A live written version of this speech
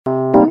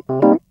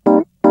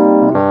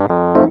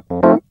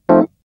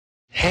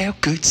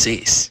Écoute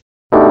 6.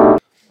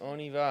 On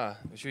y va.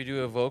 Should we do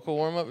a vocal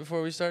warm up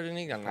before we start,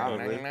 Nick?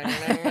 Probably. Oui,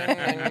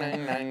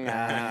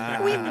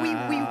 oui,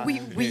 oui,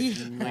 oui, oui.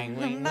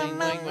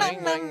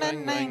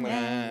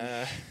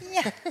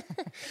 Yeah.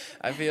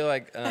 I feel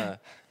like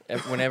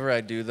whenever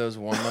I do those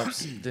warm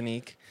ups,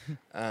 Danique,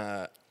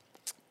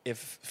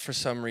 if for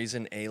some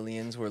reason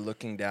aliens were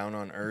looking down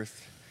on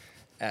Earth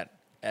at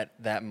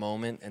that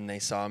moment and they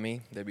saw me,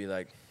 they'd be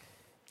like,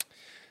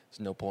 "There's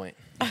no point."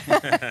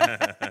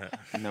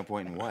 No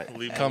point in what?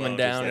 Leave 'em Coming alone,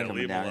 down just and-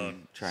 leave 'em Coming down alone.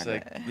 and trying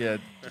It's to like, yeah,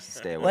 just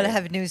stay away. Well, I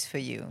have news for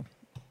you.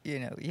 You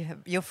know,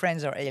 your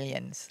friends are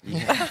aliens.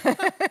 Yeah.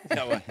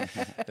 yeah,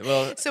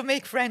 well, So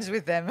make friends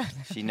with them.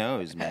 She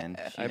knows, man.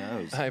 She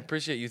knows. I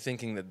appreciate you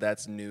thinking that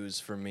that's news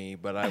for me,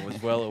 but I was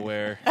well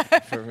aware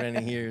for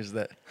many years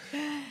that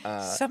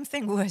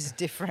Something was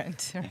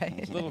different,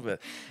 right? a little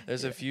bit.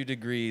 There's a few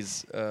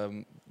degrees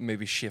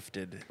maybe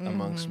shifted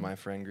amongst my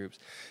friend groups.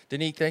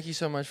 Danique, thank you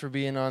so much for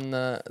being on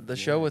the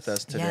show with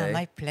us today. Yeah,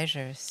 my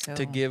pleasure. So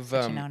to give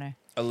such an honor.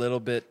 a little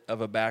bit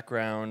of a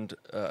background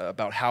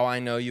about how I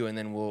know you, and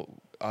then we'll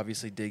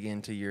obviously dig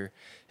into your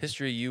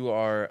history. You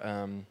are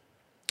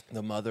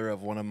the mother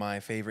of one of my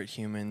favorite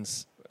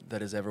humans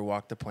that has ever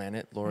walked the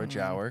planet, Laura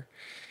Jower.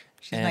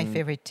 She's my and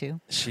favorite too.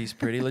 She's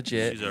pretty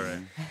legit. She's all right.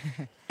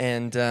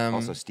 And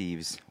Also,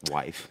 Steve's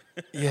wife.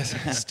 yes,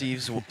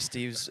 Steve's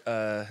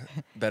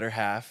better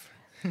half.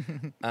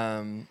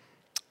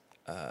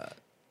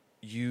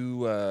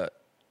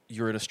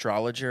 You're an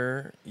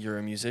astrologer. You're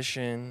a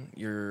musician.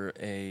 You're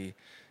a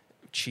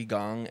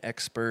qigong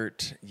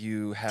expert.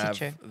 You have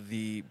Teacher.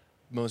 the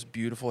most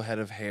beautiful head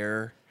of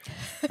hair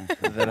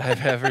that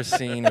I've ever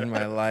seen in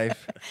my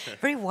life.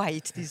 Very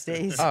white these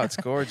days. Oh, it's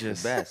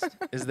gorgeous. Best.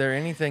 Is there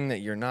anything that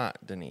you're not,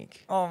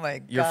 Danique? Oh my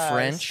God. You're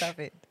French? Stop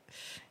it.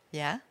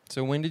 Yeah.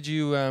 So when did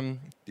you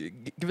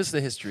give us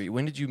the history?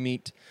 When did you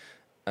meet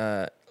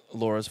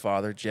Laura's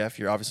father, Jeff?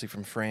 You're obviously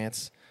from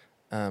France.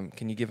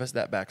 Can you give us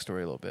that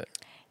backstory a little bit?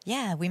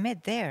 Yeah, we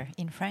met there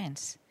in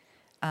France.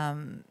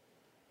 And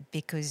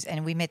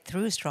we met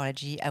through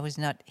astrology. I was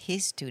not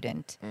his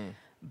student,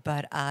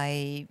 but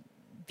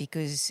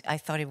because I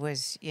thought it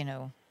was,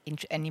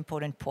 an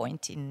important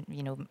point in,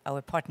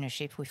 our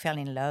partnership. We fell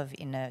in love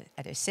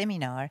at a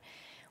seminar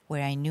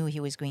where I knew he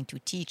was going to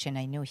teach, and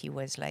I knew he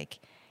was like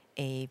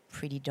a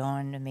pretty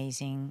darn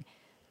amazing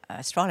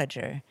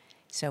astrologer.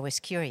 So I was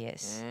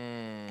curious.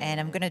 And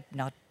I'm going to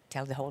not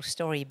tell the whole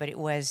story, but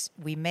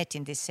we met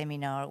in this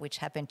seminar, which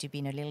happened to be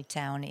in a little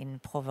town in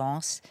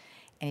Provence,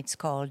 and it's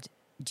called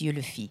Dieu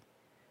le fit.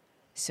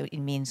 So it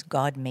means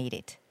God made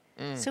it.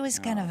 So it's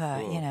kind of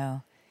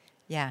cool.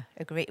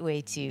 a great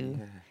way to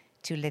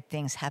let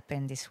things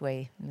happen this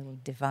way, a little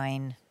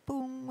divine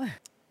boom.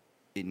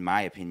 In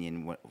my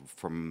opinion,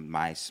 from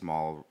my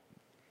small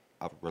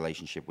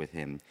relationship with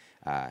him,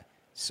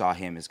 saw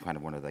him as kind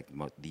of one of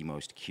the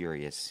most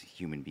curious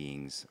human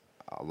beings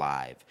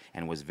alive,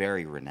 and was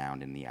very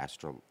renowned in the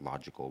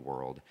astrological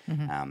world.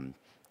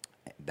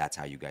 That's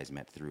how you guys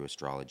met, through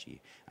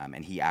astrology.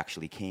 And he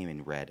actually came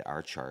and read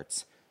our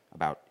charts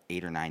about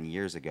 8 or 9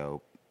 years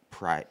ago,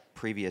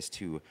 previous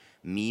to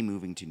me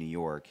moving to New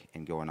York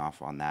and going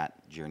off on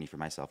that journey for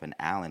myself, and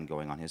Alan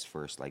going on his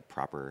first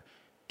proper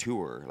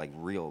tour,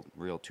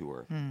 real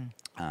tour.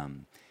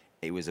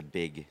 It was a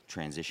big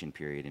transition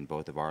period in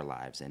both of our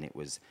lives, and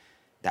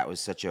that was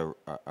such a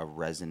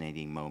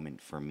resonating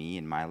moment for me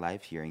in my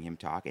life, hearing him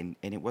talk. And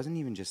it wasn't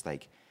even just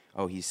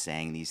he's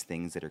saying these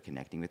things that are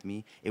connecting with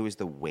me. It was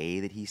the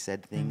way that he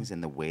said things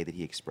and the way that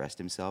he expressed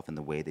himself and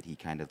the way that he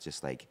kind of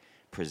just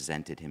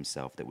presented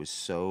himself that was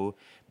so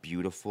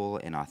beautiful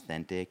and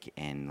authentic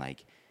and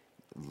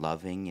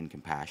loving and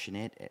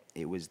compassionate.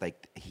 It was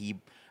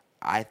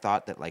I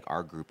thought that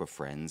our group of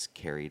friends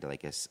carried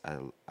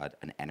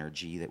an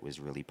energy that was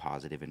really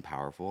positive and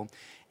powerful.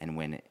 And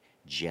when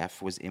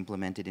Jeff was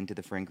implemented into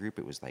the friend group,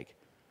 it was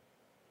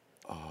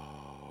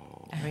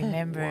oh, I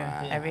remember.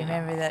 wow. I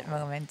remember that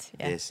moment.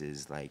 Yeah. This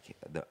is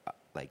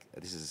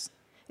this is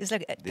It's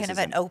like this kind of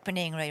is an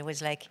opening, right? It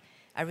was I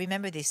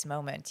remember this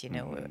moment,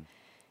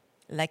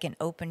 like an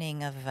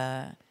opening of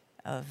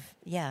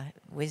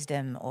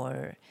wisdom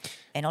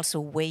and also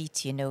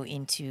weight,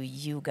 into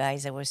you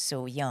guys that were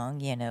so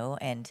young,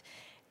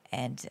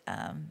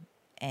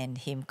 and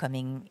him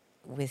coming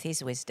with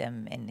his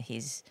wisdom and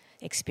his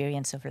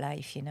experience of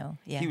life,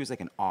 Yeah. He was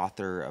an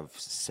author of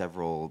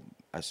several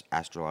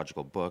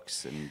astrological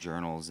books and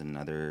journals and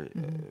other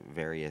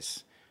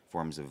various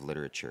forms of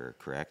literature,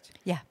 correct?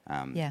 Yeah.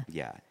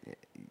 Yeah.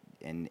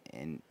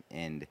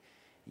 And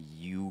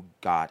you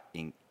got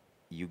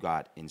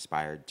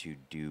inspired to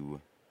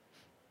do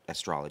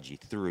astrology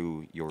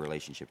through your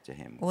relationship to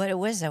him. Well, it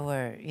was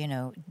our,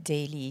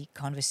 daily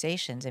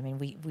conversations. I mean,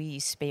 we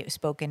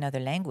spoke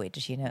another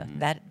language,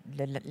 that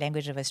the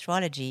language of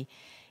astrology.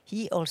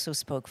 He also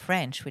spoke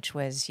French, which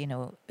was,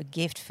 a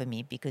gift for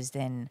me, because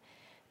then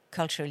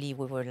culturally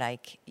we were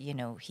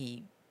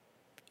he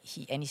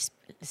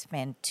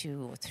spent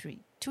 2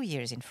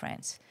 years in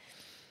France.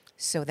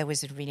 So that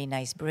was a really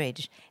nice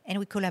bridge. And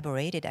we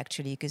collaborated,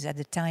 actually, because at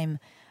the time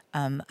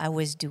I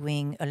was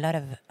doing a lot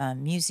of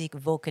music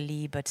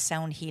vocally, but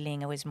sound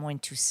healing. I was more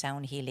into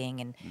sound healing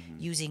and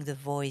using the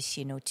voice,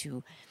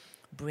 to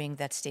bring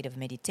that state of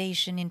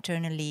meditation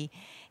internally.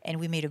 And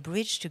we made a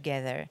bridge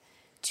together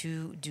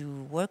to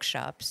do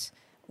workshops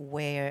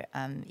where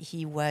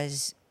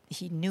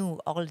he knew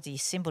all the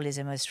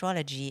symbolism of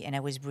astrology, and I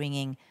was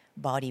bringing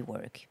body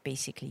work,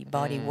 basically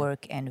body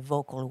work and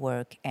vocal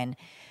work. And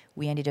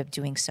we ended up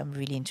doing some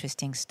really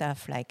interesting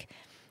stuff, like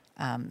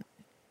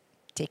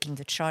taking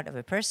the chart of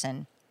a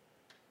person,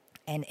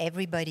 and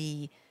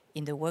everybody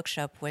in the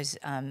workshop was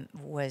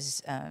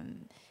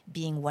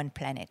being one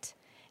planet,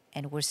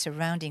 and we're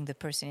surrounding the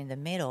person in the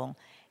middle,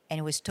 and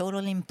it was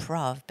total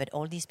improv. But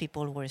all these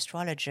people were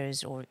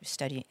astrologers or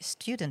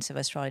students of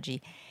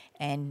astrology,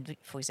 and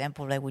for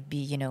example, I would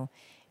be,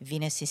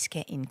 Venus is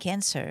in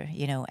Cancer,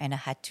 and I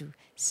had to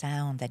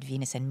sound that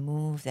Venus and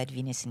move that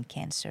Venus in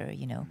Cancer,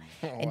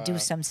 and do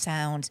some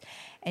sounds.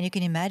 And you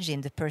can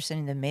imagine the person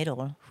in the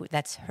middle,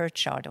 that's her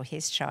chart or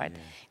his chart,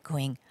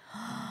 going,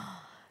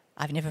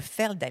 I've never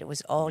felt that. It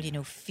was all,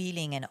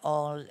 feeling and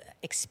all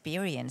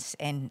experience.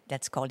 And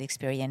that's called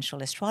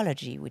experiential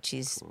astrology, which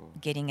is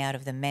getting out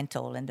of the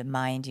mental and the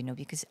mind,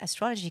 because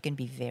astrology can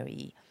be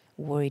very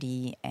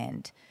wordy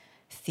and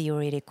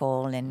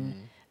theoretical,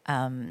 and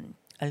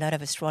a lot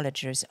of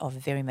astrologers are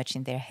very much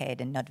in their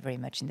head and not very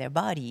much in their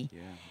body.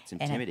 Yeah, it's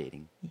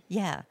intimidating.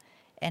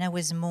 And I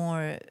was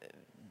more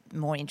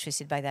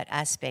interested by that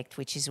aspect,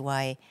 which is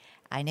why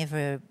I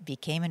never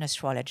became an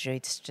astrologer.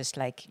 It's just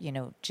like,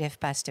 Jeff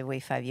passed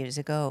away 5 years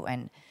ago,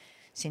 and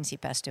since he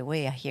passed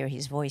away, I hear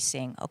his voice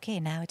saying,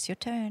 okay, now it's your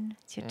turn.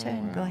 It's your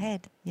turn. Go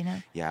ahead,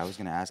 Yeah, I was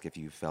going to ask if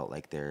you felt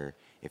like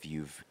if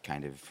you've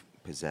kind of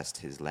possessed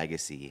his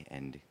legacy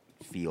and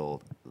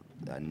feel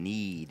a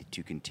need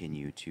to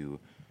continue to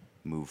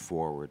move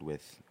forward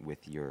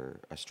with your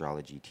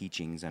astrology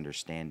teachings,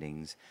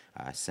 understandings,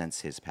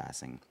 since his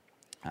passing,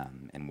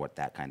 and what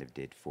that kind of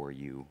did for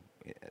you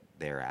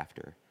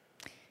thereafter.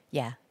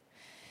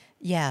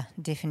 Yeah,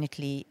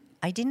 definitely.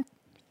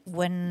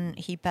 When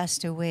he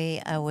passed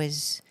away,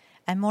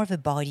 I'm more of a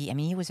body. I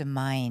mean, he was a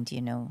mind,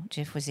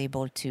 Jeff was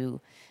able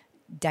to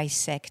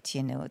dissect,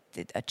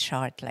 a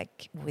chart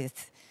like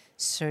with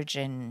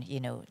surgeon,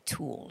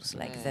 tools,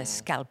 like the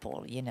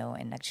scalpel,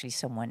 and actually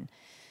someone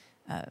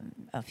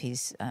of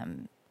his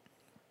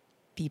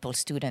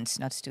students,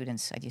 not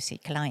students, how do you say,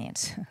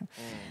 clients,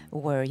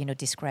 were,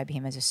 describe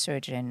him as a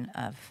surgeon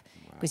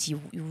because he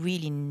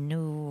really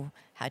knew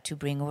how to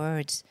bring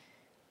words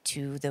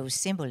to those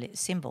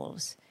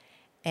symbols.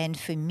 And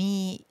for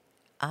me,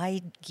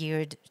 I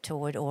geared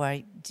toward,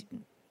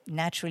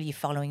 naturally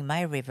following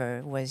my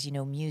river was,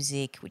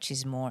 music, which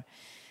is more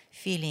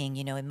feeling,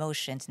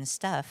 emotions and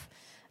stuff.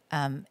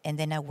 And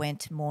then I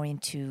went more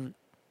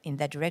in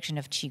that direction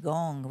of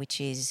Qigong,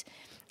 which is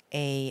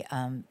a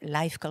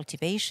life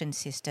cultivation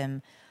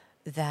system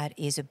that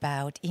is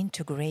about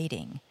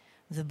integrating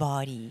the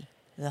body,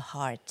 the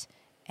heart,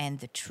 and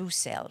the true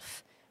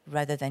self,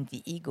 rather than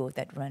the ego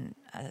that run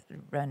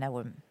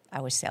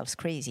ourselves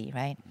crazy,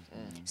 right?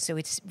 So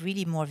it's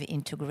really more of an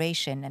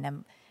integration,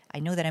 and I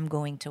know that I'm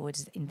going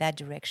towards in that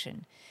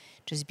direction,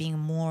 just being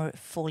more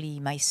fully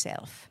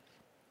myself.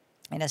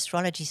 And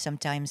astrology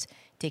sometimes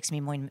takes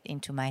me more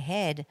into my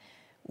head,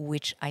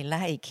 which I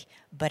like,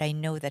 but I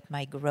know that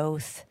my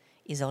growth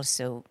is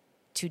also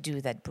to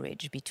do that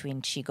bridge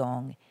between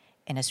Qigong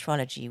and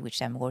astrology,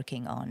 which I'm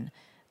working on.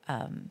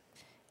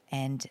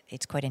 And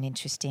it's quite an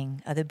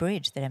interesting other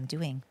bridge that I'm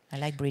doing. I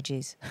like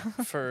bridges.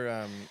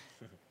 For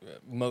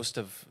most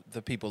of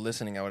the people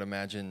listening, I would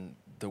imagine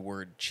the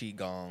word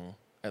Qigong,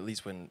 at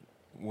least when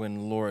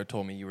Laura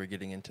told me you were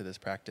getting into this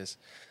practice,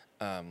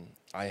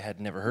 I had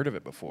never heard of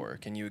it before.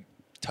 Can you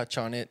touch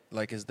on it?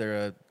 Like, is there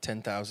a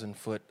 10,000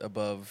 foot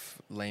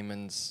above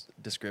layman's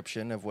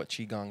description of what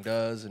Qigong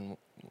does and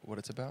what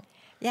it's about?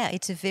 Yeah,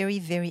 it's a very,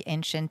 very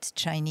ancient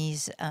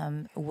Chinese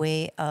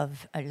way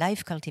of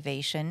life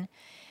cultivation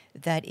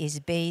that is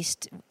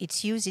based.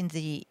 It's used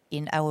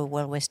in our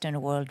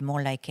Western world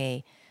more like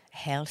a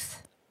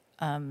health,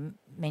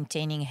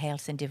 maintaining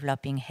health and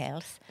developing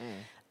health.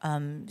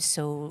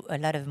 So a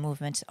lot of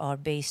movements are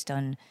based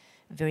on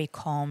very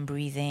calm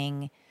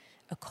breathing,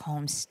 a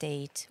calm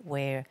state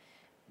where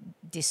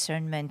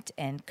discernment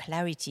and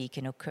clarity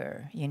can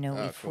occur.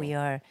 If we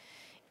are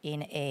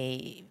in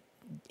a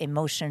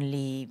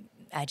emotionally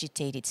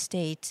agitated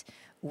state,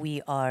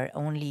 we are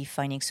only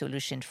finding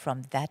solution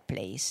from that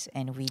place,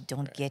 and we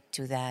don't get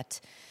to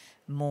that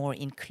more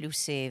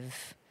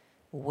inclusive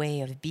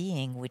way of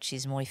being, which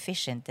is more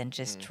efficient than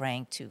just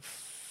trying to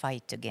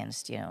fight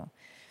against,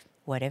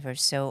 whatever.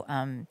 So,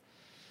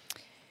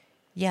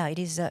 it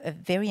is a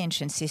very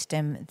ancient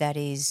system that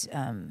is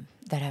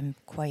that I'm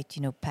quite,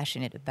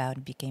 passionate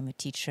about. Became a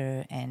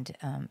teacher and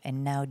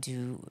now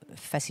do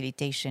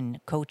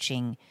facilitation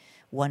coaching,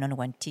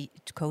 one-on-one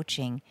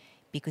coaching,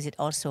 because it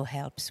also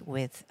helps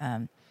with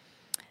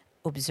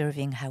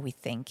observing how we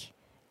think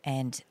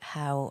and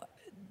how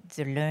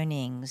the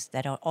learnings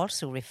that are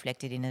also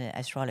reflected in an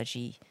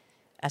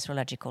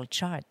astrological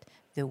chart,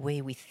 the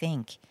way we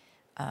think,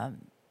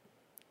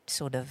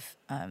 sort of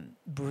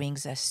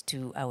brings us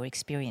to our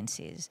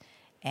experiences.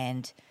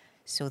 And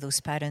so those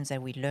patterns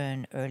that we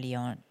learn early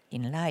on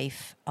in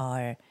life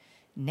are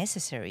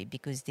necessary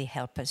because they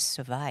help us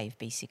survive,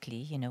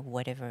 basically,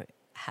 whatever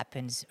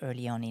happens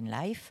early on in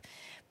life.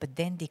 But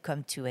then they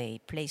come to a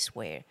place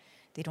where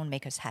they don't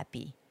make us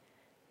happy.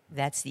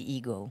 That's the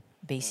ego,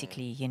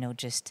 basically,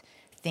 just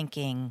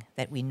thinking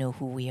that we know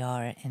who we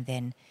are, and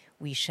then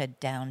we shut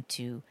down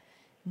to,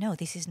 no,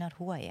 this is not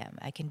who I am.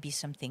 I can be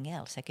something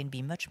else. I can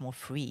be much more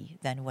free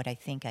than what I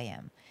think I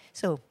am.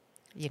 So,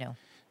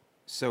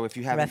 So if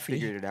you haven't roughly.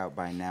 figured it out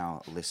by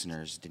now,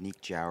 listeners,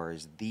 Danique Jower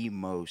is the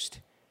most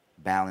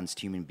balanced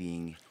human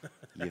being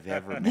you've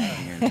ever met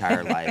in your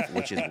entire life,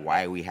 which is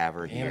why we have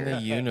her here the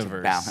universe.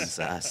 to balance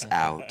us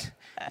out,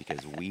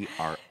 because we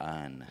are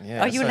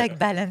Yeah, Are it's you like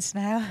balanced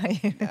now?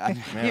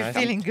 You're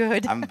feeling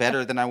good? I'm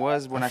better than I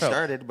was when I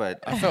started, but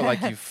I felt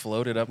like you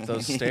floated up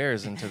those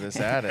stairs into this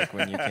attic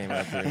when you came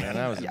up here, man.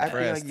 I was I impressed.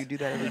 feel like you do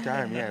that every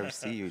time. Yeah, I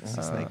see you. It's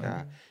just like,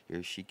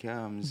 here she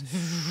comes.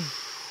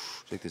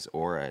 It's like this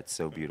aura. It's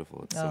so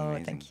beautiful. It's so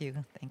amazing.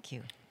 Thank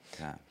you.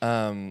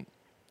 Yeah.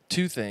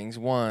 Two things.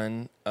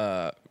 One,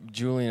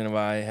 Julian and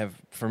I have,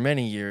 for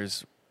many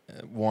years,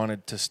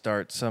 wanted to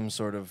start some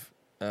sort of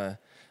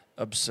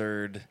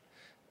absurd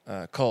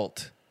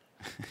cult.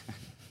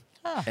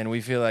 And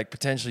we feel like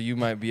potentially you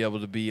might be able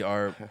to be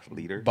our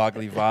Leader.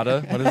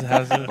 Baglivada. What is it?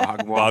 How's it?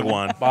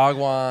 Bhagwan.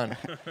 Bhagwan.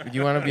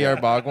 You want to be our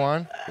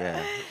Bhagwan?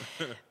 Yeah.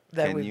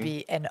 That Can would you?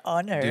 be an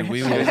honor. Dude, we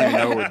She will. doesn't even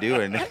know what we're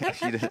doing.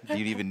 Do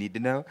you even need to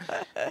know?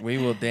 We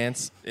will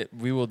dance.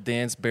 We will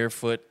dance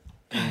barefoot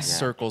in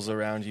circles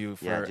around you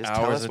for Yeah, just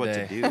tell hours us a what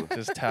to day. do.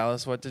 Just tell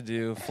us what to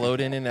do. Float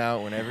in and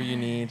out whenever you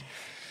need.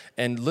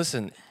 And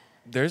listen,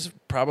 there's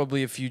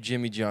probably a few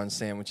Jimmy John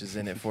sandwiches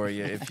in it for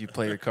you if you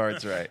play your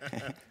cards right.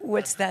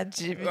 What's that,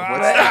 Jimmy? Oh,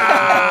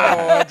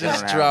 I Don't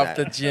just have dropped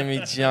that. the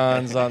Jimmy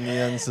Johns on the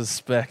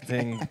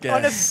unsuspecting On a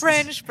guest.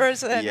 French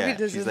person Yeah. who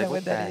doesn't She's know like, what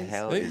what the that is.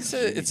 hell It's is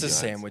a Jimmy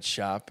sandwich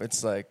shop.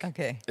 It's like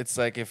Okay. It's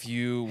like if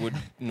you would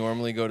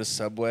normally go to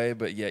Subway,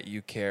 but yet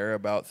you care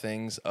about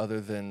things other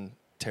than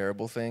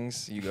terrible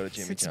things, you go to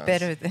Jimmy It's John's.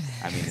 better than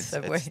I mean,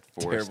 Subway. it's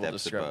four Terrible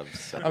steps description. above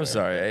Subway. I'm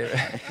sorry.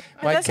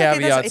 But My that's okay,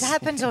 caveats. it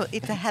happens.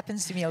 It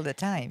happens to me all the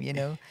time.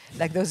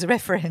 Like those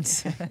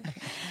reference.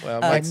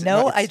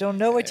 Well, I don't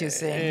know what you're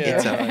saying. Yeah.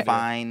 It's here. a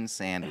fine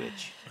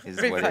sandwich, is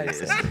Very what fine it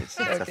is. sandwich. It's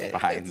Okay. a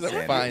fine It's a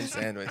sandwich. fine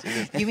sandwich.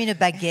 It is. You mean a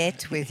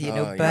baguette with Oh,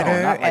 yeah. butter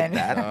No, not like and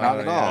that. Not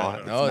at all.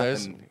 It's No,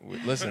 there's. nothing-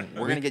 Listen,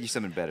 We're gonna get you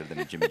something better than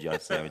a Jimmy John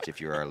sandwich if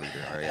you're our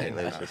leader. All right,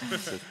 let's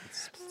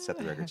set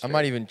the record I straight.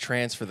 might even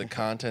transfer the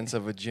contents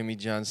of a Jimmy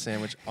John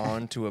sandwich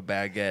onto a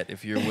baguette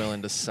if you're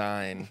willing to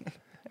sign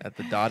at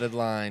the dotted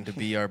line to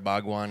be our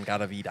Bhagwan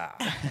Garavida.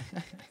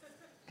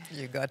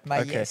 You got my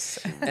Okay. yes.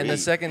 And the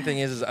Sweet. second thing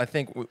is I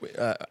think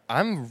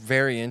I'm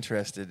very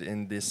interested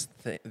in these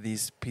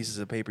pieces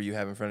of paper you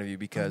have in front of you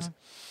because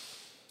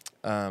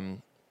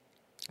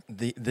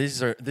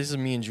this is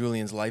me and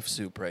Julian's life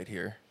soup right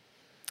here.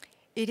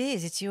 It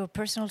is. It's your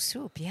personal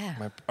soup.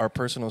 Yeah. Our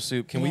personal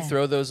soup. Can we Yeah.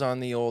 throw those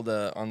on the old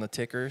on the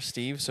ticker,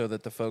 Steve, so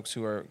that the folks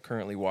who are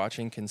currently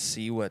watching can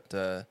see what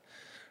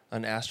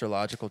an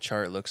astrological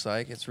chart looks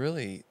like? It's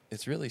really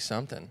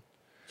something.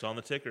 It's on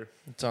the ticker.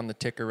 It's on the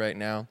ticker right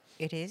now.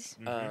 It is.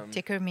 Um,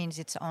 Ticker means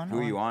it's on. Who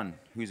are or- you on?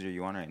 Whose are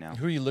you on right now?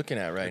 Who are you looking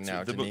at right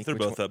now, They're, Danique? they're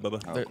Which both one- up,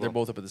 Bubba. Oh, They're cool.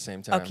 both up at the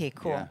same time. Okay,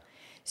 cool.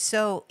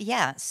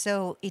 Yeah.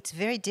 So it's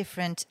very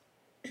different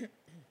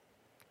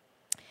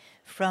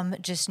from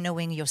just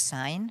knowing your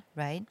sign,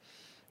 right?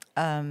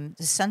 The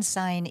sun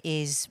sign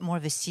is more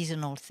of a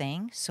seasonal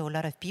thing. So a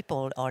lot of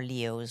people are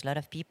Leos, a lot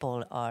of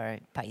people are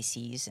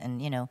Pisces,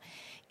 and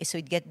so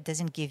it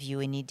doesn't give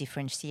you any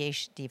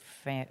differentiation.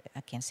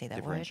 I can't say that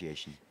word.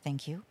 Differentiation.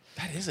 Thank you.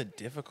 That is a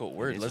difficult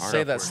word. is Let's hard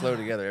say up that word. slow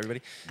together,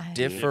 everybody. I-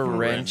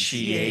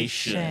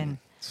 Differentiation.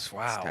 Wow, It's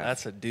tough.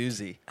 that's a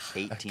doozy.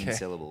 18 Okay.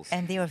 syllables.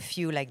 And there are a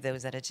few like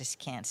those that I just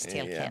can't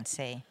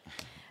say.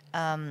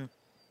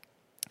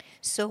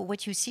 So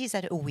what you see is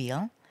that a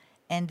wheel,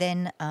 and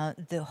then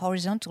the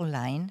horizontal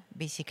line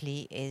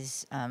basically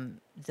is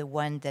the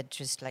one that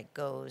just like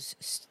goes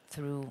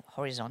through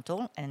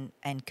horizontal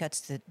and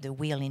cuts the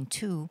wheel in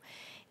two,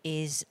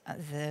 is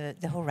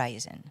the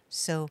horizon.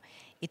 So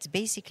it's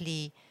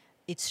basically,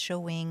 it's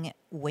showing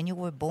when you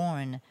were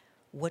born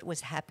what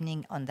was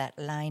happening on that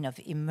line of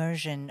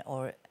immersion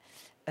or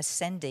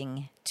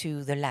ascending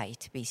to the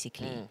light,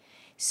 basically.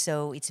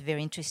 So it's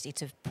very interesting.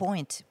 It's a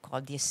point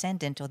called the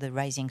ascendant or the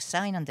rising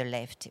sign on the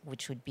left,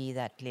 which would be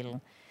that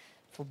little,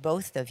 for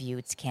both of you,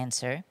 it's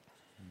Cancer.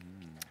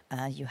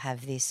 You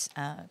have this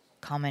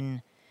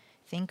common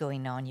thing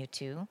going on, you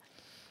two.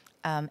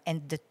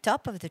 And the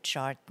top of the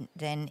chart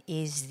then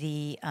is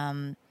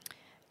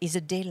is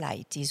a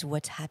daylight, is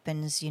what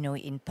happens,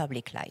 in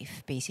public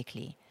life,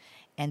 basically.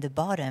 And the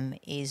bottom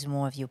is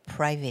more of your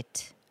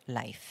private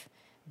life,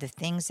 the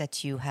things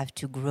that you have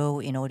to grow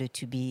in order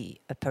to be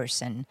a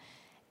person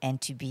and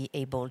to be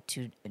able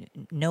to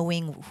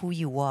knowing who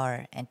you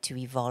are and to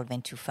evolve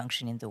and to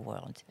function in the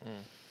world.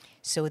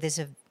 So there's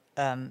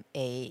an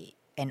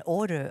an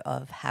order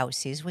of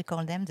houses, we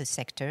call them, the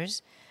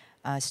sectors,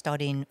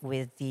 starting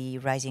with the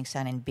rising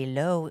sun, and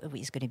below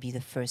is going to be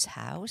the first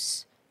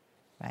house,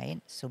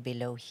 right? So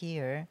below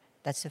here,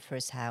 that's the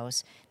first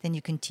house. Then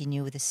you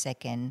continue with the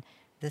second,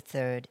 the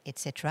third,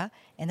 etc.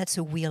 And that's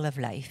a wheel of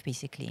life,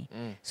 basically.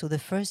 So the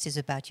first is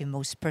about your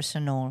most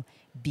personal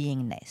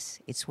beingness.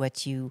 It's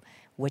what you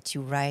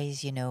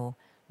rise,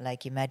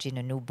 like imagine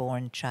a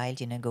newborn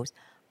child, goes,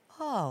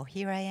 oh,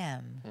 here I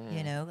am,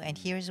 and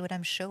here's what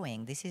I'm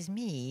showing. This is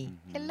me.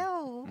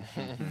 Hello.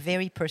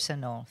 Very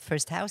personal.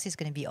 First house is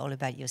going to be all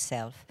about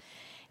yourself.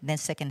 Then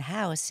second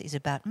house is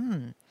about,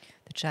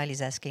 the child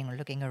is asking,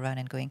 looking around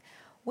and going,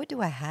 what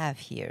do I have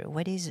here?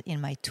 What is in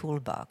my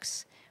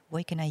toolbox?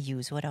 What can I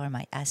use? What are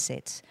my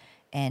assets?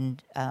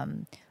 And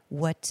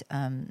what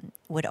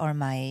are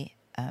my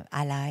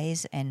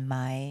allies and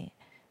my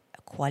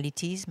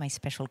qualities, my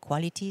special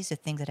qualities, the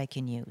things that I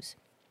can use?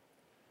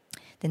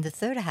 Then the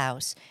third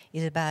house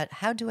is about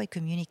how do I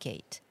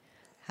communicate?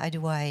 How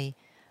do I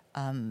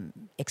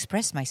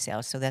express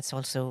myself? So that's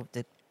also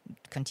the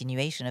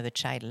continuation of a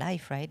child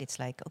life, right? It's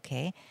like,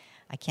 okay,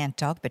 I can't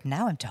talk, but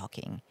now I'm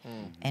talking.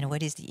 And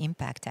what is the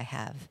impact I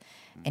have?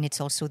 And it's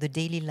also the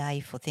daily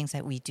life or things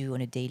that we do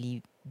on a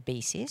daily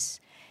basis.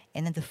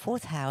 And then the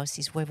fourth house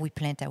is where we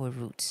plant our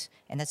roots.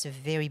 And that's the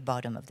very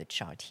bottom of the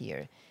chart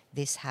here.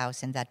 This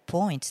house and that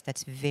point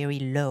that's very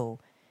low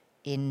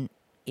in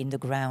the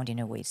ground in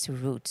a way. It's the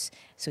roots.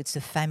 So it's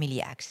the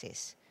family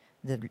axis.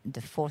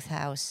 The fourth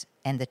house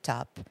and the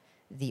top,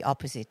 the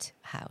opposite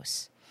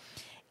house.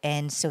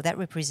 And so that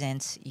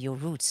represents your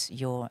roots,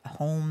 your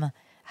home,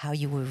 how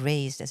you were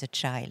raised as a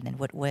child and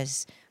what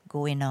was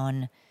going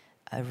on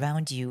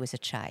around you as a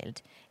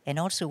child. And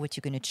also what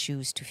you're going to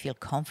choose to feel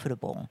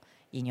comfortable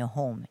in your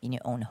home, in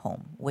your own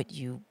home, what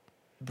you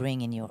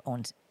bring in your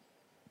own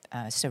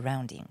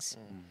surroundings.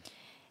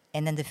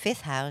 And then the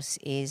fifth house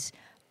is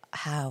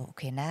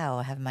now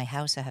I have my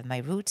house, I have my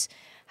roots.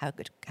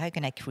 How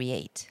can I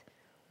create?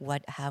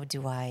 How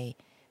do I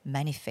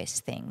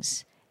manifest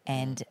things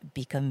and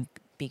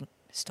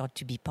start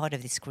to be part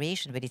of this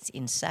creation? But it's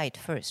inside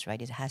first,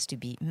 right? It has to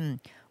be,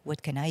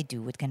 what can I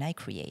do? What can I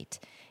create?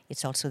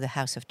 It's also the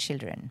house of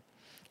children.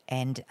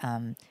 And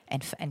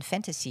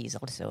fantasy is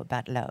also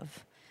about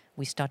love.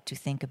 We start to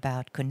think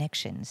about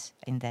connections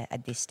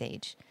at this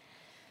stage.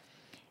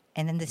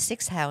 And then the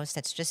sixth house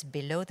that's just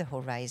below the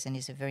horizon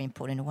is a very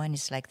important one.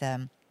 It's like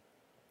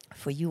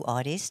for you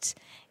artists,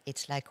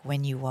 it's like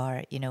when you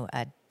are,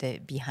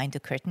 at behind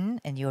the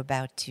curtain and you're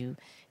about to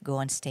go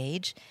on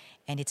stage,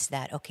 and it's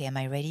that, okay, am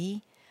I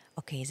ready?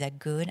 Okay, is that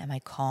good? Am I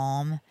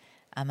calm?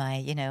 Am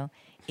I,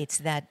 it's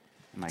that.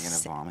 Am I going to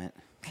vomit?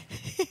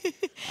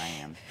 I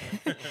am.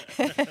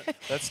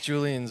 That's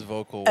Julian's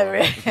vocal Oh,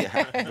 really?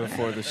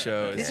 before the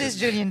show. This It's is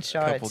Julian just a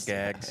couple Charts.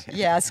 gags.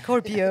 Yeah,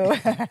 Scorpio.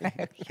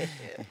 Okay.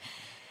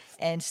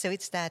 And so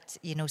it's that,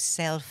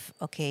 self,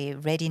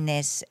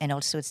 readiness, and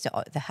also it's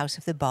the house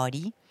of the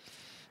body.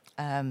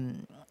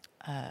 And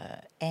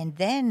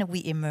then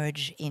we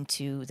emerge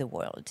into the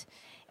world.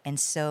 And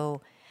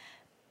so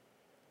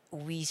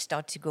we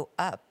start to go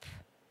up.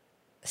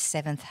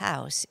 Seventh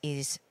house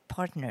is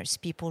partners,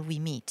 people we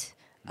meet,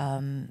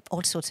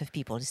 all sorts of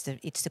people.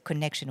 It's the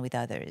connection with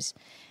others.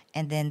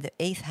 And then the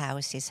eighth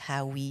house is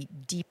how we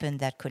deepen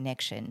that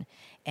connection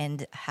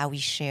and how we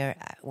share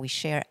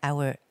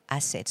our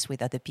assets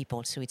with other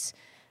people. So it's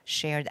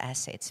shared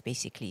assets,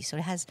 basically.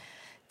 So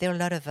there are a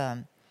lot of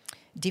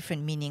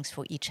different meanings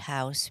for each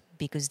house,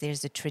 because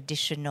there's the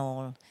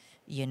traditional,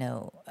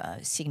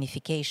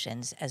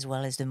 significations as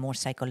well as the more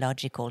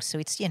psychological. So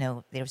it's,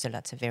 there's a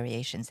lot of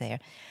variations there.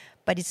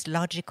 But it's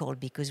logical,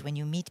 because when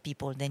you meet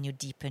people, then you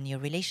deepen your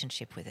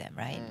relationship with them,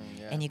 right?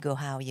 Yeah. And you go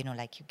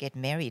like you get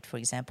married, for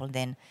example,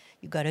 then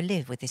you got to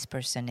live with this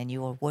person and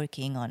you are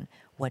working on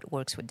what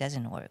works, what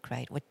doesn't work,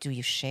 right? What do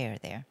you share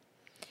there?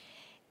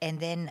 And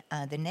then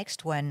the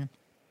next one,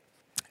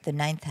 the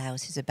ninth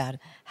house, is about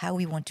how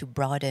we want to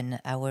broaden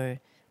our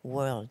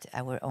world,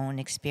 our own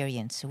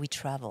experience. So we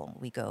travel,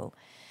 we go,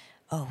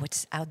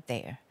 what's out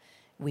there?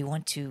 We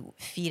want to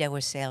feed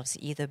ourselves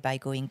either by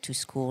going to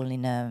school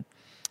in a,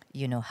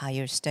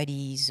 higher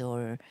studies,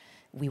 or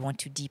we want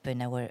to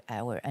deepen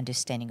our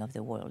understanding of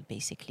the world,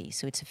 basically.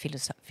 So it's a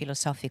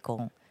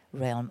philosophical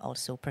realm,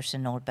 also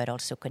personal, but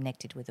also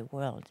connected with the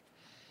world.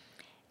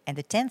 And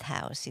the 10th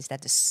house is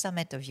at the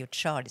summit of your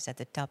chart, is at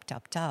the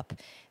top.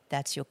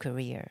 That's your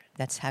career.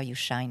 That's how you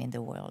shine in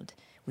the world,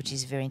 which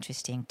is very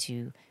interesting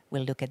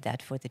we'll look at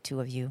that for the two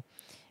of you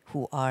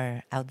who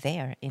are out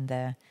there in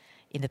the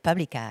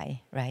public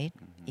eye, right?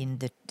 Mm-hmm. In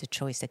the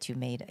choice that you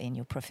made in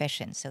your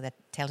profession. So that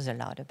tells a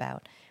lot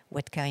about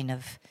what color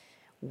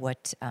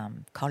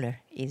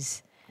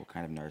is. What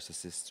kind of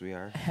narcissists we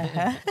are.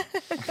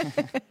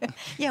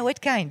 Yeah,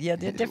 what kind? Yeah,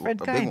 there are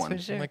different kinds for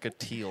sure. Like a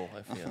teal,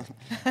 I feel.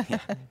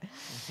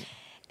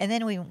 And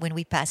then when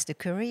we pass the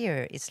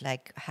career, it's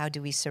like, how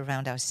do we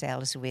surround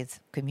ourselves with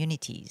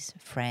communities,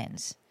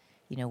 friends?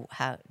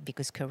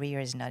 Because career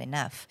is not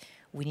enough.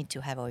 We need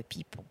to have our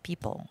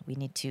people. We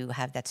need to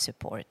have that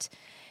support.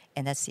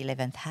 And that's the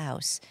 11th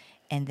house.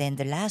 And then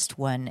the last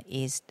one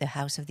is the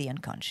house of the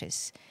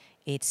unconscious.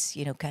 It's,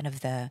 kind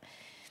of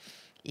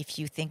if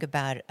you think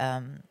about,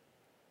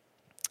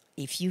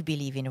 if you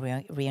believe in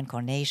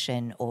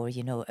reincarnation or,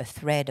 a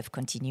thread of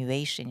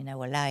continuation in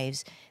our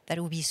lives, that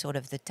will be sort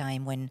of the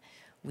time when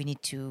we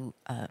need to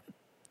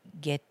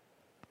get,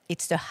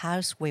 it's the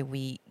house where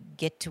we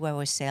get to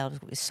ourselves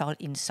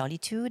in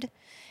solitude,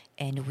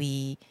 and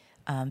we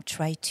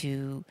try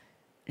to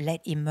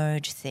let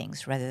emerge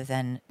things rather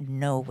than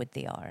know what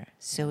they are.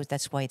 So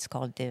that's why it's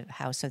called the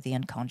house of the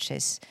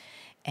unconscious.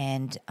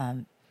 And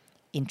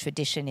in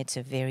tradition, it's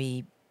a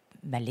very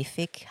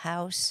malefic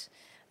house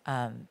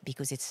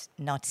because it's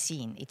not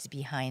seen. It's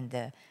behind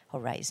the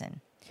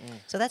horizon.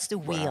 So that's the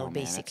wheel, Wow, man,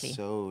 basically. that's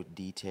so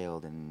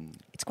detailed and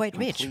It's quite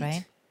rich, complete.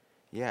 right?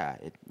 Yeah.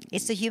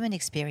 It's the human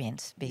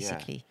experience,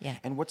 basically. Yeah.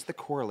 And what's the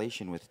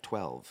correlation with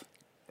 12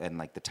 and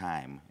like the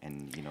time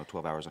and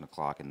 12 hours on a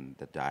clock and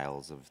the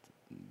dials of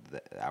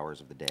the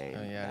hours of the day? Oh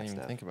and yeah, I that didn't even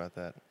stuff? think about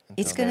that.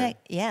 It's until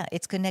now.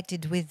 it's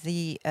connected with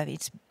the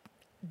it's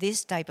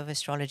this type of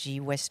astrology,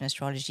 Western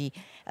astrology.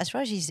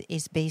 Astrology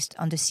is based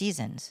on the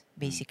seasons,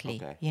 basically.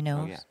 okay. So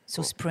Oh, yeah.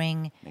 Cool.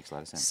 spring, Makes a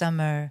lot of sense.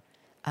 summer,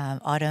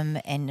 autumn,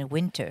 and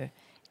winter.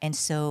 And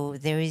so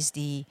there is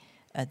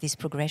this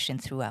progression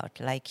throughout.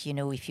 Like,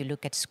 if you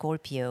look at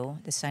Scorpio,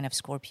 the sign of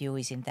Scorpio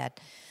is in that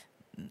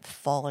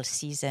fall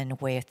season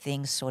where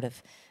things sort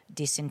of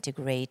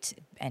disintegrate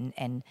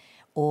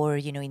or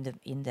in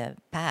the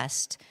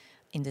past,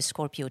 in the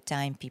Scorpio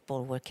time,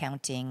 people were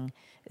counting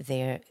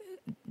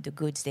the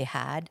goods they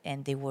had,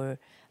 and they were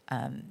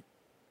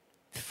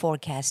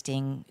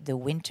forecasting the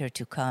winter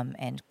to come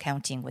and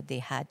counting what they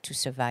had to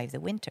survive the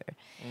winter.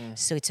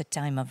 So it's a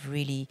time of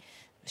really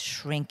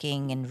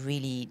shrinking and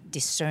really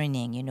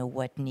discerning,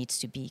 what needs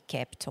to be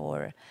kept,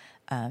 or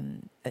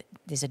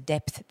there's a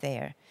depth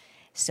there.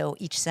 So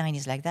each sign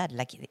is like that.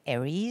 Like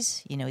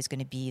Aries,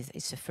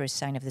 it's the first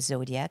sign of the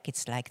zodiac.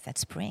 It's like that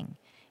spring.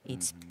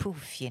 It's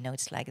poof,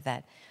 it's like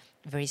that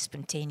very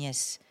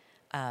spontaneous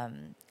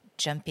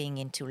jumping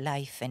into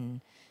life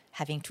and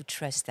having to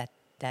trust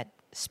that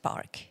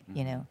spark,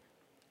 Yeah.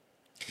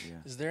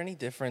 Is there any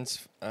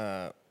difference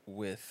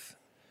with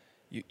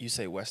you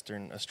say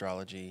Western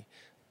astrology,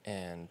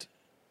 and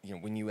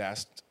when we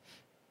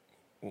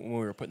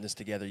were putting this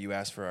together, you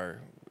asked for our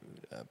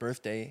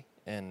birthday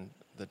and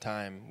the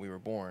time we were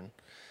born.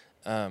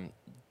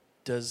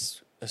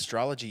 Does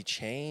astrology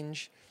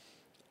change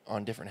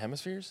on different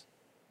hemispheres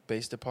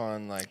based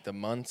upon like the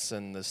months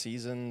and the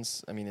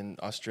seasons? I mean, in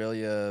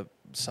Australia,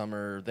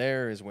 summer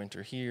there is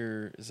winter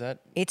here. Is that?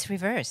 It's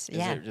reverse. Is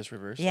Yeah. it just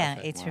reverse? Yeah,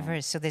 Okay. it's Wow.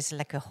 reverse. So there's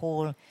like a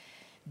whole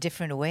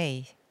different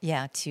way,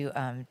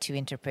 to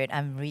interpret.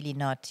 I'm really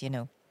not,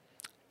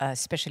 a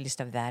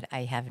specialist of that.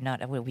 I have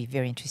not. It will be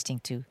very interesting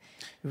to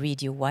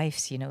read your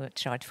wife's,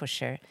 chart for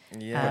sure.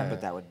 Yeah.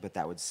 But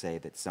that would say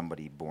that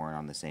somebody born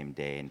on the same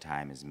day and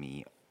time as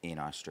me in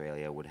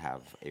Australia would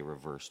have a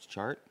reversed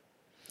chart.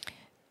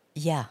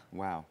 Yeah,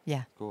 Wow.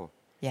 yeah, Cool.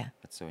 yeah.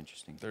 That's so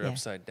interesting. They're Yeah.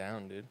 upside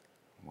down, dude.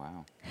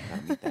 Wow.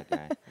 Gotta meet that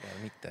guy. Gotta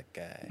meet that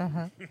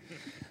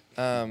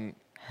guy.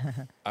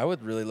 I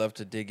would really love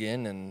to dig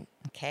in and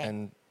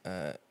Okay.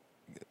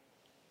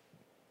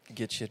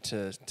 get you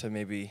to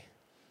maybe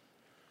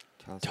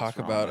Tell us talk what's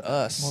wrong about with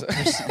us.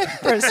 More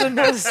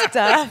personal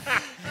stuff.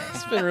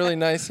 It's been really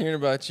nice hearing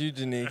about you,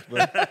 Danique.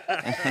 But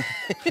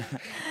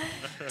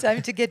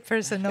Time to get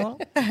personal.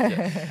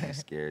 I'm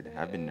scared.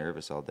 I've been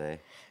nervous all day.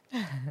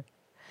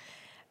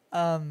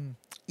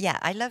 Yeah,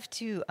 I love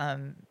to,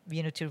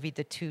 to read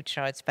the two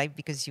charts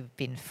because you've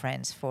been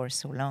friends for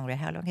so long. Right?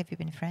 How long have you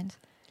been friends?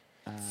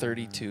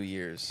 32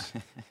 years.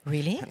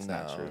 Really? That's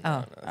not true. Oh.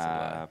 No, that's a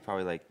lie.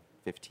 Probably like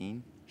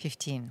 15.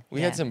 15.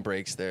 We had some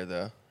breaks there,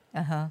 though.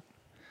 Uh-huh.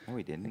 No,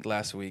 we didn't. Like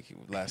last week.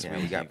 Yeah,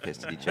 we got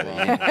pissed at each other. Oh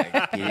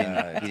my He didn't.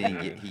 God, He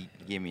didn't dude. he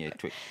gave me a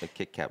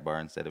Kit Kat bar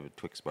instead of a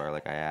Twix bar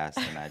like I asked,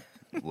 and I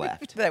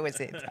left. That was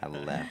it. I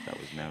left. I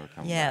was never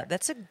coming Yeah, back.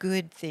 that's a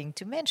good thing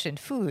to mention,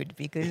 food,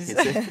 because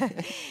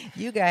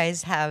you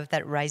guys have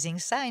that rising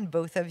sign.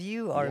 Both of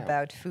you are Yeah.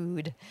 about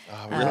food.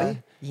 Oh,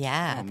 Really?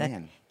 Yeah, Oh, that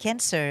man.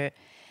 Cancer.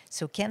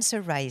 So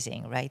Cancer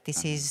rising, right?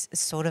 This is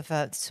sort of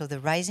so the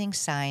rising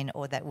sign,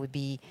 or that would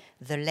be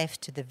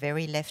the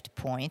very left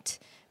point.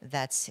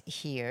 That's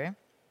here,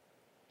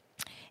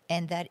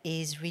 and that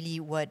is really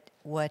what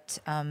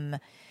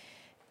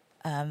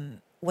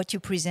you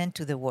present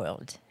to the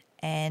world.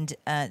 And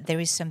there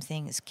is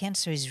something.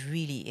 Cancer is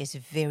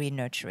very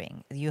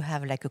nurturing. You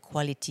have like a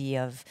quality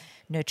of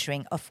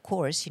nurturing. Of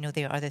course,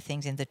 there are other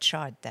things in the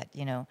chart that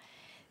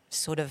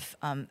sort of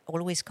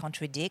always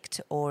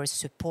contradict or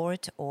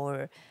support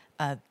or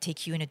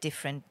take you in a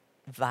different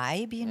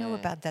vibe,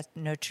 about that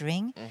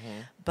nurturing.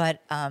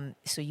 But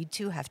so you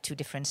two have two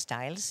different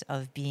styles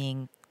of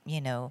being,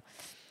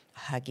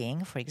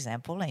 hugging, for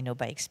example. I know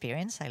by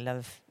experience. I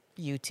love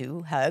you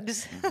two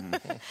hugs.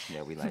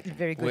 Yeah, we like it.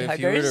 Very good Well,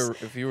 huggers.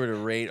 if you were to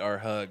rate our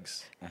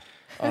hugs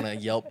on a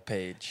Yelp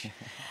page,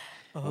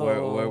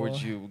 Where would Oh.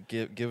 you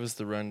give us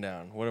the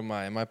rundown? What am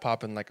I? Am I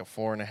popping like a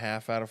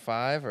 4.5 out of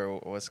 5, or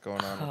what's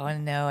going on? Oh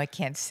no, I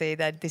can't say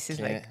that. This is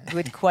like Can't.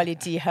 good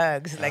quality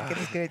hugs. Like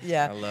it's good.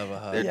 Yeah. I love a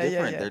hug. They're Yeah, yeah,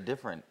 different. yeah. They're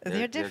different. They're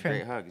They're different.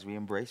 great hugs. We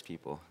embrace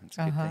people. It's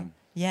a good Uh-huh. thing.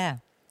 Yeah,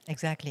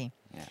 exactly.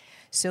 Yeah.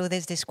 So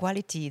there's this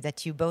quality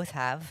that you both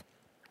have,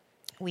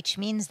 which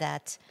means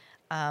that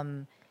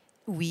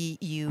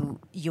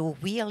your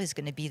wheel is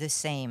going to be the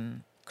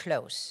same,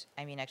 close.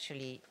 I mean,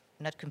 actually,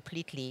 not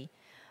completely,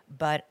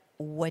 but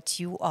what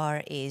you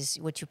are is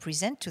what you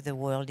present to the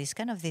world is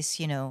kind of this,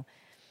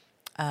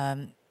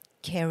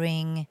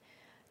 caring.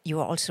 You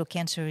are also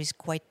Cancer is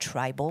quite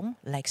tribal,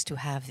 likes to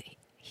have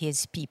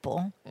his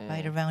people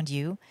right around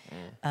you,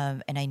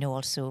 and I know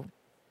also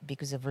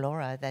because of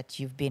Laura that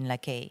you've been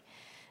like a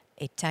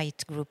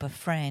tight group of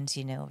friends,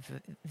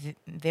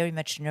 very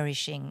much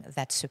nourishing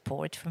that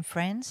support from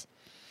friends.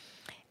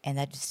 And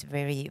that's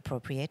very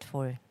appropriate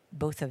for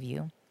both of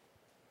you.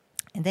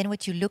 And then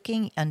what you're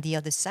looking on the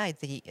other side,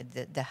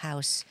 the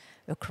house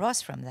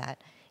across from that,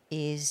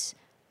 is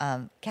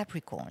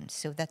Capricorn.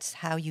 So that's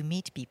how you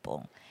meet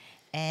people.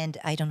 And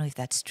I don't know if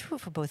that's true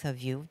for both of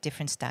you,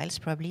 different styles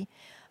probably,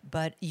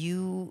 but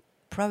you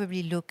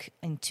probably look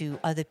into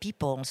other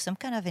people, some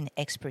kind of an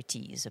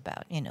expertise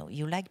about,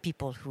 you like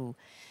people who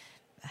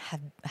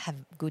have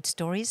good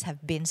stories,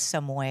 have been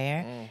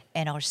somewhere,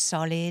 and are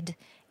solid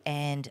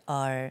and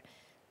are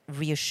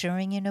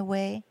reassuring in a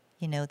way.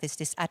 There's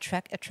this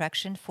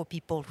attraction for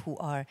people who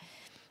are,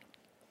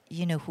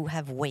 who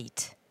have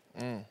weight,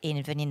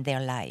 even in their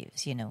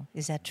lives.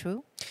 Is that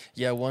true?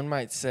 Yeah, one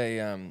might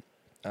say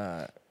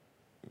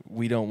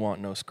we don't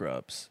want no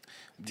scrubs.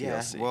 Yeah.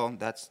 TLC. Well,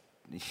 that's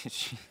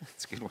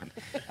a good one.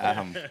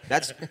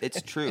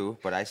 It's true,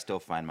 but I still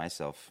find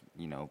myself,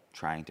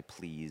 trying to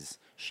please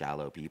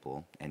shallow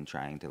people and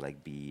trying to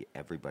like be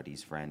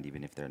everybody's friend,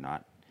 even if they're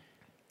not.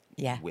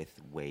 Yeah. With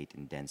weight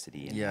and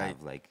density and Yeah.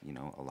 have like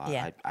a lot.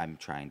 Yeah. I'm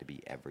trying to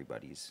be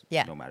everybody's,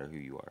 Yeah. no matter who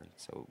you are.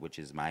 So, which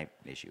is my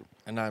issue.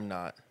 And I'm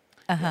not.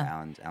 Uh-huh. Yeah,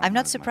 Alan's I'm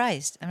not as much.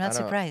 surprised. I'm not I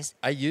don't- surprised.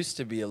 I used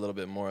to be a little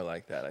bit more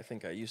like that. I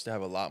think I used to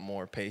have a lot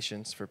more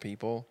patience for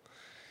people.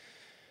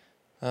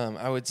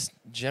 I would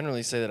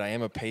generally say that I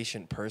am a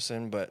patient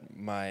person, but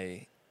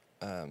my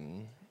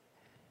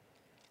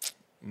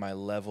my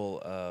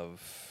level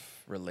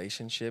of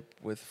relationship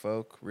with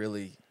folk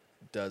really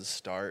does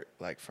start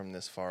like from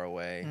this far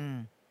away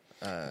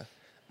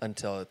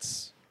until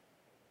it's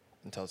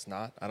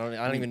not. I don't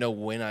mean- even know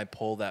when I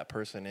pull that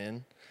person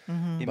in,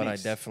 It but I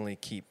makes- definitely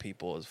keep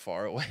people as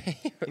far away,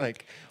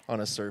 like on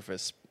a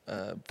surface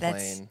That's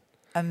plane.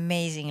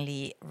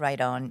 amazingly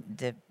right on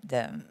the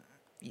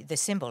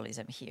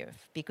symbolism here,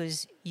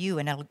 because you,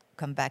 and I'll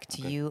come back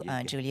to Okay. you,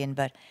 Yeah. Julian,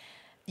 but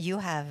you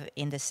have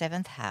in the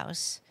seventh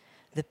house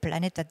the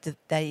planet that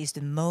is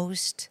the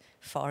most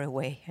far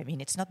away. I mean,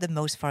 it's not the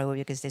most far away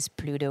because there's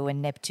Pluto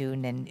and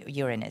Neptune and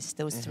Uranus.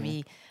 Those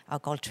three are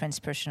called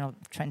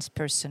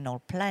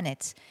transpersonal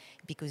planets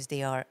because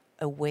they are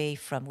away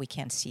from, we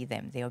can't see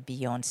them. They are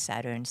beyond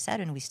Saturn.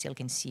 Saturn we still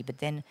can see, but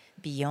then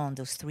beyond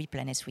those three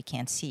planets we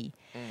can't see.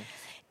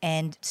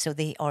 And so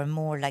they are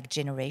more like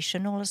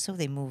generational also.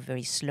 They move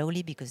very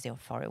slowly because they are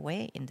far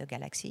away in the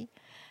galaxy.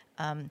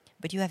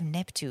 But you have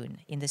Neptune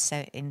in the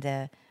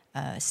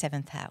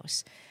seventh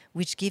house,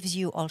 which gives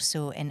you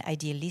also an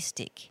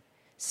idealistic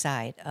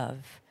side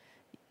of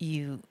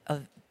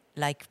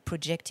like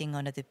projecting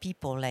on other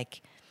people,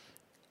 like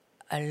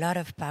a lot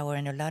of power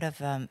and a lot of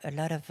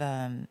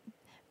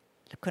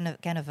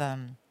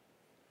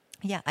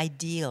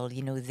ideal.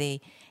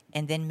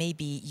 And then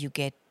maybe you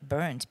get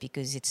burnt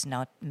because it's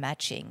not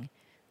matching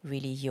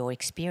really your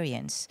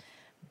experience.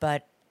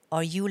 But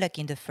are you like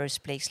in the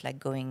first place like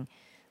going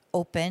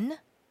open,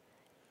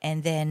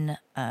 and then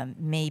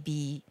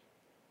maybe,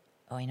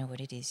 oh, I know what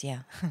it is,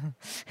 yeah.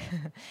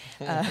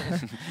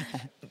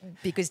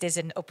 Because there's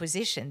an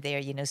opposition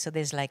there, so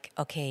there's like,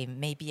 okay,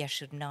 maybe I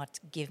should not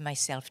give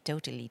myself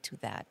totally to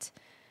that.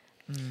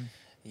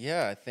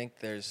 Yeah, I think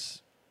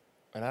there's,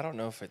 and I don't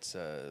know if it's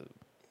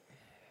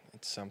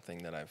something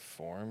that I've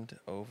formed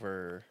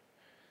over,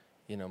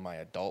 my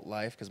adult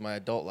life, because my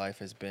adult life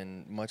has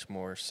been much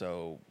more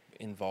so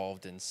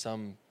involved in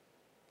some,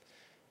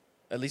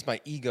 at least my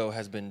ego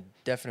has been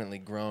definitely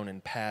grown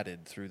and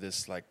padded through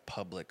this like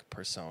public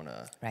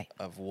persona Right.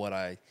 of what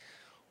I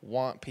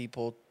want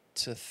people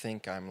to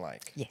think I'm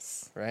like.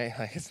 Yes. Right?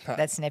 Like it's not,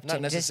 That's Neptune,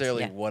 not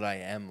necessarily just- yeah. what I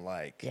am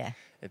like. Yeah.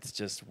 It's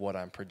just what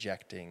I'm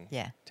projecting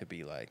Yeah. to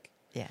be like.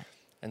 Yeah.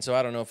 And so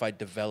I don't know if I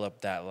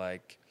developed that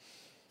like,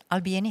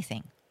 I'll be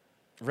anything.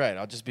 right,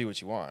 I'll just be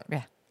what you want.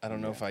 Yeah. I don't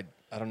know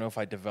if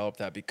I developed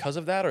that because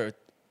of that,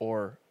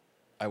 or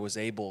I was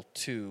able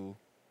to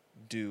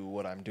do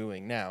what I'm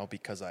doing now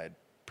because I had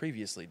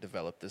previously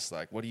developed this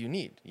like, what do you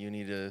need? You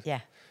need to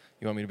Yeah.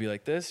 You want me to be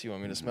like this? You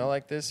want me to smell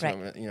like this? Right.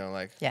 You want me to,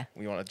 like Yeah.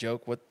 you want a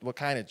joke? What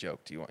kind of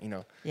joke do you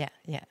want? Yeah.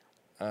 Yeah.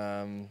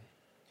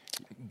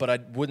 But I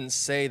wouldn't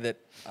say that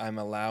I'm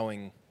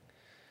allowing,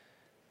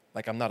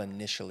 like I'm not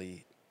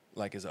initially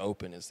like as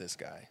open as this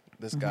guy.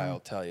 This guy will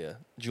tell you,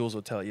 Jules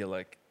will tell you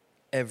like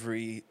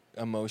every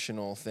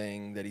emotional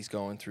thing that he's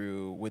going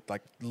through with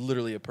like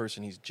literally a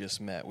person he's just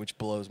met, which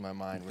blows my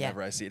mind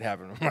whenever I see it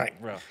happen. I'm like,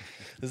 bro,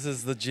 this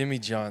is the Jimmy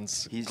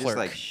John's He's clerk. just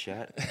like,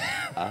 shut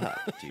up,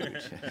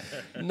 dude.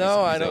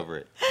 No, I He's don't. over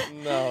it.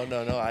 No.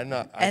 I'm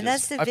not. And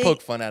that's the I big-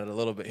 poke fun at it a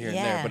little bit here and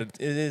there, Yeah. but it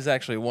is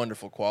actually a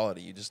wonderful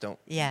quality. You just don't.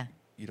 Yeah.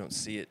 You don't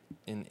see it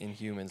in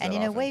humans. And that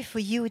in a often. way, for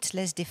you, it's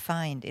less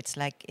defined. It's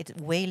like it's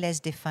way less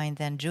defined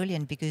than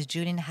Julian because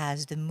Julian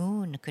has the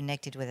moon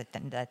connected with it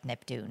than that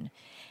Neptune,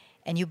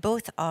 and you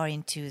both are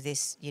into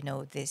this,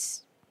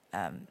 this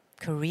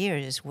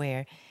careers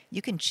where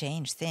you can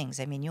change things.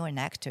 I mean, you're an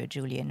actor,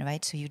 Julian,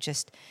 right? So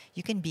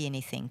you can be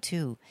anything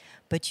too,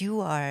 but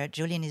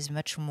Julian is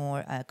much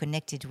more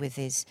connected with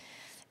his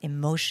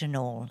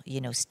emotional,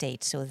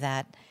 state, so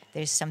that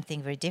there's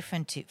something very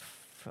different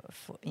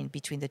in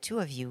between the two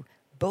of you.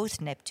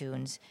 Both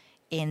Neptunes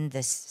in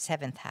the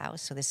seventh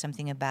house. So there's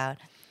something about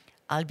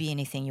I'll be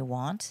anything you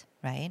want,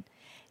 right?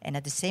 And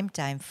at the same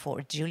time,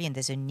 for Julian,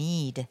 there's a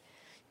need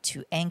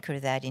to anchor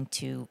that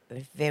into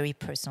a very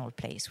personal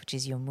place, which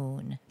is your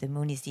moon. The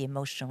moon is the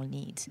emotional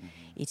needs.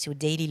 It's your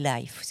daily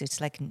life. So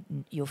it's like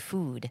your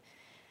food.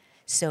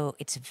 So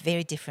it's a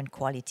very different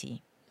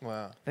quality.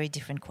 Wow. Very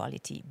different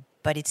quality.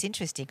 But it's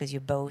interesting because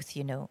you're both,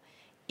 in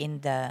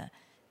the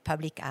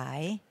public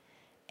eye,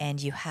 and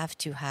you have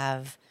to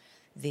have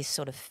this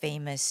sort of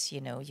famous,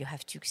 you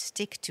have to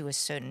stick to a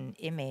certain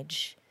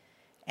image,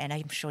 and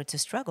I'm sure it's a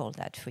struggle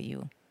that for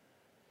you.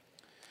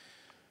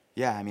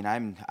 Yeah, I mean,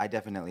 I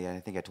definitely,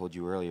 I think I told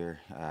you earlier,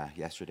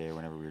 yesterday or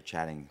whenever we were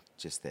chatting,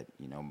 just that,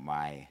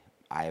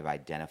 I have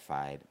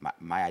identified,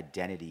 my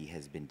identity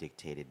has been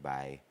dictated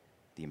by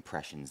the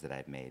impressions that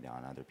I've made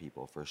on other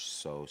people for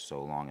so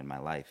long in my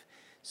life.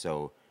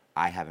 So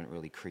I haven't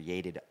really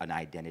created an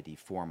identity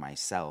for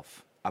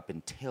myself up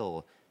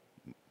until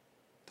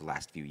the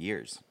last few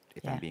years,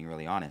 if I'm being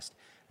really honest.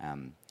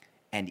 And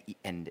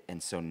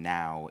so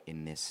now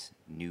in this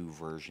new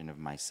version of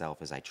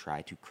myself, as I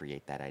try to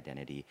create that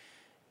identity,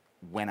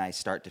 when I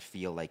start to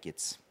feel like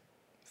it's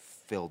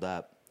filled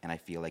up and I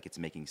feel like it's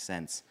making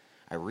sense,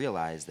 I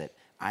realize that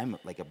I'm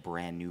like a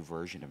brand new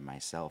version of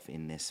myself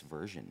in this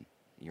version.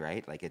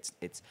 Right? Like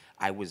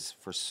I was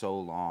for so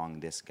long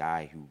this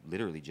guy who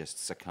literally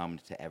just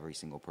succumbed to every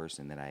single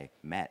person that I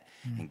met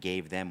and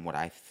gave them what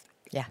I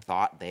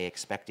thought they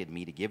expected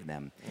me to give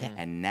them. Yeah.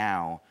 And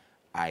now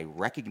I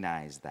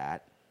recognize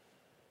that,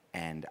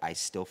 and I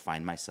still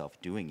find myself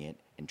doing it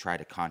and try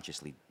to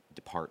consciously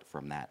depart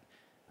from that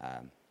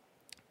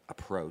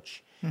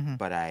approach.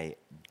 But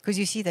Because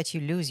you see that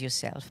you lose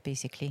yourself,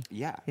 basically.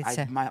 yeah, It's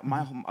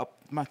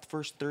my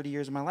first 30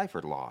 years of my life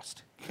are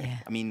lost. Yeah.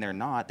 I mean, they're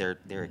not.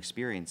 They're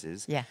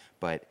experiences. Yeah.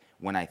 But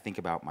when I think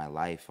about my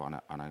life on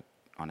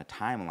a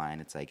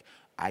timeline, it's like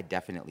I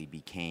definitely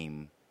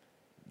became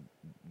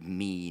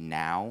me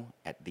now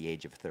at the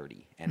age of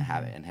 30 and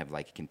have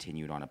like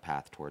continued on a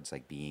path towards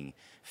like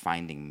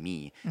finding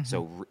me.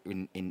 So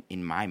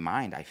in my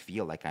mind, I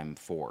feel like I'm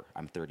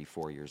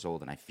 34 years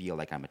old, and I feel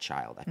like I'm a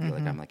child. I feel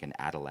like I'm like an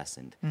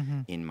adolescent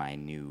in my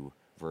new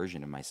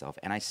version of myself,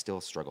 and I still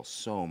struggle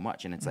so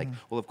much. And it's like,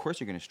 well, of course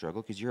you're going to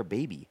struggle because you're a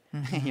baby.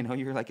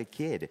 You're like a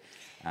kid.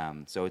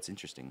 So it's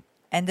interesting.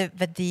 And the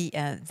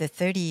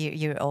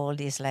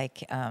 30-year-old is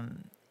like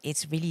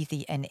it's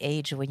really an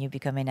age when you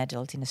become an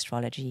adult in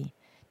astrology.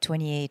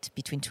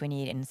 Between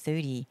 28 and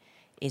 30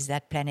 is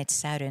that planet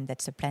Saturn.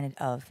 That's a planet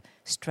of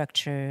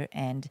structure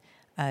and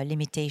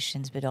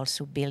limitations, but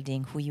also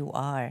building who you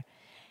are.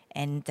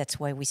 And that's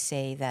why we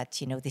say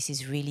that, this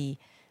is really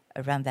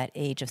around that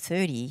age of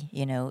 30,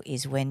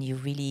 is when you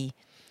really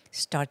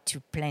start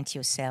to plant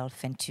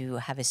yourself and to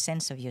have a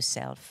sense of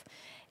yourself.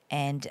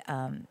 And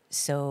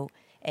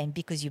and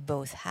because you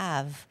both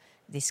have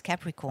this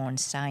Capricorn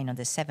sign on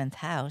the 7th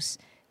house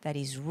that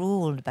is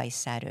ruled by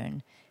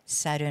Saturn,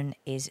 Saturn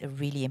is a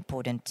really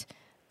important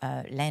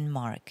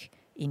landmark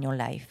in your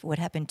life. What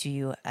happened to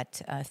you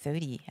at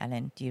 30,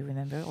 Alan? Do you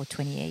remember? Or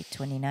 28,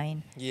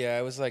 29? Yeah,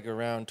 I was like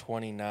around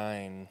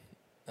 29.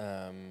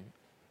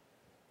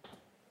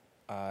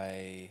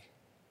 I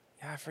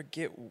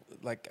forget.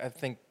 Like, I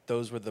think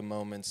those were the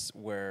moments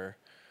where,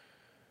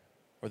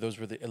 or those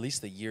were at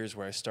least the years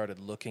where I started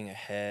looking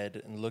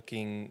ahead and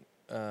looking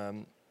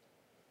in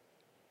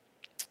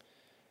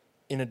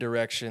a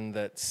direction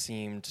that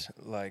seemed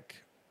like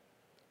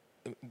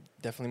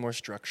definitely more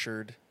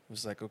structured. It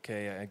was like,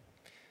 okay, I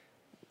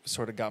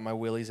sort of got my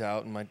willies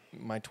out in my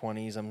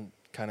 20s. I'm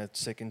kind of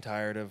sick and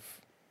tired of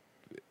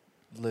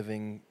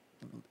living,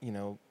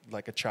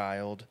 like a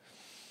child.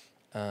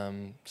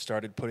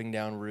 Started putting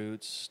down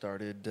roots,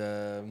 started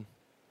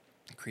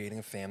creating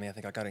a family. I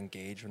think I got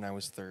engaged when I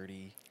was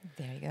 30.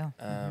 There you go.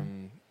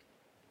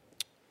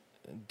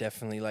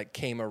 Definitely like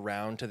came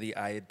around to the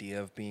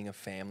idea of being a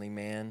family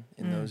man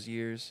in those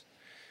years.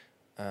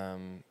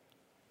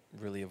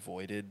 Really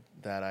avoided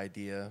that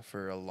idea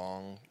for a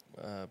long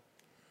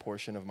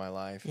portion of my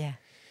life. Yeah.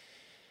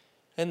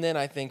 And then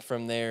I think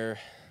from there,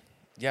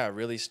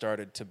 really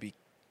started to be,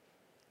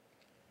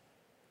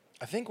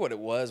 I think what it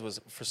was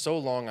for so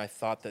long I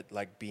thought that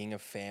like being a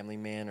family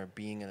man or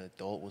being an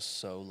adult was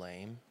so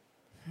lame.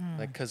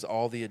 Like, because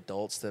all the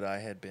adults that I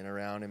had been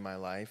around in my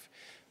life,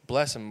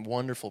 bless them,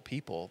 wonderful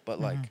people, but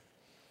like,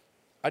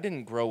 I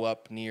didn't grow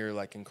up near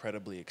like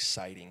incredibly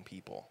exciting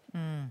people.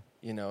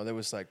 You know, there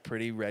was like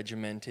pretty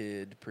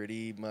regimented,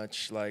 pretty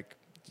much like,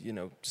 you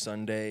know,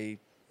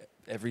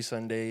 every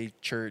Sunday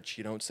church,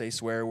 you don't say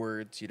swear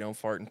words, you don't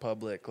fart in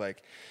public,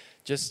 like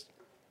just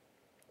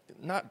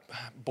not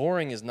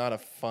boring is not a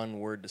fun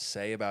word to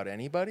say about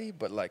anybody,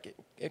 but like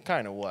it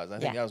kind of was. I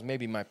think that was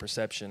maybe my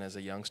perception as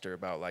a youngster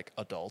about like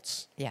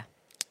adults. Yeah.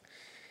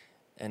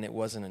 And it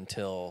wasn't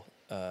until,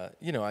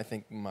 you know, I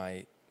think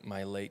my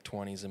late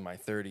 20s and my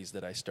 30s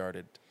that I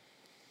started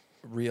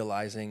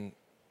realizing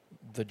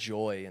the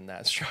joy in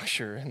that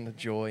structure and the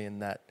joy in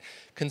that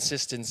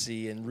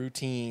consistency and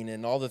routine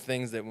and all the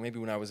things that maybe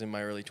when I was in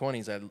my early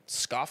 20s I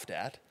scoffed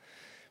at.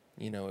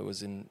 You know, it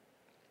was in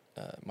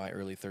my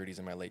early 30s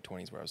and my late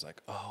 20s where I was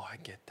like, oh, I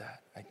get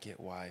that. I get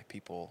why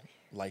people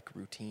like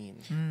routine.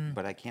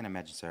 But I can't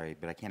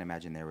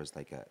imagine there was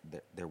like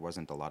there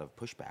wasn't a lot of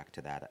pushback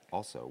to that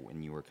also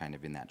when you were kind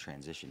of in that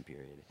transition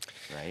period,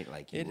 right?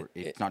 Like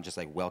it's not just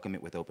like welcome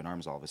it with open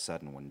arms all of a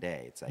sudden one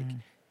day. It's like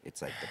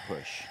it's like the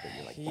push that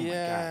you're like, oh my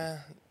God.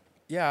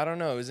 Yeah, I don't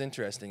know. It was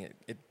interesting.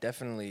 It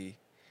definitely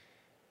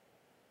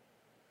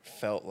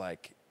felt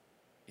like,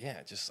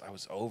 just I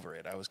was over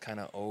it. I was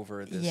kind of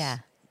over this. Yeah.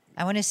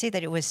 I want to say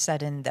that it was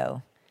sudden,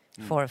 though,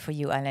 for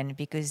you, Alan,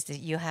 because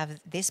you have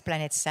this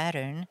planet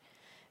Saturn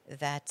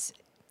that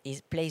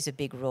plays a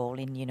big role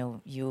in, you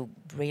know, you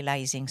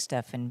realizing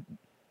stuff and,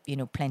 you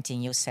know,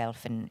 planting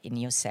yourself in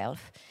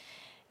yourself.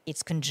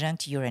 It's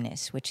conjunct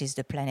Uranus, which is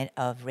the planet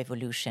of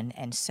revolution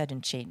and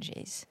sudden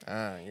changes.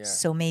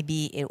 So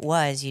maybe it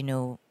was, you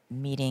know,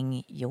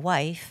 meeting your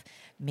wife.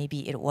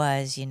 Maybe it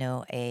was, you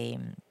know,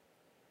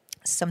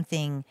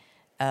 something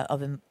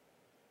of a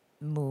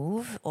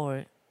move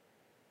or...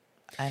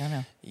 I don't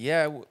know.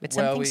 Yeah, but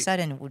something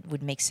sudden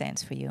would make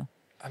sense for you.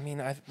 I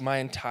mean, my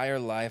entire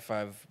life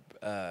I've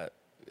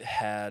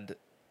had,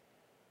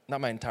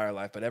 not my entire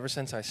life, but ever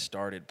since I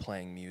started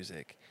playing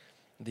music,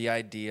 the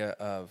idea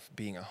of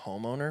being a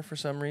homeowner for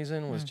some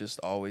reason was just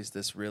always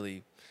this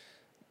really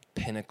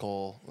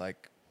pinnacle,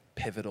 like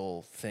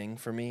pivotal thing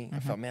for me. I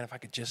thought, man, if I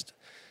could just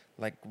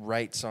like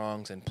write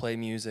songs and play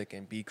music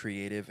and be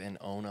creative and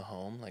own a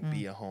home, like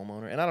be a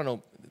homeowner. And I don't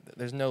know,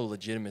 there's no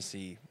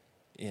legitimacy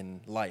in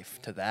life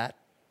to that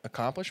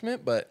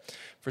accomplishment, but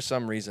for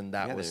some reason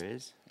that was... there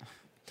is.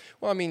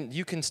 Well, I mean,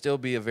 you can still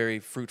be a very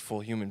fruitful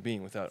human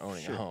being without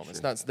owning a home.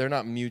 It's not; they're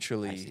not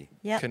mutually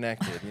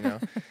connected, you know.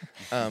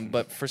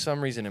 But for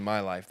some reason in my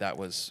life, that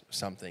was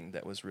something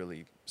that was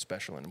really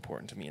special and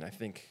important to me. And I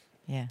think,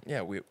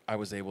 I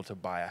was able to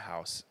buy a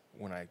house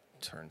when I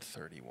turned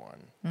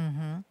 31.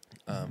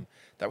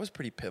 That was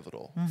pretty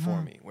pivotal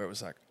for me, where it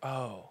was like,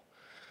 oh,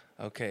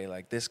 okay,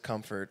 like this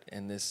comfort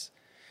and this.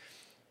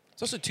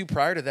 It's also too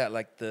prior to that,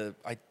 like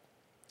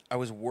I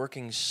was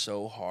working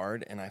so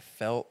hard, and I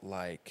felt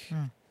like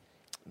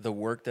the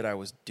work that I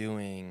was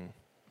doing,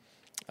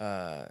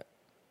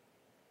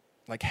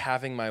 like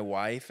having my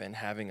wife and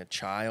having a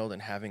child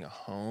and having a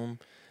home,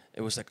 it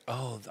was like,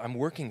 oh, I'm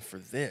working for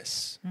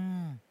this.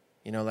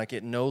 You know, like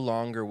it no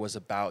longer was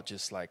about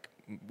just like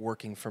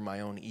working for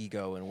my own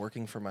ego and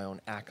working for my own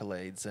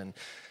accolades and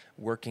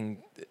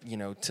working, you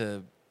know,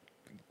 to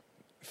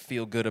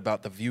feel good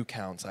about the view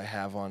counts I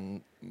have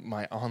on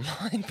my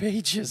online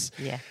pages.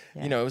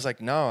 You know, it was like,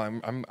 no,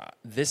 I'm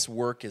this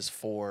work is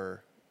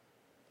for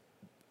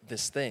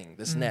this thing,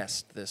 this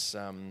nest, this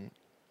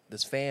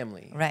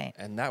family. Right.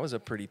 And that was a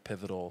pretty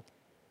pivotal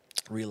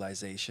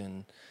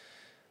realization.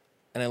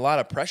 And a lot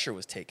of pressure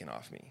was taken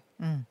off me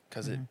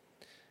because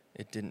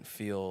it didn't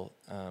feel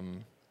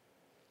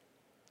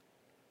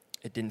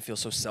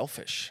so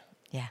selfish.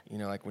 Yeah. You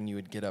know, like when you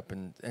would get up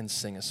and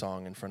sing a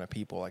song in front of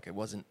people, like it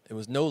was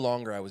no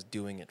longer I was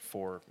doing it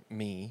for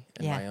me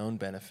and my own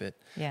benefit,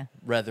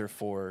 rather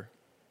for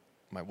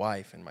my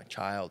wife and my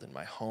child and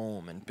my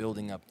home and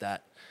building up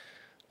that,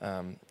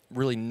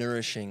 really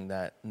nourishing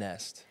that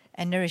nest.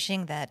 And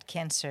nourishing that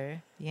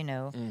Cancer, you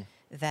know,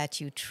 that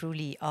you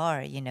truly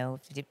are, you know,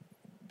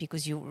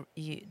 because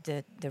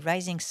the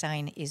rising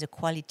sign is a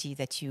quality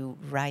that you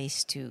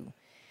rise to.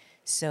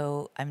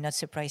 So I'm not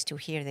surprised to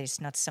hear that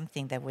it's not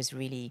something that was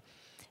really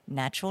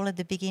natural at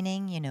the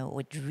beginning, you know,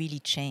 it really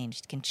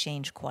changed. It can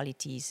change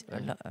qualities,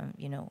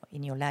 you know,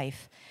 in your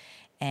life.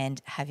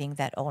 And having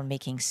that all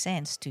making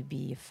sense to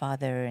be a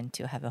father and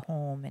to have a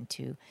home and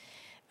to,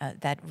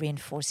 that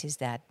reinforces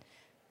that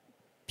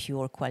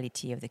pure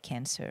quality of the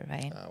Cancer,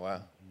 right? Oh,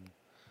 wow.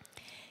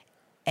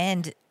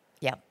 And,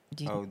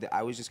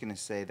 I was just going to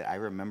say that I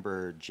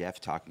remember Jeff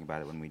talking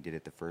about it when we did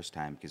it the first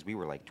time, because we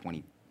were like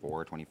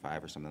 24,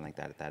 25 or something like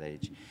that at that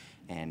age.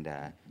 And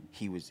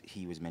he was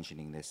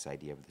mentioning this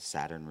idea of the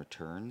Saturn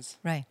returns.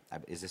 Right.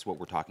 Is this what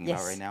we're talking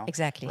about right now?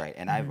 Exactly. Right.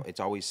 And it's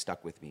always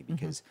stuck with me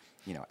because,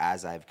 you know,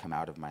 as I've come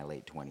out of my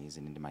late 20s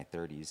and into my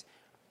 30s,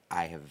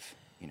 I have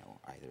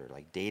either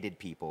like dated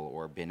people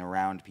or been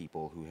around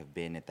people who have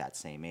been at that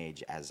same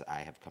age as I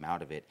have come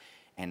out of it.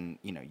 And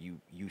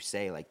you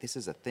say like, this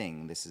is a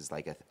thing, this is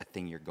like a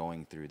thing you're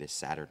going through, this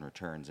Saturn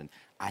returns, and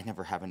I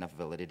never have enough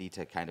validity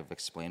to kind of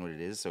explain what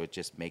it is, so it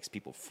just makes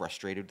people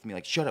frustrated with me,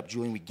 like, shut up,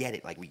 Julian, we get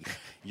it, like,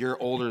 you're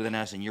older than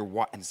us, and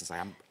and it's just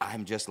like,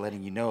 I'm just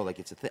letting you know, like,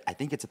 it's a thing. I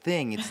think it's a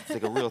thing, it's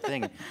like a real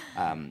thing.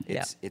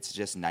 It's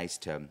just nice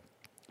to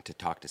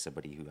talk to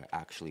somebody who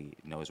actually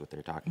knows what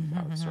they're talking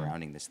about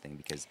surrounding this thing,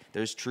 because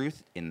there's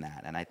truth in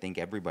that. And I think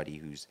everybody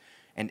who's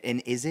and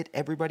is it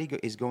everybody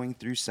is going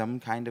through some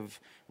kind of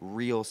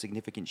real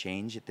significant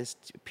change at this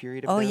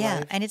period of their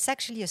life? And it's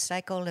actually a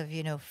cycle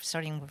of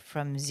starting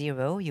from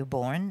 0, you're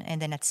born,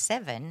 and then at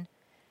 7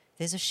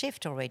 there's a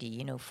shift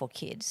already, for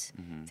kids.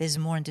 There's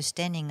more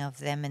understanding of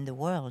them and the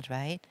world,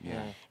 right?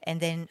 And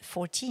then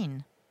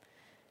 14,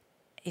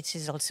 it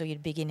is also your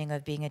beginning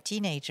of being a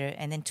teenager,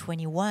 and then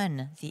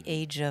 21, the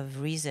age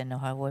of reason, or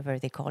however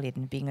they call it,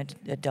 and being an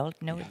adult.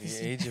 No,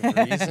 the age of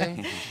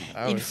reason.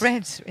 In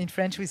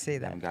French, we say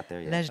that. I haven't got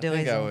there yet. L'âge de I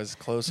think I raison. was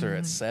closer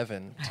at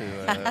 7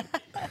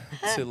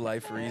 to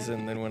life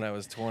reason than when I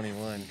was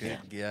 21. Good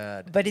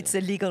God. But it's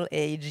a legal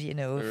age,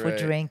 for Right.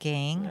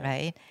 drinking,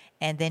 right?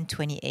 And then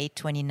 28,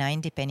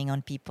 29, depending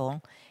on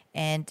people.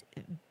 And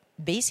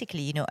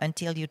basically,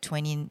 until you're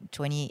 20,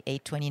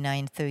 28,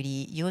 29, 30,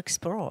 you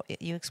explore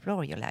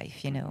your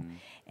life,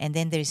 And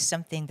then there's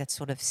something that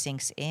sort of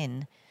sinks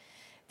in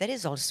that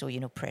is also,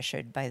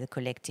 pressured by the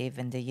collective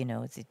and the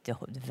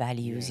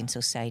values in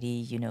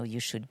society. You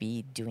should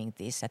be doing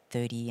this at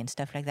 30 and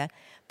stuff like that.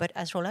 But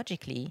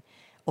astrologically,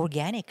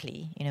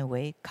 organically, in a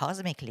way,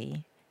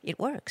 cosmically, it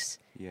works.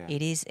 Yeah.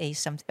 It is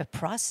a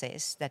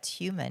process that's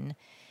human,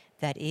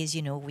 that is,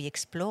 we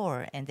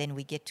explore, and then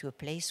we get to a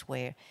place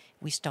where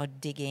we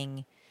start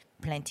digging,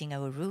 planting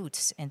our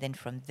roots, and then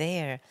from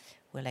there,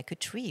 we're like a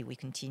tree. We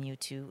continue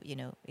to,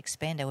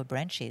 expand our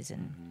branches.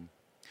 And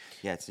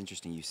Yeah, it's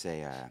interesting. You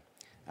say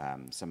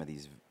some of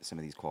these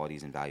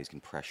qualities and values can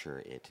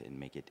pressure it and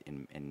make it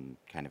and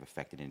kind of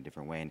affect it in a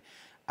different way. And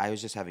I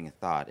was just having a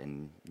thought,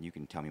 and you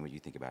can tell me what you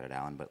think about it,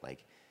 Alan. But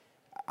like,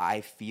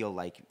 I feel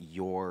like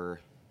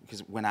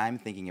because when I'm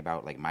thinking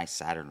about like my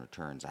Saturn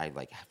returns, I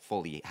like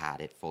fully had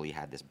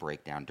this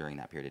breakdown during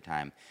that period of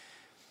time.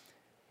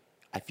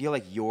 I feel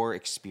like your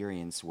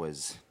experience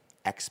was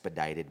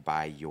expedited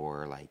by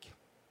your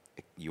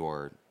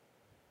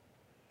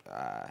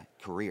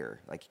career,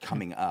 like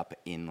coming up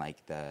in like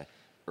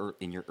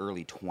in your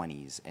early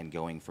 20s and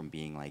going from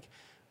being like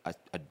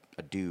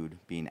a dude,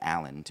 being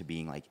Alan, to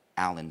being like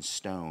Alan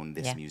Stone,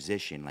 this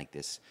musician, like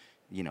this,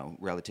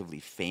 relatively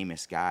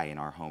famous guy in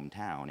our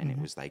hometown. And it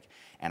was like,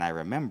 and I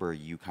remember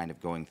you kind of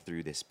going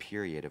through this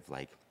period of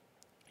like,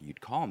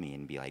 you'd call me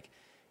and be like,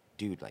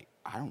 dude, like,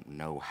 I don't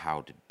know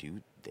how to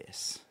do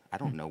this. I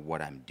don't know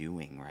what I'm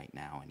doing right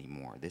now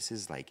anymore. This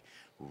is like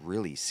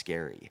really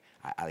scary.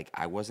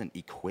 I wasn't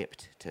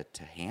equipped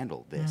to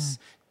handle this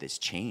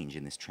change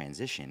and this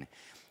transition.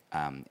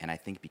 And I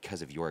think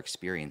because of your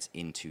experience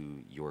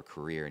into your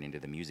career and into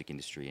the music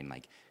industry and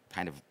like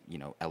kind of,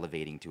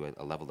 elevating to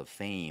a level of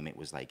fame, it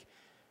was like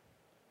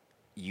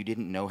you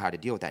didn't know how to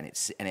deal with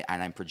that. And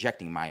I'm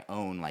projecting my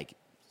own like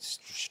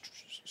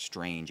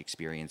strange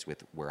experience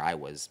with where I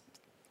was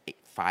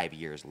 5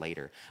 years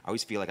later. I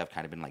always feel like I've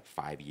kind of been like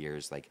 5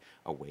 years like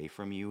away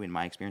from you in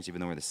my experience,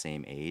 even though we're the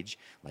same age.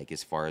 Like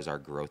as far as our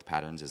growth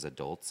patterns as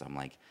adults, I'm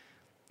like,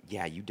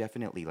 yeah, you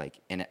definitely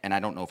like, and I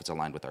don't know if it's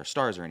aligned with our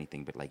stars or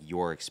anything, but like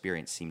your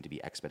experience seemed to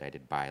be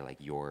expedited by like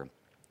your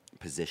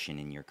position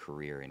in your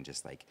career and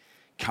just like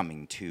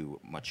coming to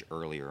much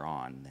earlier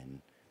on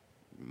than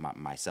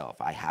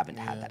myself. I haven't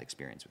had that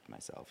experience with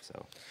myself,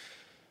 so.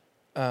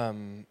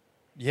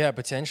 Yeah,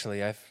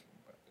 potentially. I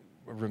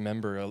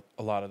remember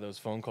a lot of those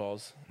phone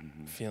calls,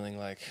 feeling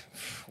like,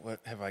 what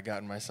have I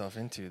gotten myself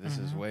into? This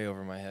is way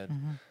over my head.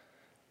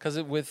 Because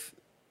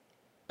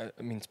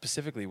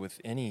specifically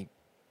with any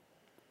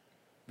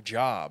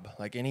job,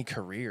 like any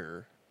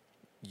career,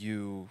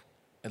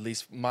 at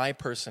least my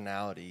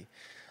personality,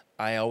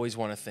 I always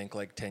want to think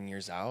like 10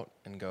 years out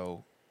and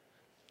go,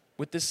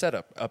 with this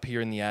setup up here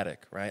in the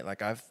attic, right?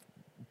 Like I've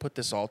put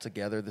this all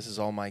together. This is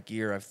all my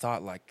gear. I've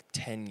thought like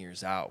 10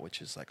 years out,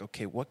 which is like,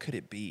 okay, what could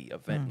it be?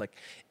 Like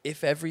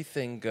if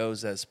everything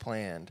goes as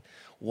planned,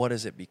 what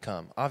does it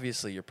become?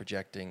 Obviously you're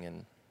projecting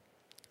and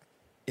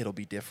it'll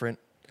be different.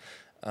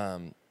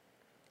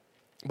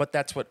 But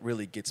that's what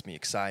really gets me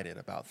excited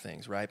about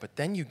things, right? But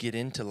then you get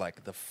into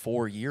like the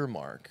 4-year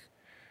mark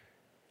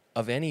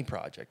of any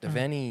project, of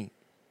any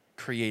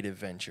creative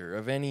venture,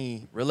 of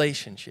any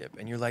relationship,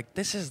 and you're like,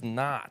 this is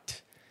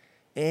not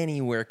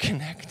anywhere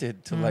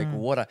connected to like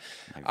what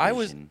I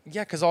was.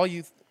 Yeah, because all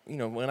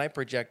when I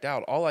project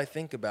out, all I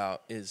think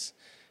about is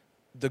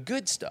the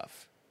good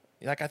stuff.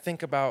 Like I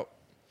think about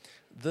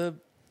the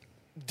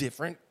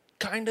different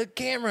kind of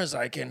cameras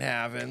I can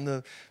have and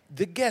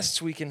the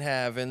guests we can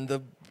have and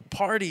the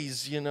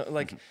parties,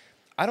 like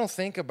I don't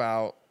think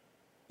about,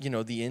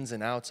 the ins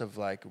and outs of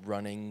like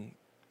running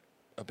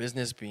a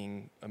business,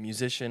 being a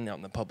musician out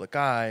in the public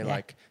eye, Yeah.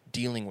 like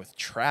dealing with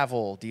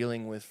travel,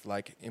 dealing with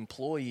like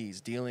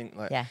employees,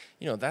 Yeah.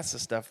 that's the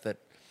stuff that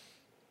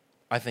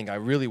I think I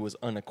really was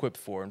unequipped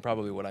for, and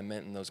probably what I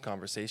meant in those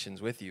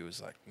conversations with you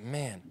is like,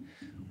 man,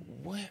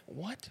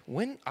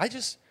 when I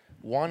just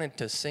wanted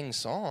to sing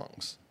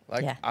songs.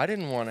 Like, Yeah. I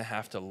didn't want to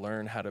have to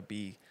learn how to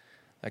be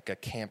like a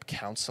camp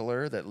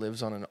counselor that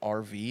lives on an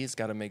RV. It's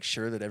got to make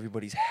sure that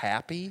everybody's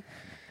happy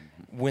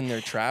when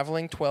they're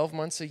traveling 12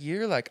 months a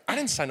year. Like, I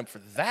didn't sign up for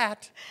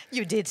that.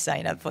 You did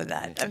sign up for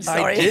that. I'm I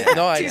sorry. did.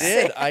 No, I to did.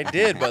 say. I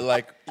did. But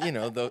like,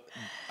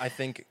 I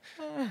think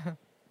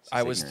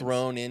I was ignorance.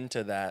 thrown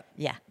into that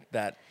Yeah.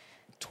 that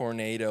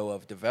tornado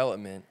of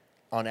development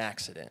on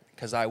accident,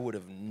 because I would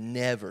have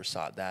never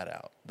sought that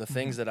out. The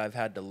things that I've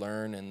had to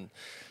learn, and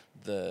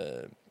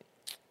the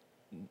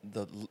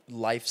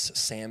life's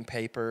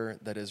sandpaper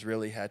that has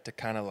really had to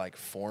kind of like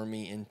form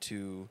me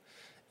into,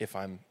 if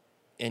I'm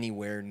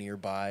anywhere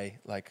nearby,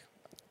 like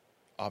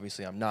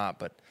obviously I'm not,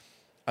 but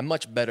I'm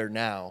much better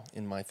now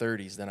in my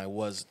 30s than I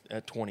was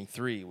at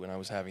 23 when I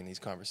was having these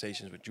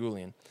conversations with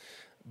Julian.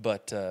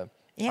 But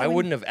Yeah, I when-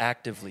 wouldn't have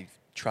actively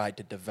tried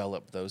to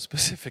develop those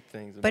specific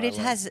things. in But my it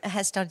life.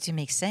 has started to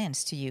make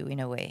sense to you in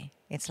a way.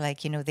 It's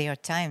like, there are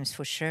times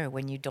for sure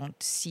when you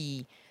don't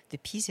see the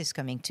pieces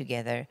coming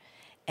together.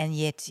 And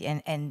yet,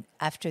 and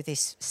after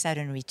this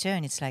sudden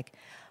return, it's like,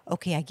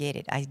 okay, I get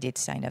it. I did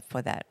sign up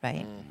for that,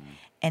 right?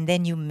 And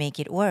then you make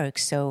it work.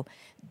 So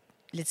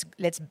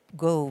let's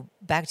go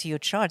back to your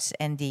charts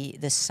and the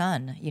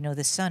sun,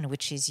 the sun,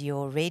 which is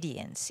your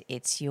radiance.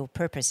 It's your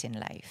purpose in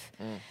life.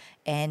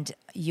 And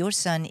your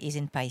sun is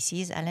in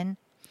Pisces, Alan.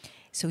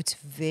 So it's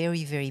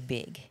very, very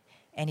big,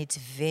 and it's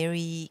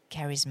very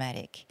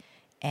charismatic,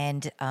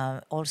 and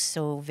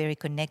also very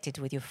connected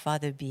with your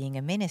father being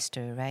a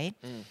minister, right?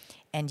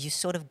 And you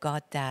sort of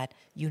got that,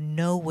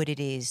 what it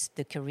is,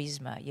 the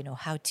charisma,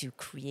 how to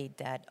create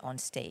that on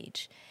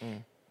stage.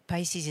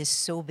 Pisces is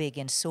so big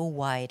and so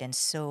wide and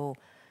so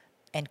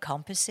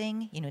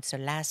encompassing. It's the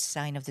last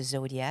sign of the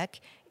zodiac.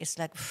 It's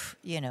like,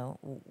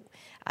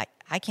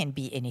 I can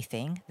be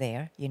anything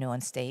there, on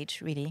stage,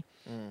 really.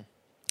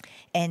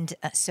 And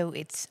so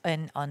it's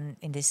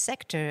in this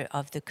sector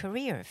of the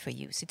career for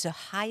you. So it's the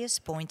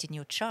highest point in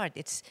your chart.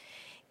 It's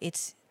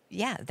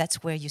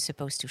that's where you're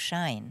supposed to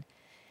shine,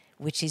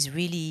 which is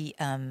really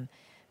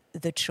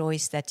the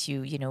choice that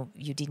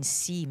you didn't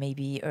see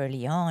maybe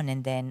early on,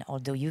 and then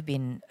although you've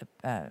been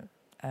a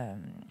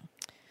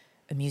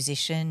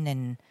musician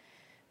and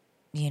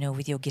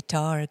with your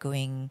guitar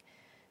going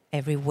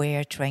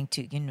everywhere, trying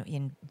to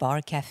in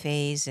bar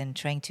cafes and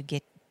trying to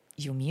get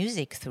your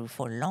music through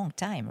for a long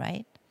time,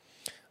 right?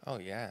 Oh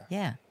yeah.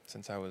 Yeah.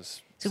 Since I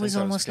was. So it was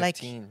almost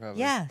 15, like, probably.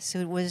 yeah. So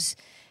it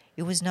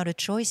was not a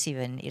choice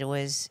even.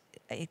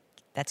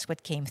 That's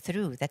what came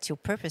through. That's your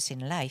purpose in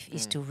life,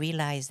 is to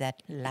realize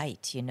that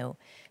light,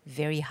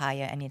 very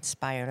higher, and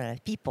inspire other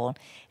people,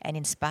 and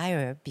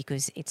inspire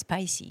because it's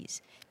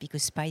Pisces,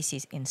 because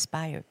Pisces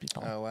inspire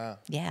people. Oh wow.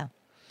 Yeah.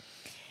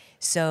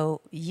 So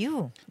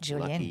you,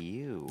 Julian. Lucky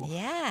you.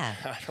 Yeah.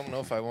 I don't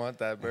know if I want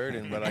that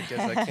burden, but I guess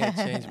I can't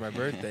change my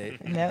birth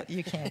date. No,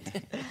 you can't.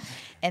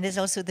 And there's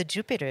also the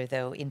Jupiter,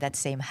 though, in that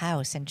same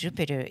house. And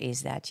Jupiter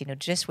is that,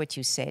 just what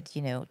you said,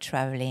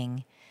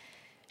 traveling,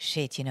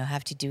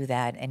 have to do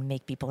that and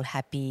make people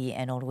happy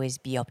and always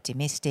be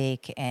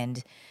optimistic.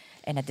 And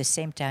at the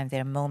same time,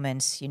 there are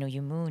moments,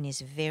 your moon is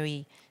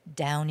very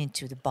down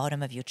into the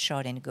bottom of your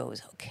chart and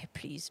goes, okay,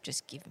 please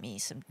just give me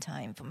some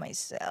time for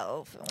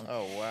myself.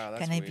 Oh wow,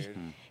 that's Can I weird.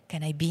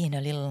 can I be in a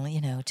little,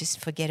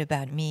 just forget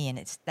about me? And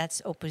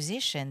that's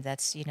opposition.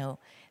 That's,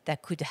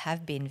 that could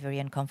have been very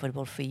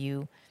uncomfortable for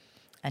you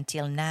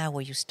until now,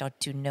 where you start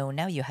to know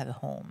now you have a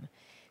home.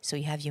 So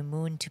you have your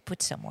moon to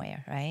put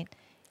somewhere, right?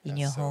 In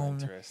That's your so home,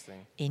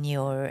 interesting. in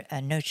your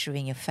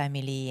nurturing your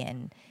family.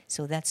 And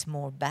so that's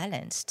more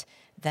balanced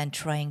than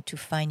trying to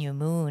find your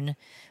moon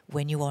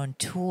when you are on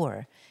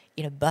tour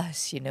in a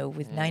bus,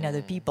 with 9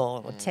 other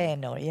people or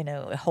 10 or,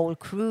 a whole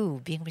crew,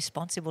 being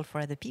responsible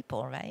for other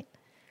people, right?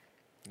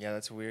 Yeah,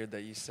 that's weird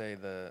that you say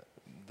the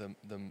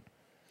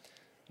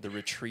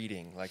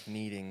retreating, like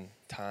needing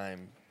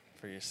time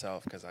for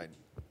yourself, because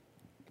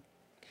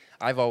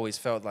I've always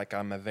felt like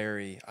I'm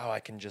I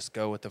can just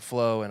go with the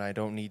flow and I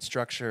don't need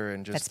structure,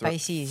 and just That's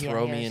Pisces, yeah,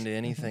 throw me yours. into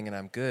anything and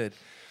I'm good.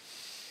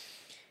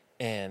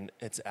 And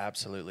it's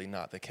absolutely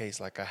not the case.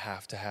 Like, I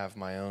have to have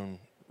my own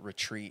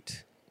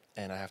retreat,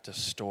 and I have to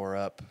store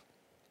up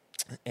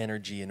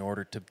energy in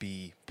order to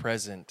be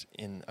present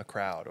in a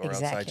crowd, or else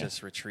I Exactly.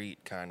 just retreat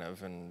kind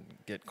of and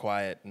get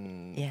quiet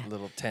and Yeah.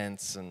 little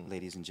tense and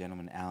Ladies and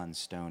gentlemen, Alan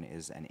Stone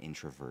is an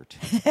introvert.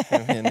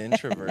 an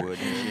introvert.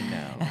 Wouldn't you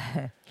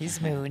know? His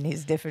moon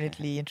is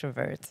definitely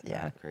introvert.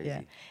 Yeah, crazy.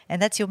 yeah.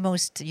 And that's your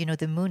most,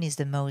 the moon is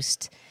the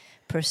most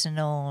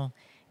personal,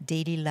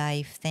 daily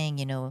life thing,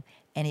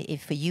 And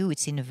if for you,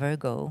 it's in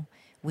Virgo,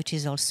 which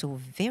is also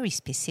very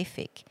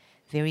specific,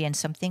 and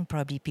something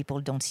probably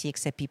people don't see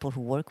except people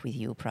who work with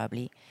you.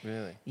 Probably,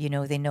 Really?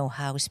 they know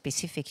how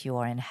specific you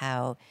are and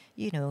how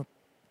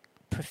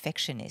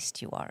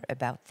perfectionist you are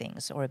about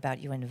things or about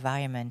your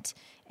environment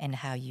and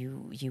how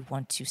you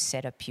want to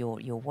set up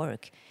your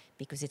work,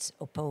 because it's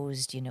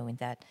opposed, in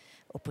that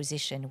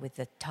opposition with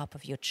the top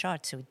of your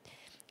chart. So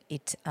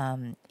it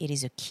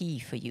is a key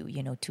for you,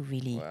 to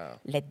really Wow.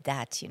 let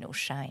that,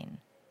 shine.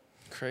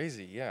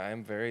 Crazy. Yeah,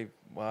 I'm very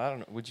well. I don't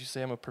know. Would you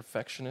say I'm a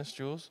perfectionist,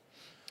 Jules?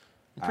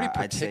 I'm pretty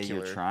I'd say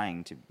particular. you're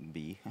trying to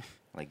be.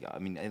 Like, I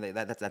mean,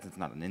 that's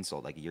not an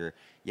insult. Like,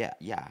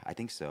 yeah, I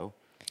think so.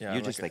 Yeah, You're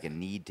I'm just like like a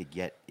need to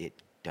get it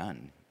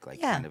done, like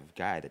Yeah. kind of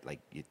guy that like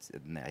it's.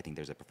 And I think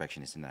there's a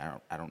perfectionist, and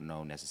I don't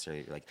know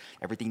necessarily like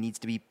everything needs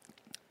to be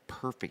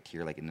perfect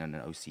here, like in an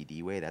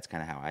OCD way. That's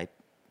kind of how I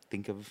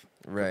think of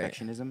Right.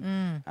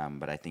 perfectionism.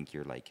 But I think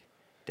you're like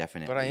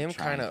definitely. But I am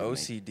trying kind of to make-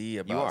 OCD You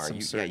about are. some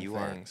You, yeah, certain you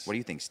things. are. What do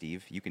you think,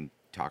 Steve? You can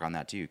talk on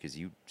that too, because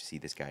you see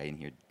this guy in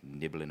here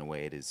nibbling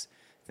away at his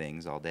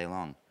things all day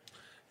long.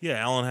 Yeah,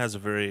 Alan has a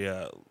very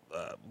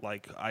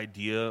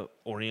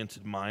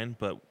idea-oriented mind,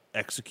 but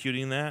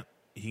executing that,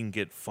 he can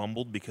get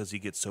fumbled because he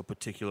gets so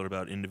particular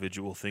about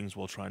individual things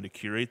while trying to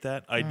curate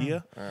that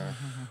idea.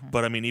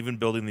 But I mean, even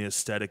building the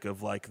aesthetic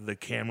of like the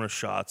camera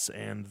shots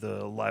and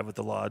the Live at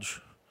the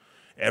Lodge,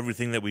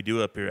 everything that we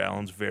do up here,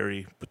 Alan's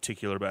very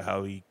particular about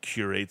how he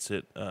curates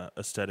it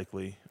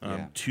aesthetically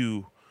Yeah.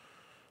 to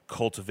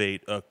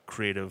cultivate a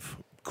creative,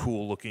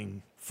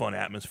 cool-looking, fun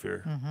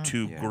atmosphere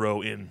to Yeah.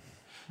 grow in.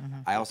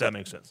 I also That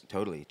makes sense.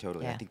 Totally. I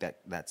Yeah. think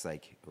that's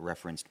like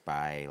referenced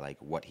by like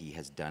what he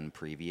has done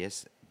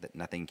previous. That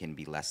nothing can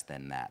be less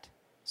than that.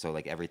 So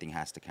like everything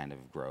has to kind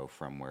of grow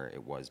from where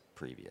it was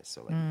previous.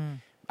 So like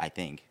I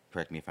think,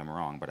 correct me if I'm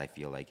wrong, but I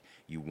feel like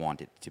you want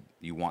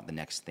the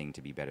next thing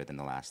to be better than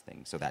the last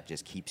thing. So that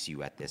just keeps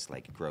you at this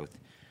like growth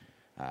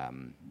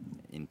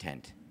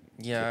intent.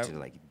 Yeah, To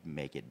like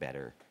make it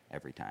better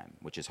every time,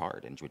 which is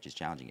hard and which is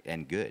challenging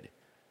and good.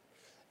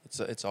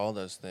 It's all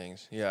those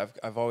things. Yeah,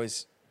 I've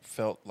always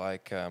felt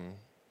like I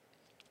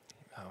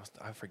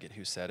forget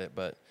who said it,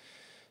 but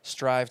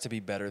strive to be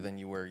better than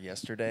you were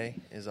yesterday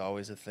is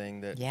always a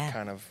thing that Yeah.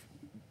 kind of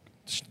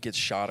gets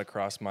shot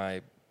across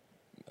my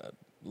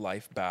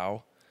life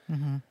bow.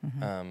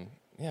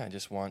 Yeah, I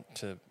just want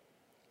to.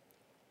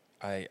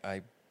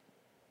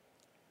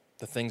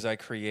 The things I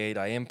create,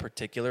 I am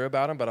particular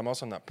about them, but I'm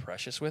also not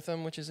precious with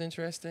them, which is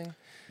interesting.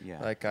 Yeah.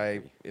 Like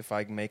agree. if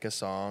I make a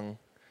song,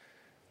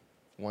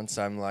 once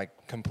I'm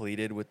like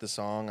completed with the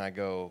song, I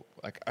go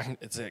like,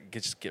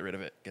 just get rid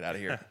of it, get out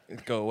of here,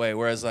 go away.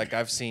 Whereas like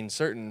I've seen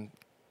certain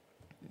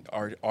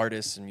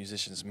artists and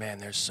musicians, man,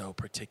 they're so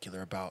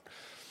particular about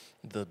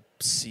the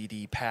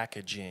CD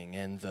packaging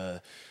and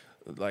the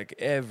like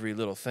every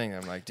little thing.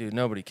 I'm like, dude,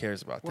 nobody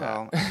cares about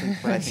Well,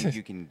 that. I think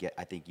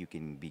you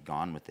can be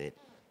gone with it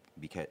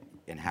because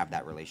and have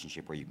that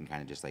relationship where you can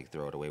kind of just like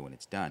throw it away when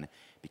it's done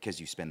because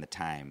you spend the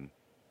time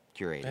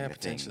curating Yeah, the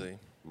thing potentially.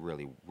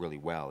 really, really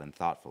well and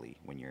thoughtfully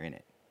when you're in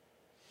it.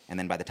 And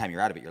then by the time you're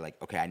out of it, you're like,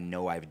 okay, I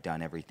know I've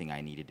done everything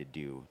I needed to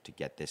do to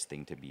get this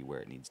thing to be where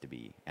it needs to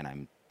be,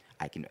 and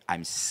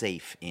I'm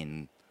safe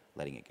in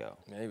letting it go.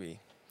 Maybe,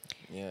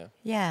 yeah.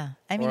 Yeah,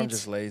 I Or mean, I'm it's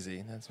just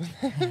lazy. That's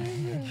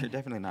You're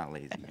definitely not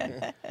lazy.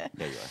 There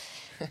you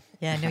are.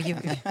 yeah. No, you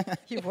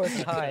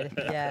worked hard.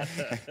 Yeah,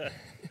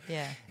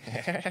 yeah.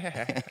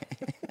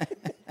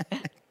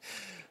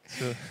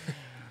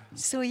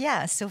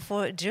 So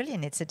for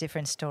Julian, it's a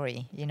different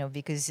story,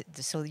 because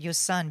so your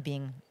son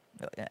being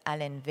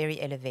Alan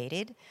very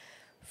elevated.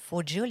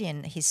 For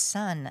Julian, his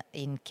son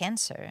in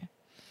Cancer,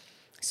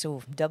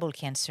 so double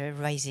Cancer,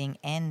 rising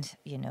and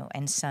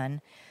and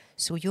sun.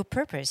 So your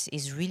purpose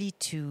is really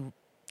to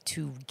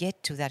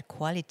get to that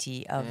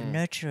quality of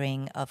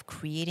nurturing, of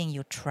creating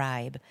your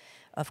tribe,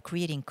 of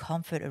creating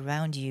comfort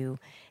around you,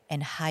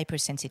 and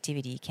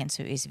hypersensitivity.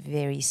 Cancer is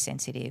very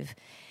sensitive,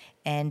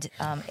 and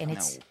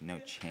it's No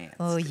chance.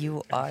 oh,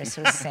 you are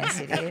so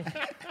sensitive.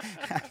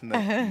 I'm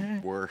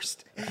the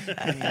worst. no,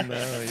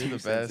 you're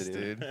the best,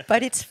 sensitive. dude.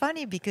 But it's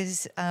funny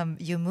because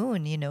your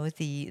moon,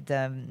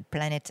 the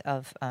planet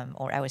of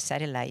or our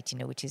satellite,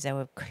 which is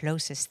our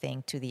closest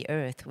thing to the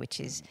Earth,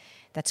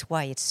 that's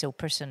why it's so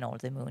personal.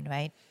 The moon,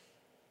 right?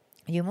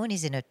 Your moon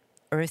is in a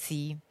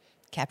earthy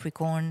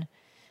Capricorn,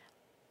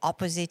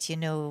 opposite,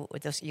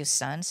 your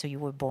sun. So you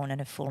were born on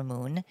a full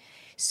moon.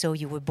 So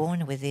you were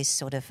born with this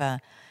sort of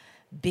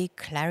big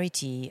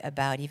clarity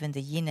about even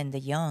the yin and the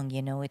yang.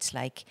 It's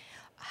like,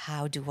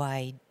 how do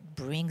I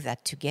bring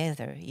that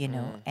together?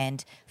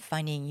 And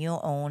finding your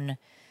own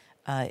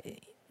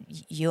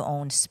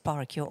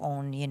spark, your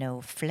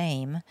own,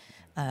 flame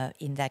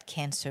in that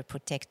Cancer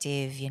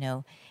protective,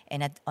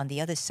 And on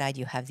the other side,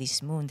 you have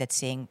this moon that's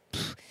saying,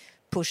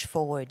 push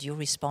forward. You're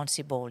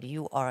responsible.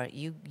 You got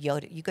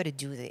to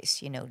do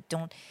this. You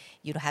don't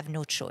have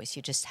no choice.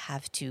 You just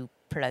have to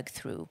plug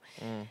through.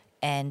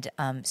 And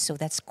so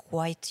that's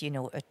quite,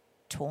 a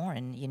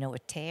torn, a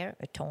tear.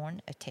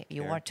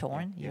 You Tear, are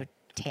torn. yeah. You're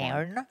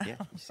Tarn. Yeah,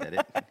 you said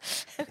it.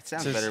 It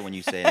sounds better when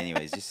you say it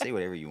anyways. Just say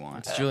whatever you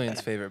want. It's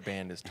Julian's favorite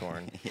band is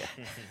Torn. Yeah,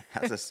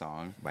 that's a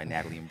song by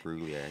Natalie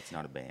Imbruglia. It's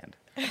not a band.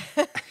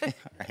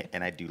 Right,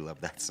 and I do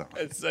love that song.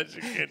 It's such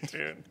a good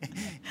tune.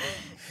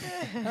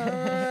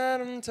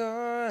 I'm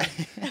torn.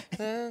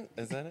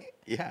 Is that it?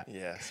 Yeah.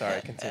 Yeah.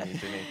 Sorry. Continue,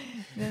 Denise.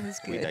 That was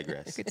good. We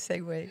digress. Good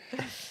segue.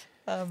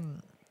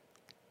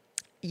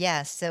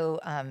 Yeah, so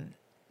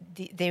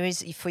there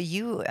is, for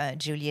you,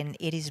 Julian,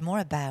 it is more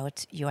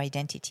about your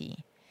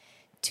identity,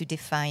 to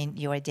define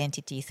your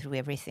identity through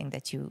everything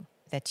that you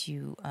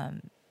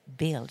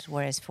build.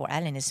 Whereas for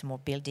Alan, it's more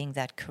building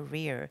that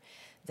career,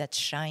 that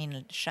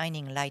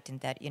shining light,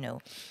 and that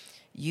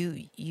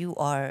you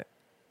are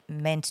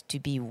meant to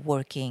be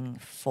working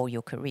for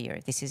your career.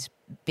 This is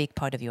a big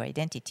part of your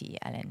identity,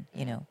 Alan.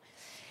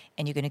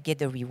 And you're going to get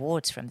the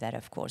rewards from that,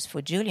 of course.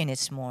 For Julian,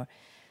 it's more,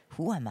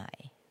 who am I?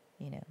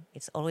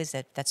 It's always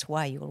that. That's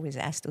why you always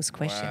ask those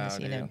questions.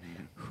 Wow,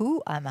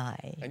 Who am I?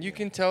 And you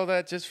can tell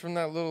that just from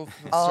that little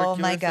Oh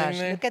my circular gosh!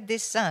 thing there. Look at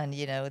this sun.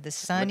 The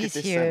sun Look is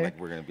at this here. Sun, like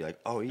we're gonna be like,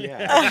 oh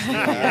yeah.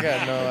 I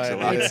got no Looks a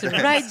lot idea. It's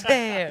right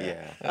there.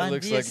 Yeah. That on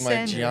looks the like my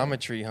ascendant.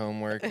 geometry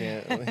homework.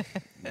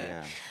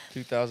 Yeah.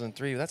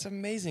 2003. That's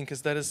amazing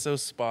because that is so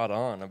spot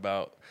on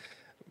about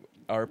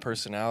our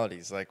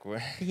personalities. Like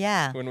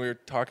Yeah. when we were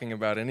talking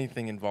about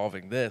anything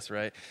involving this,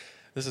 right?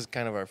 This is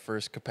kind of our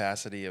first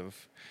capacity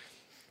of.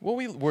 Well,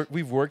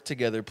 we've worked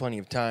together plenty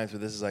of times,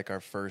 but this is like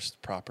our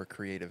first proper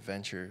creative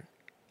venture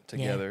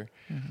together.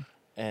 Mm-hmm.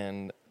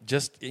 And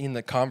just in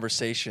the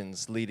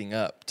conversations leading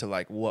up to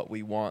like what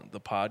we want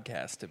the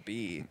podcast to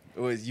be, it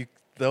was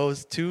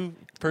those two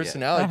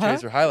personality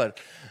traits were highlighted.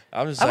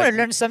 I was I like, want to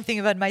learn something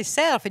about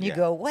myself, and you Yeah.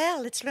 go,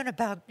 well, let's learn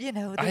about the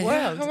I'm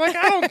world. like,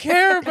 I don't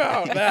care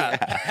about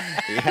that.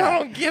 I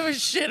don't give a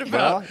shit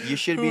about. Well, you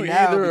should who be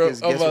now either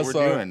because of guess what us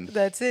we're are. doing.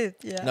 That's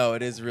it. Yeah. No,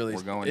 it is really.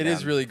 We're going It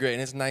is down. really great,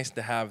 and it's nice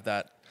to have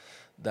that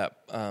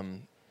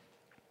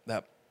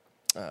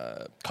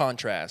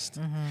contrast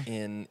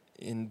in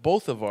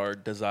both of our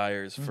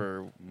desires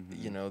for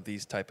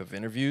these type of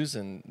interviews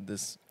and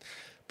this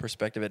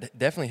perspective. It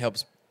definitely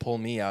helps pull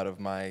me out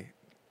of my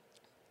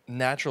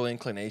natural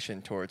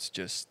inclination towards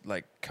just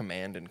like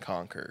command and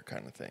conquer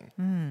kind of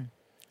thing.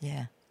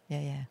 Yeah.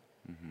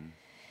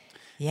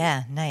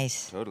 Yeah.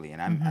 Nice. Totally,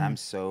 and I'm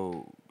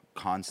so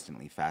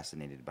constantly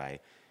fascinated by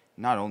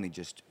not only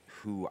just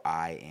who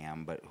I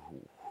am, but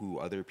who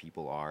other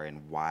people are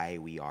and why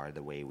we are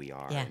the way we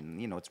are. Yeah.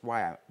 And it's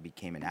why I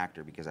became an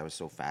actor, because I was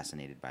so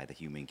fascinated by the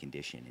human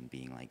condition and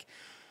being like,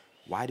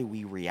 why do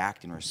we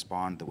react and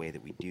respond the way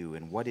that we do,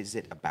 and what is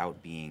it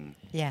about being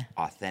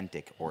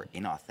authentic or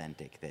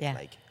inauthentic that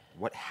like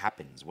what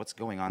happens, what's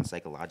going on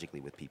psychologically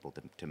with people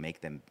to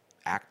make them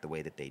act the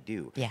way that they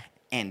do.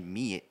 And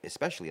me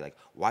especially, like,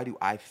 why do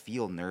I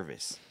feel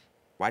nervous?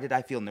 Why did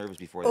I feel nervous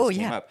before this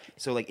came up?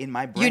 So like in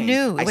my brain,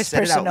 knew it I was said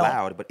personal. it out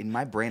loud, but in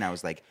my brain I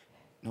was like,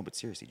 no, but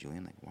seriously,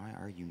 Julian, like, why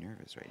are you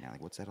nervous right now?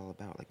 Like, what's that all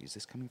about? Like, is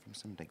this coming from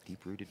some like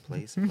deep-rooted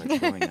place of like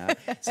growing up?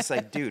 It's just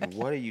like, dude,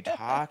 what are you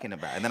talking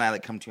about? And then I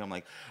like come to you, I'm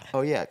like, oh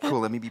yeah, cool,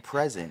 let me be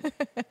present.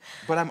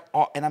 But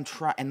I'm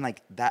trying, and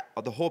like that,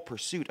 the whole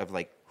pursuit of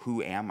like,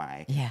 who am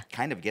I?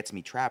 Kind of gets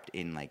me trapped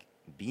in like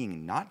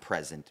being not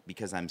present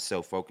because I'm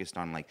so focused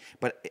on like,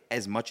 but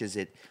as much as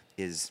it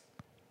is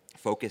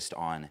focused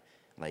on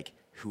like,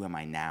 who am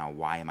I now?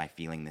 Why am I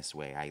feeling this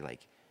way?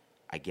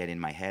 I get in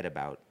my head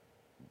about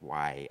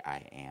why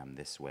I am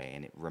this way,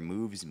 and it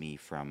removes me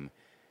from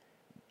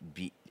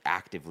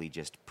actively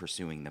just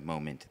pursuing the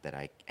moment that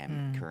I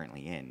am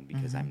currently in,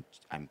 because I'm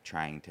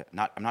trying to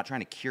I'm not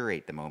trying to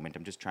curate the moment.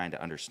 I'm just trying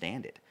to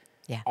understand it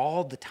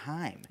all the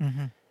time.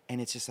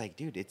 And it's just like,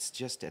 dude,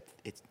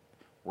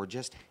 we're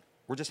just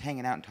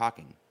hanging out and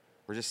talking.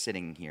 We're just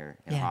sitting here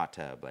in a hot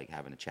tub, like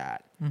having a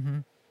chat.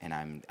 And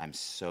I'm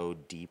so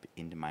deep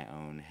into my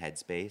own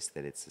headspace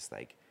that it's just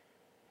like,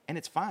 and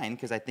it's fine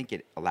because I think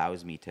it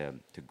allows me to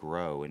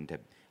grow and to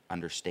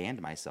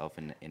understand myself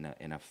in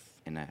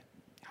a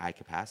high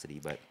capacity.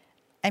 But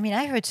I mean,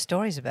 I heard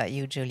stories about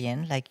you,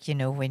 Julian, like,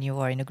 when you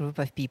are in a group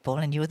of people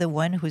and you're the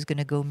one who's going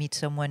to go meet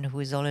someone who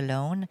is all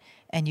alone,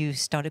 and you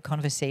start a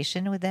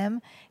conversation with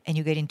them and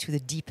you get into the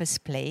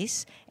deepest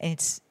place, and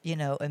it's,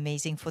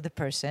 amazing for the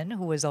person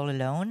who was all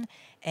alone,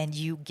 and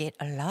you get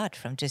a lot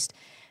from just,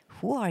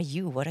 who are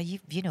you? What are you,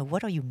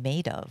 what are you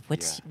made of?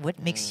 What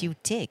makes you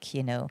tick,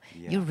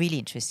 You're really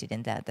interested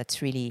in that.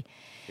 That's really,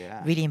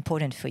 really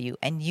important for you.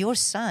 And your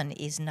son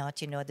is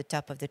not, at the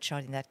top of the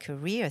chart in that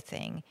career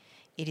thing.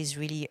 It is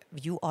really,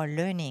 you are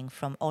learning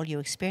from all your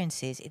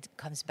experiences. It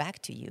comes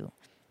back to you.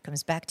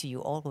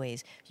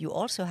 Always. You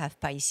also have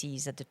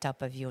Pisces at the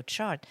top of your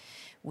chart,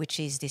 which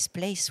is this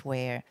place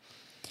where,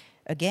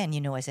 again,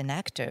 as an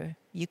actor,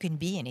 you can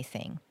be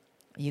anything.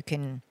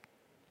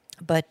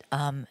 But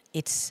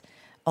it's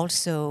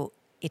also,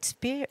 it's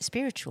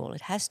spiritual.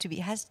 It has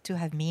to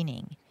have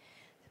meaning.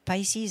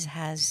 Pisces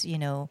has,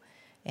 and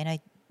I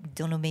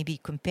don't know, maybe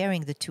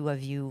comparing the two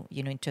of you,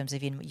 in terms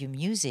of your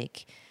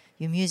music,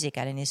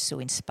 Alan, is so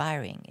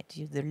inspiring.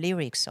 The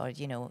lyrics are,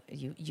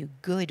 you're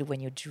good when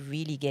you're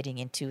really getting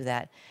into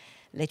that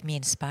let me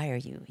inspire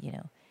you, you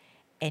know.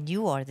 And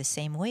you are the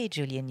same way,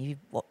 Julian.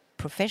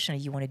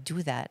 Professionally, you want to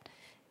do that.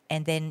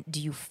 And then do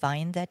you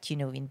find that, you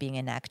know, in being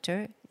an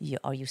actor,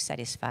 are you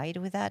satisfied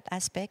with that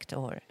aspect,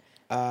 or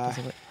does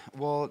it work?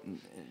 Well,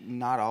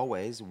 not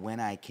always. When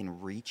I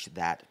can reach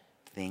that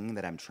thing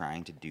that I'm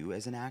trying to do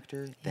as an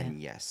actor, then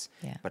yes.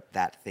 Yeah. But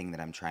that thing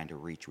that I'm trying to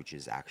reach, which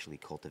is actually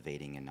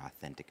cultivating an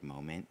authentic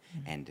moment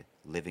and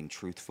living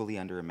truthfully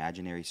under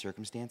imaginary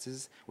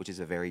circumstances, which is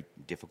a very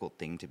difficult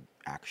thing to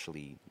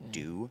actually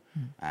do,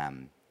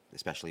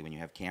 especially when you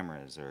have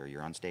cameras or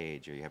you're on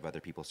stage or you have other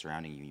people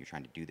surrounding you and you're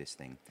trying to do this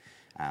thing.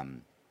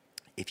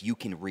 If you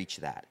can reach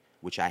that,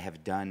 which I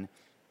have done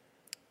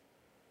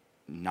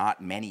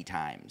not many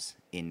times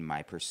in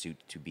my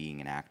pursuit to being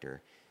an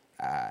actor,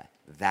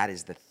 that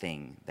is the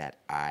thing that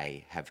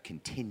I have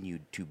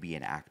continued to be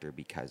an actor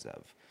because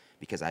of.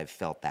 Because I've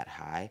felt that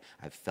high,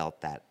 I've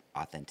felt that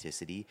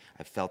authenticity,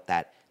 I've felt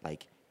that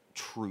like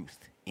truth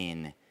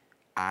in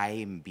I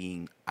am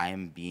being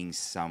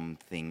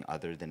something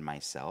other than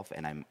myself,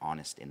 and I'm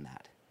honest in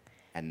that.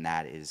 And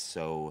that is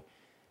so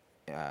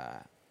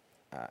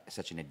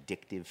such an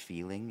addictive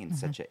feeling and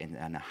such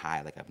and a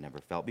high like I've never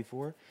felt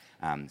before.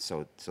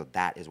 So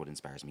that is what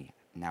inspires me.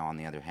 Now, on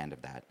the other hand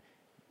of that,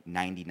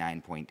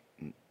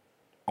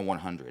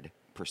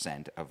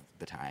 100% of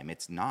the time,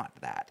 it's not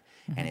that.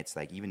 And it's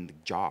like even the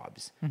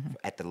jobs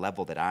at the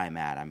level that I'm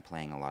at, I'm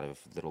playing a lot of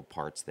little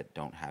parts that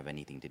don't have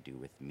anything to do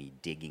with me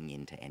digging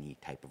into any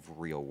type of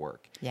real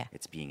work. Yeah.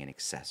 It's being an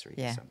accessory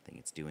to something.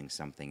 It's doing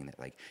something that,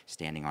 like,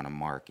 standing on a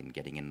mark and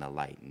getting in the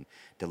light and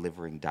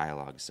delivering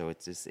dialogue. So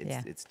it's just,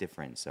 it's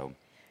different. So,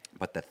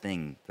 but the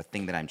thing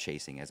that I'm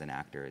chasing as an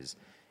actor is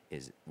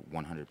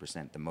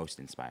 100% the most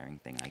inspiring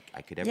thing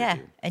I could ever do. Yeah,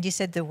 and you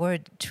said the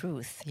word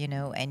truth, you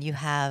know, and you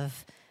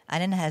have,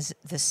 Alan has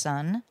the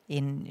sun,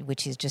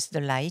 which is just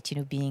the light, you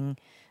know, being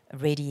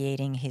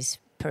radiating his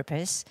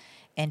purpose.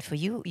 And for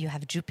you, you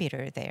have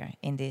Jupiter there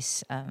in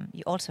this,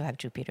 you also have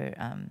Jupiter,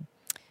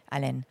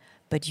 Alan,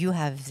 but you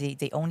have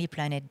the only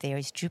planet there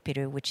is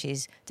Jupiter, which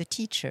is the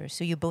teacher.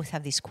 So you both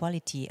have this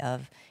quality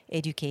of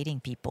educating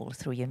people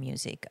through your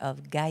music,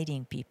 of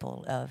guiding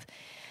people, of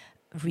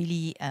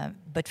really,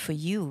 but for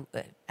you,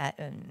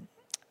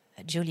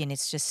 Julian,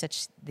 it's just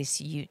such this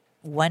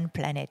one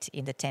planet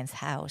in the 10th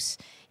house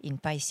in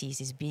Pisces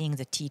is being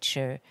the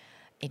teacher,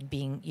 in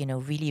being, you know,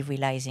 really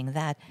realizing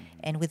that.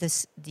 And with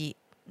this, the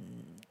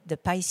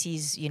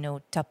Pisces, you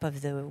know, top of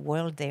the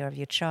world there of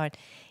your chart,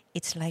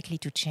 it's likely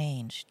to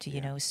change,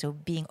 you know, so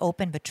being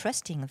open but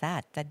trusting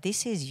that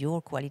this is your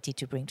quality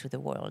to bring to the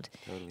world.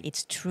 Totally.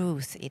 It's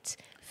truth, it's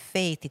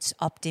faith, it's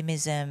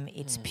optimism,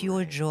 it's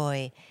pure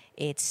joy,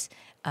 it's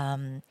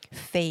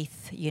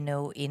faith, you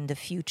know, in the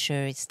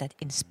future. It's that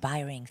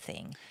inspiring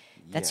thing.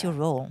 That's your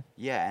role.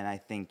 Yeah, and I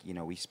think, you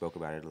know, we spoke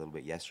about it a little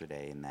bit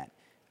yesterday, in that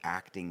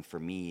acting for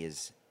me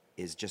is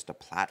just a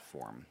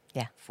platform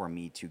for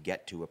me to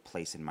get to a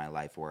place in my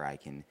life where I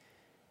can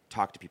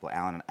talk to people.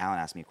 Alan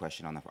asked me a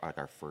question on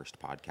our first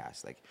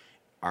podcast, like,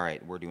 all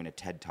right, we're doing a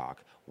TED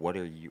Talk.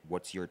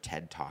 What's your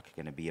TED Talk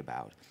going to be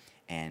about?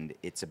 And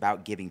it's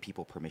about giving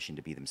people permission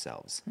to be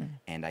themselves.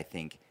 And I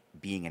think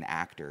being an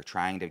actor,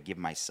 trying to give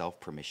myself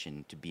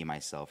permission to be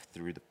myself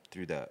through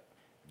the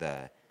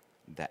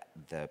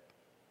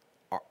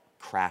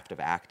craft of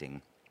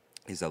acting,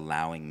 is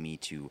allowing me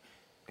to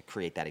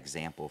create that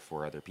example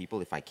for other people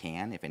if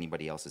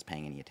anybody else is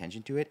paying any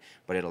attention to it.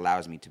 But it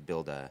allows me to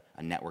build a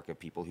network of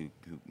people who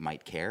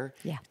might care,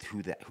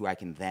 who I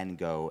can then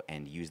go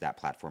and use that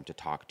platform to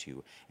talk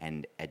to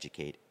and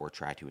educate or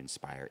try to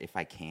inspire. If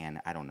I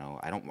can, I don't know.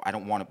 I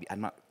don't want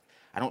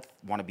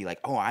to be like,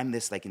 oh, I'm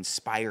this like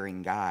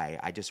inspiring guy.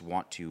 I just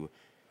want to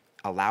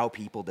allow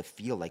people to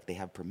feel like they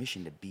have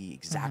permission to be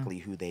exactly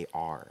who they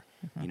are.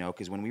 You know,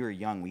 because when we were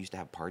young, we used to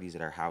have parties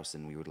at our house,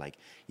 and we would, like,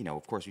 you know,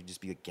 of course, we'd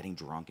just be like getting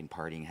drunk and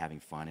partying,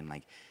 having fun, and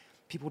like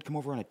people would come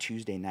over on a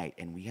Tuesday night,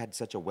 and we had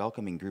such a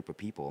welcoming group of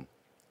people.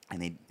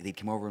 And they'd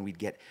come over and we'd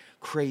get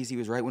crazy. It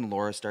was right when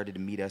Laura started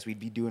to meet us. We'd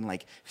be doing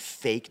like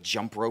fake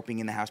jump roping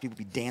in the house. People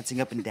would be dancing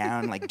up and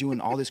down, like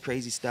doing all this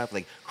crazy stuff,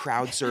 like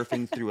crowd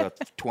surfing through a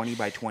 20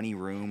 by 20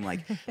 room, like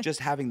just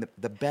having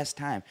the best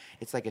time.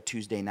 It's like a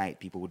Tuesday night.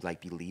 People would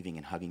like be leaving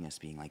and hugging us,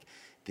 being like,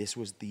 this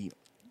was the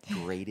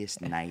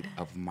greatest night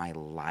of my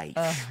life.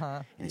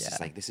 And it's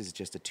just like, this is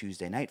just a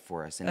Tuesday night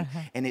for us.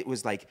 And it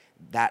was like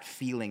that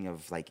feeling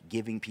of like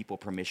giving people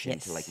permission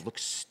to like look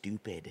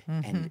stupid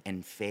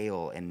and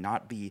fail and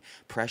not be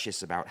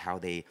precious about how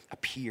they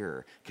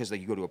appear. Because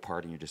like you go to a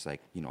party and you're just like,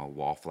 you know, a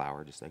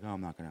wallflower, just like, oh,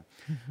 I'm not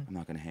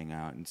gonna hang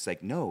out. And it's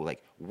like, no,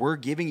 like we're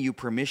giving you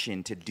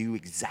permission to do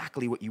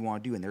exactly what you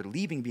want to do. And they're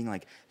leaving being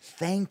like,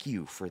 thank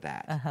you for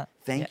that.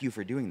 Thank you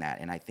for doing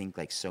that. And I think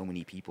like so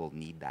many people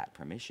need that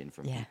permission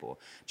from people.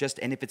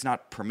 And if it's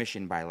not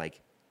permission by like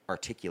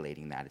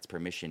articulating that, it's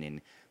permission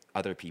in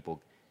other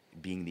people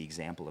being the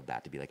example of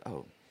that, to be like,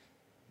 oh,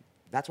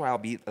 that's why I'll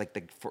be like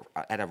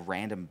at a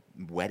random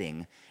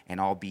wedding, and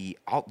I'll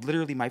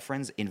literally, my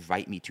friends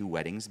invite me to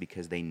weddings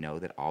because they know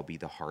that I'll be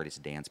the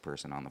hardest dance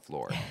person on the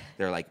floor.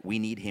 They're like, we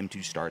need him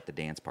to start the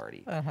dance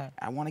party.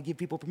 I want to give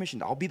people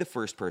permission. I'll be the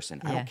first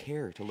person. I Yeah. don't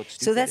care to look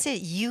stupid. So that's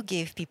it. You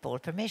give people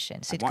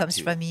permission. So I it want comes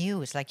to. from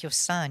you. It's like your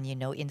son,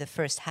 in the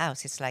first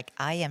house. It's like,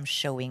 I am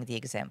showing the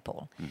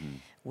example,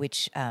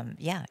 which,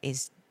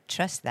 is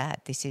trust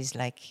that. This is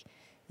like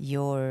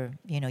your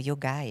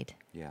guide.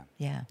 Yeah.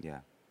 Yeah. Yeah.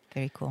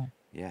 Very cool.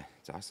 Yeah.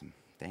 It's awesome.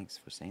 Thanks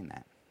for saying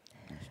that.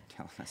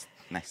 Telling us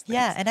nice things.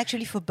 Yeah. And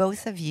actually, for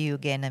both of you,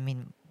 again, I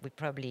mean, we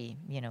probably,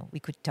 we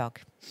could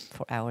talk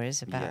for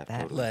hours about Yeah,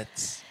 that. totally.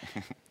 Let's.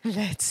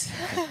 Let's.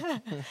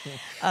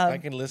 I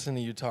can listen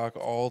to you talk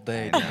all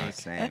day. I know, Nick.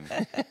 same.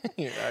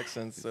 Your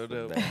accent's so It's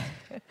the dope.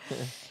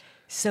 best.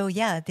 So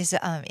yeah, there's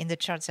in the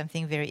chart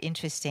something very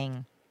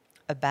interesting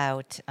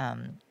about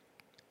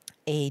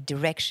a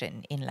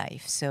direction in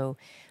life. So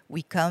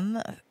we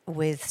come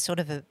with sort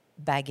of a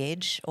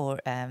baggage or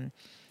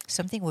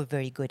something we're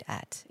very good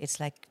at. It's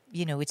like,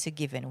 it's a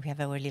given. We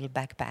have our little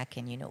backpack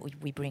and,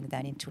 we bring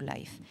that into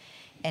life.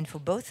 And for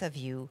both of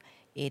you,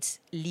 it's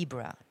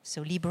Libra.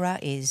 So Libra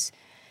is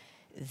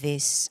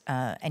this,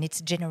 and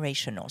it's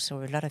generational.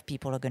 So a lot of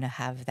people are going to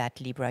have that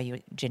Libra. Your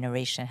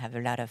generation have a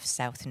lot of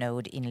South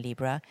Node in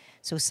Libra.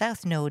 So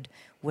South Node,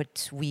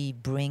 what we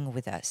bring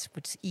with us,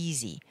 what's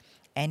easy,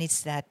 and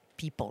it's that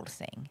people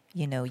thing.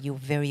 You're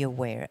very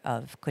aware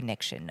of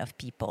connection of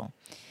people,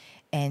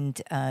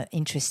 and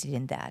interested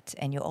in that.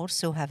 And you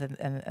also have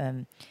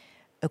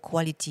a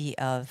quality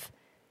of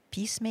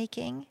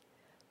peacemaking,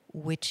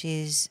 which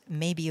is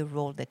maybe a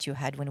role that you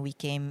had when we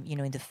came,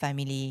 in the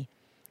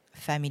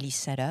family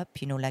setup,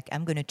 like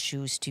I'm going to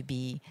choose to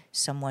be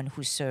someone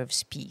who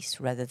serves peace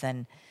rather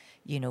than,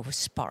 who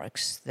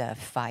sparks the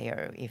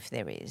fire if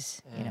there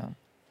is,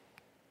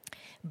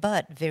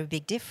 But very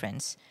big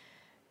difference.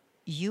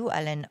 You,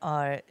 Alan,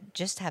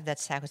 just have that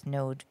South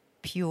Node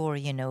pure,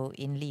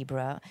 in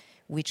Libra,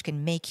 which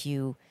can make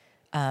you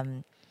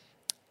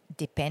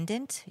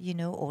dependent,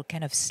 or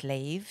kind of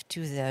slave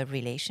to the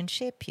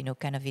relationship,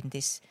 kind of in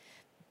this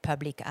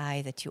public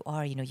eye that you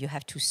are, you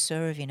have to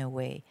serve in a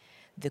way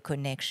the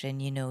connection,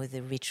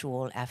 the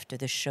ritual after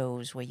the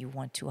shows where you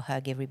want to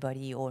hug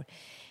everybody, or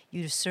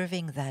you're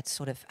serving that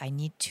sort of, I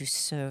need to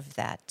serve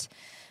that,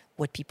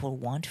 what people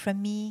want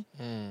from me,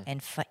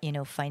 and,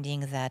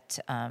 finding that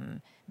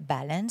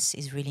balance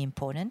is really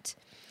important.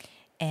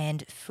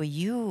 And for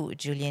you,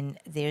 Julian,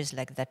 there's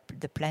like that,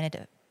 the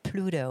planet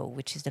Pluto,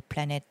 which is the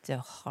planet, the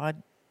hard,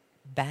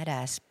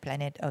 badass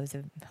planet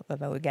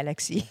of our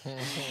galaxy.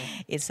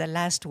 It's the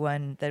last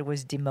one that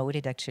was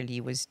demoted. Actually,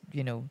 it was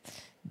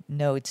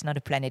no, it's not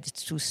a planet.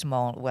 It's too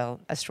small.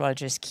 Well,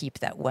 astrologers keep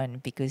that one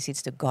because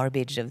it's the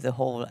garbage of the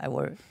whole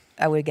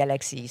our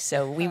galaxy.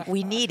 So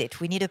we need it.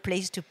 We need a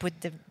place to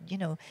put the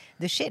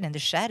the shit and the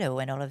shadow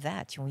and all of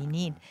that. We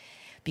need,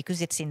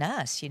 because it's in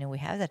us. We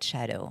have that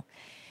shadow.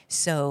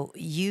 So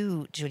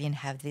you, Julian,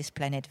 have this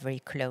planet very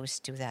close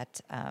to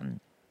that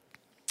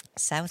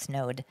South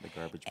Node. The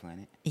garbage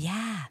planet.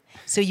 Yeah.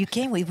 So you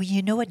came with,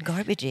 you know what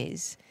garbage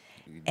is.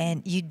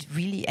 And you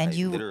really, and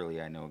you...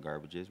 Literally, I know what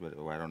garbage is, but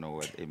I don't know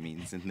what it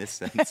means in this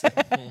sense.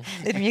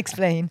 Let me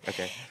explain.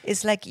 Okay.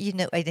 It's like,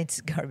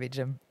 it's garbage.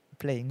 I'm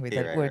playing with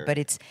that Right, word, right.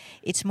 but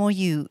it's more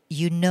you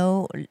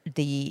know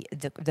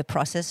the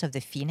process of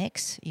the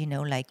phoenix,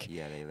 like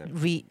Yeah, they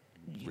re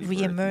rebirth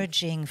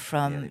re-emerging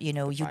from, the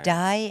you fire.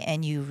 die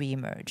and you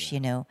re-emerge,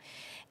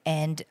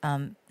 And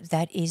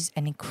that is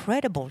an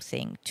incredible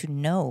thing to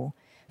know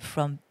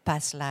from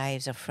past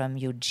lives or from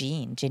your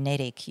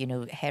genetic,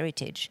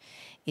 heritage.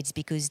 It's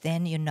because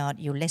then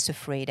you're less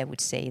afraid, I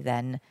would say,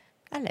 than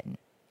Alan.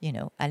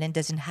 Alan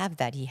doesn't have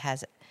that. He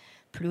has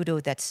Pluto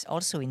that's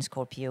also in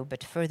Scorpio,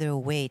 but further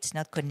away. It's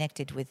not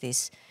connected with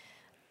this.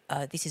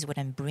 This is what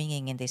I'm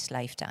bringing in this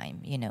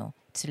lifetime.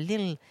 It's a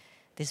little.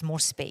 There's more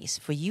space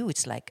for you.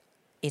 It's like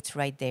it's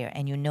right there,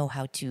 and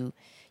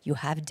you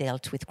have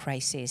dealt with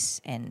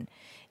crisis, and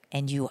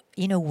you,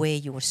 in a way,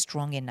 you were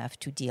strong enough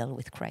to deal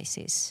with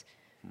crisis.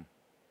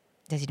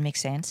 Does it make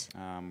sense?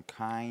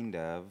 Kind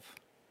of.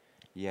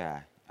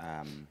 Yeah.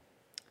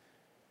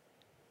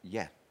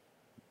 Yeah.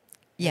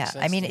 Yeah, Makes I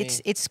sense mean,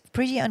 to it's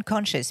pretty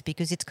unconscious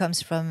because it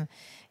comes from,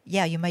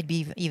 you might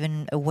be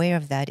even aware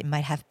of that. It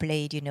might have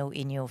played,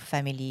 in your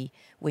family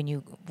when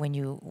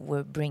you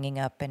were bringing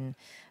up and,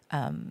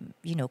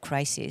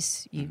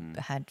 crisis. You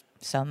had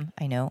some,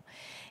 I know.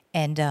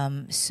 And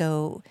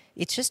so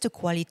it's just a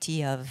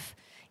quality of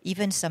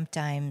even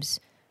sometimes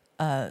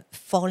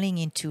falling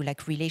into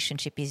like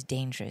relationship is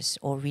dangerous,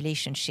 or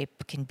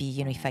relationship can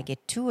be, if I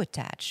get too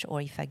attached,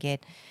 or if I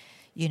get,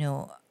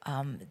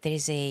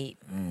 there's a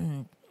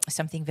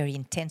something very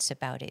intense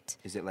about it.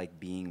 Is it like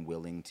being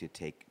willing to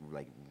take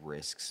like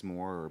risks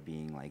more, or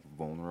being like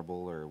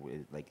vulnerable, or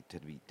like to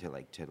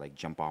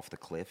jump off the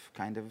cliff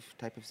kind of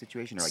type of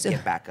situation, or like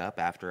get back up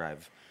after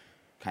I've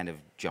kind of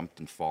jumped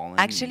and fallen?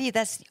 Actually,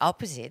 that's the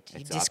opposite. You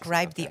It's the opposite,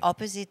 described the okay.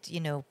 opposite,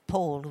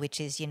 pole, which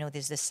is,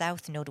 there's the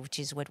South Node, which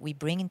is what we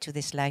bring into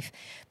this life.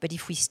 But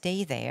if we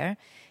stay there,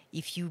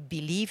 if you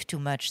believe too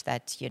much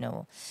that,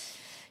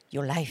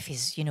 your life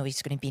is,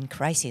 it's going to be in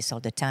crisis all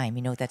the time.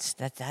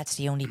 That's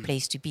the only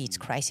place to be. It's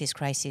crisis,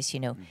 crisis.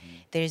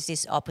 There's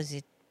this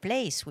opposite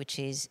place, which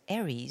is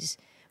Aries,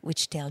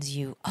 which tells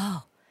you,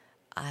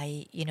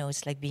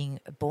 it's like being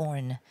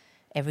born.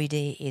 Every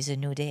day is a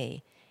new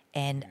day,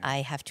 and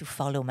I have to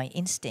follow my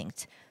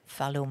instinct,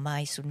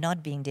 so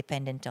not being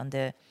dependent on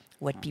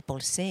what people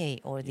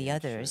say or the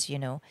others,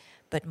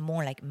 but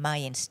more like my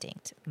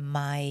instinct,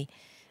 my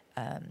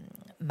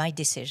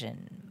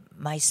decision,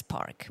 my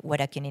spark, what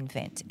I can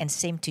invent, and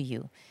same to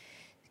you.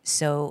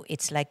 So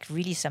it's like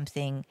really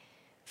something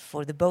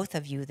for the both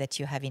of you that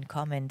you have in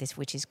common. This,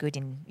 which is good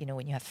in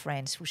when you have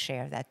friends who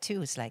share that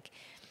too. It's like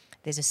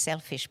there's a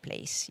selfish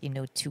place,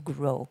 to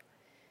grow.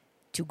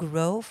 To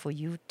grow, for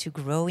you to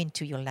grow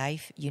into your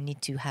life, you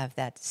need to have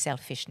that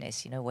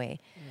selfishness in a way,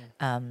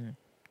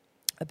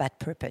 about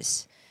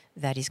purpose.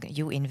 That is,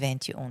 you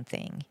invent your own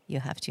thing.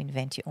 You have to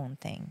invent your own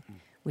thing,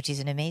 which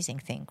is an amazing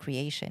thing,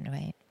 creation,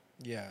 right?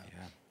 Yeah.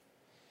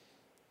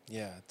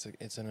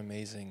 It's an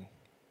amazing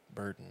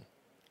burden,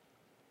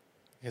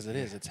 because it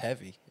is. It's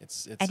heavy.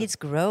 It's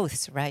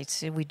growth, right?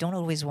 So we don't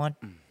always want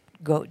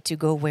to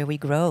go where we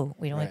grow.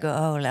 We don't want to go,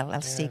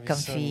 I'll stay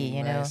comfy,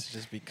 so nice to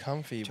just be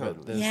comfy,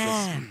 but there's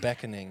this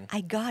beckoning. I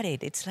got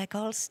it. It's like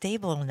all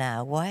stable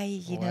now. Why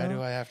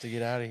do I have to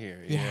get out of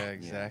here? Yeah,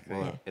 exactly.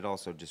 Well, it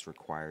also just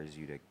requires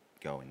you to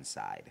go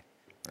inside,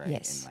 right?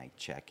 Yes. And like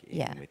check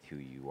in with who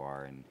you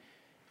are, and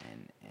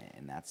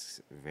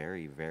that's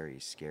very, very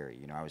scary.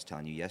 I was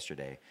telling you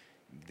yesterday,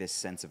 this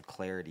sense of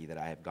clarity that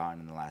I have gotten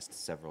in the last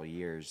several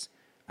years,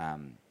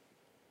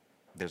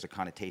 there's a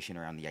connotation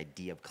around the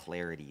idea of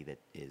clarity that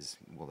is,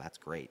 well, that's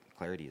great.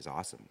 Clarity is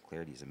awesome.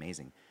 Clarity is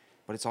amazing.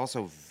 But it's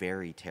also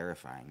very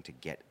terrifying to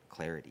get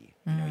clarity.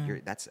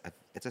 That's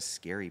a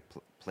scary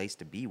place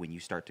to be when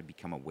you start to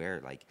become aware.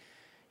 Like,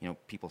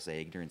 people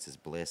say ignorance is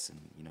bliss, and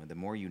the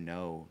more you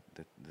know,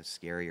 the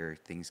scarier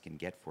things can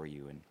get for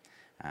you.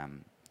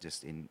 And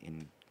just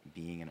in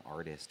being an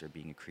artist or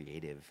being a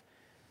creative,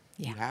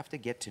 you have to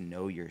get to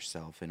know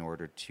yourself in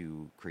order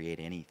to create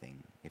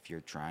anything. If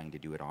you're trying to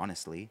do it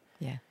honestly,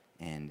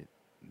 and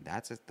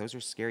those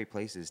are scary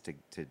places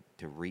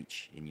to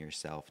reach in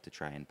yourself to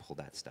try and pull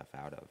that stuff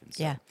out of. And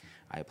so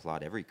I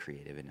applaud every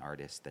creative and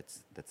artist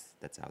that's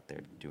out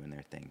there doing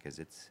their thing, because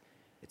it's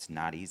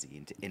not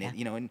easy,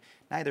 and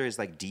neither is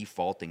like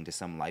defaulting to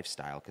some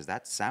lifestyle, because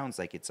that sounds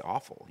like it's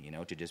awful,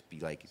 to just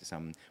be like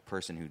some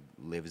person who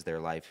lives their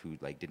life who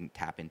like didn't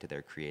tap into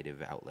their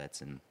creative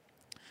outlets and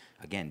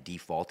again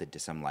defaulted to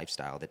some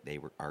lifestyle that they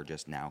are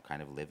just now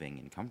kind of living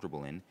and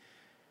comfortable in.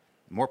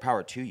 More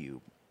power to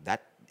you.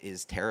 That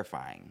is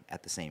terrifying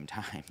at the same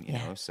time, you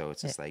know. So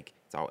it's just like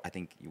I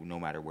think no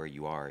matter where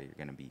you are, you're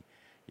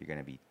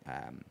gonna be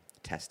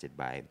tested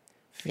by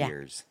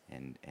fears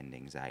and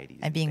anxieties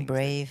and being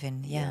brave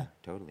and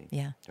totally.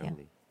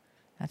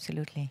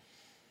 Absolutely.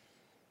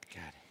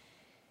 God.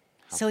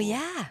 So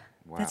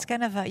cool. That's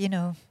kind of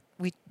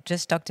we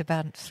just talked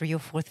about 3 or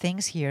 4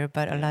 things here,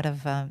 but a lot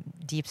of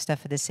deep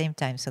stuff at the same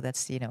time. So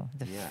that's the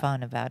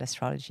fun about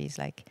astrology is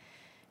like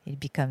it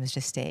becomes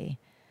just a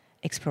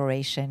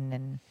exploration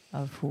and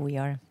of who we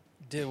are.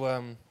 Did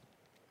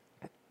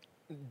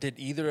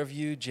either of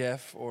you,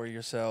 Jeff or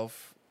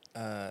yourself,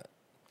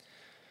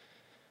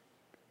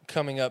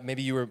 coming up,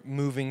 maybe you were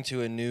moving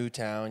to a new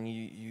town.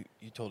 You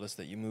told us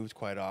that you moved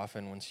quite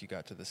often once you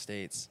got to the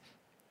States.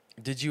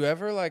 Did you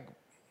ever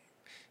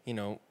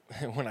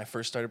when I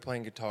first started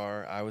playing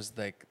guitar, I was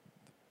like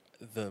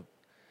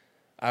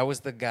I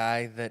was the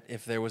guy that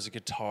if there was a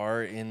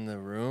guitar in the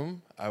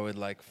room, I would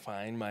like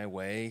find my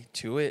way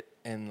to it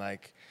and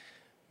like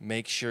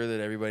make sure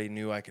that everybody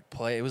knew I could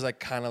play. It was like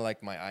kind of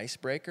like my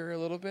icebreaker a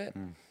little bit.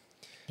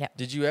 Yeah.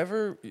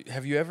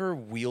 Have you ever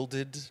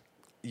wielded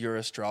your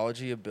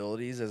astrology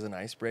abilities as an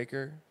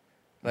icebreaker?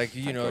 Like,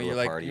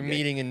 you're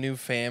meeting a new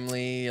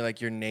family,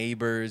 like your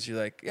neighbors. You're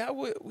like,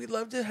 we'd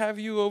love to have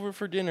you over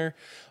for dinner.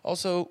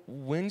 Also,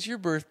 when's your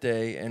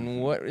birthday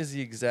and what is the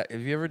exact?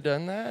 Have you ever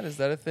done that? Is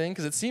that a thing?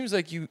 Because it seems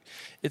like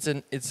it's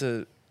an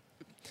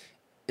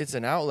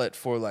outlet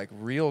for like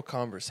real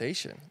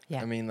conversation.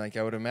 Yeah. I mean, like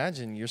I would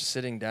imagine you're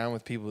sitting down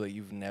with people that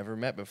you've never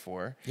met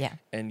before. Yeah.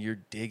 And you're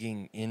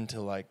digging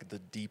into like the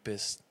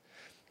deepest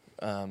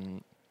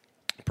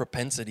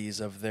propensities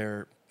of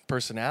their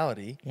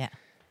personality. Yeah.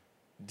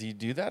 Do you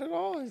do that at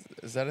all?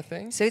 Is that a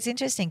thing? So it's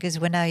interesting because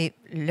when I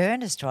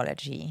learned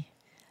astrology,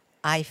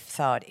 I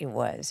thought it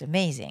was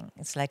amazing.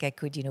 It's like I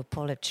could,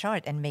 pull a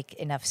chart and make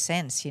enough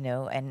sense,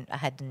 and I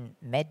hadn't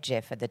met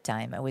Jeff at the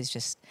time. I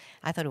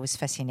thought it was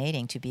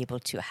fascinating to be able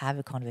to have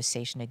a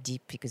conversation,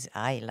 because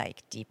I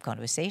like deep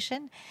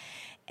conversation.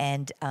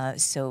 And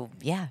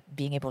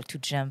being able to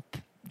jump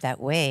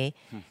that way.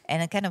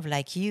 And kind of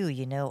like you,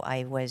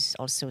 I was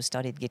also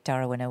started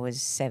guitar when I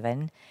was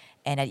 7.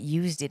 And I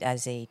used it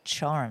as a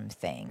charm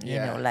thing,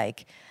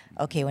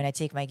 okay, when I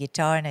take my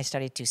guitar and I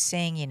started to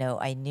sing,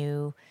 I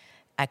knew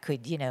I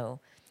could,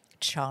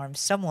 charm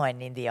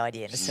someone in the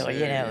audience. So,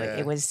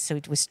 it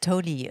was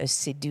totally a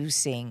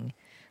seducing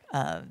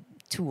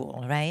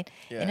tool, right?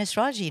 Yeah. And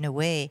astrology, in a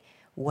way,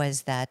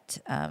 was that.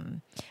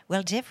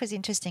 Well, Jeff was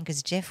interesting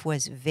because Jeff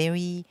was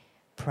very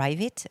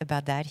private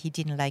about that. He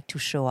didn't like to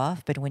show off,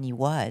 but when he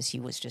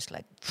was just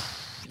like,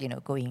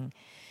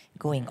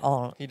 going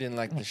all. He didn't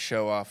like to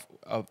show off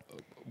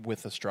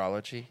with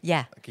astrology.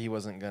 Yeah. Like he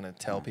wasn't gonna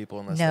tell people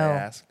unless they No,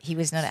 asked. he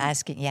was not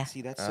asking. Yeah.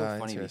 See, that's so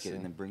funny because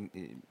Interesting.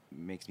 it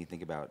makes me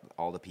think about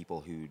all the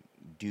people who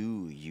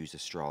do use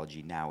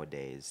astrology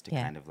nowadays to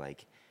Yeah. kind of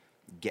like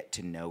get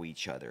to know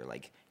each other.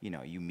 Like,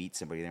 you meet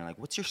somebody and they're like,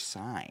 "What's your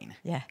sign?"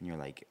 Yeah. And you're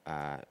like,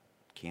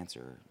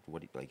 "Cancer."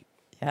 What do you like?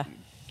 Yeah.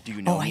 Do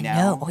you know Oh, me I now?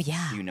 know. Oh,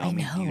 yeah, Do you know I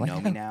me? Do you know, I know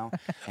me know. now?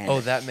 And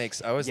Oh, that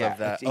makes. I always love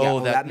that. yeah, Oh,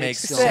 that makes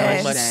so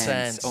sense. much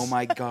sense. Oh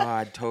my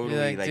God,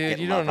 totally. You're like, dude, get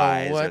you love don't know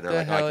eyes, or what they're the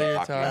like, hell I can you're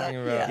talk to you.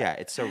 talking about. Yeah,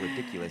 it's so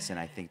ridiculous, and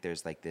I think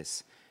there's like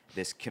this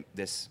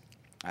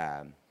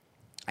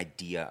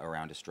idea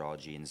around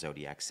astrology and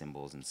zodiac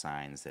symbols and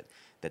signs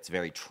that's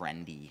very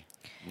trendy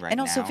right And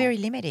also now. very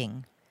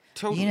limiting.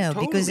 Totally,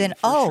 Because then,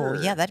 totally, for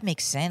yeah, sure. that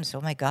makes sense.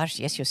 Oh my gosh,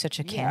 yes, you're such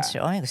a Yeah. Cancer.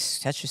 Oh, you're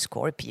such a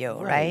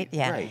Scorpio, Right, right?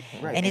 Yeah. right,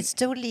 right. And And- it's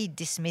totally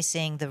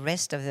dismissing the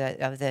rest of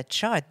the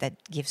chart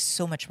that gives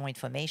so much more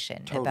information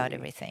about Totally.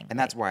 everything. And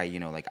that's why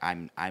like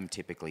I'm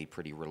typically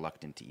pretty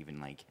reluctant to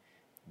even like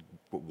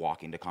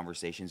walk into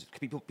conversations.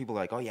 People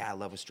are like, "Oh yeah, I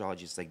love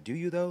astrology." It's like, "Do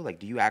you though? Like,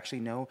 do you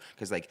actually know?"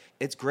 Because like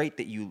it's great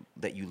that you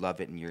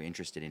love it and you're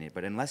interested in it,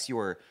 but unless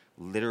you're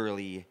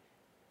literally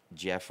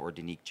Jeff or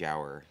Danique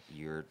Jower,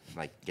 you're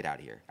like, get out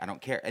of here. I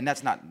don't care. And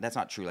that's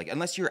not true. Like,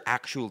 unless you're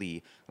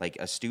actually like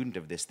a student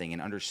of this thing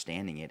and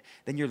understanding it,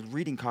 then you're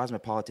reading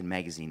Cosmopolitan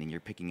magazine and you're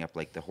picking up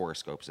like the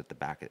horoscopes at the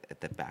back of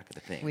the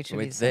thing. Which would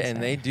Wait, be so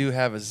sad. they do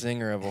have a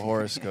zinger of a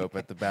horoscope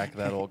at the back of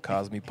that old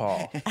Cosme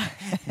Paul.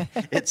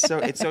 it's so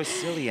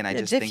silly, and I Yeah,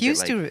 just Jeff think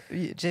used that, like,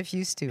 to. Jeff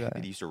used to.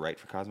 did he used to write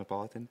for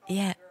Cosmopolitan?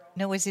 Yeah.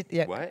 No, was it?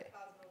 Yeah. What?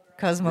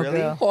 Cosmo Really?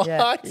 Girl. What?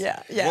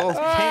 Yeah. Yeah. Well,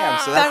 damn.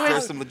 So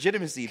there's some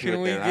legitimacy to it.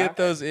 Can we there, get huh?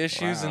 those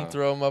issues and Wow.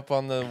 throw them up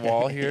on the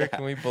wall here? Yeah.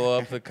 Can we blow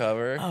up the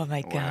cover? Oh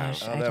my Wow.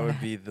 gosh. Oh, I that don't would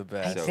have- be the I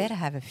best. So, bet I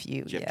have a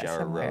few. Jeff Yeah, Jower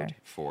somewhere. wrote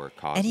for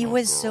Cosmo And he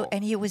was Girl.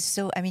 he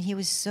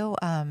was so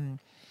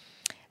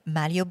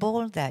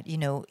malleable that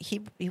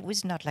he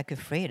was not like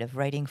afraid of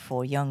writing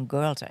for young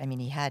girls. I mean,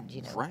 he had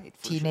Right,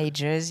 for sure.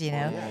 teenagers, Oh,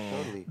 yeah,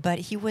 totally. but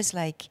he was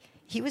like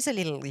he was a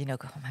little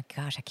oh my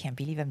gosh, I can't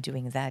believe I'm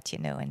doing that,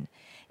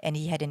 and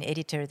he had an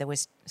editor that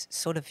was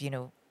sort of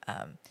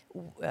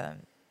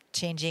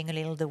changing a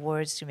little the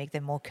words to make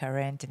them more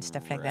current and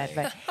stuff like that.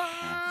 Right. But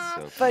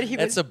So but he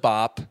That's was a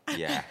bop.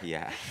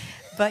 yeah.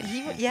 but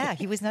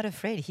he was not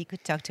afraid. He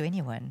could talk to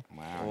anyone.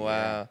 Wow.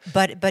 Wow.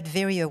 But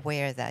very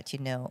aware that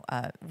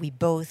we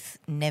both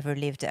never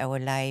lived our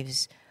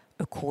lives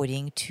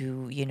according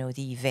to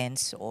the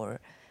events, or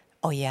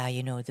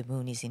the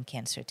moon is in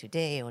Cancer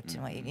today, or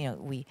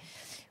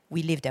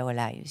we lived our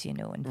lives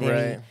and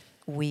very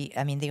Right.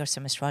 I mean, there are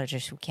some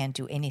astrologers who can't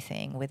do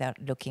anything without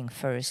looking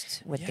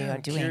first what they Yeah, are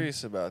I'm doing.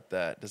 curious about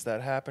that. Does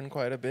that happen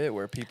quite a bit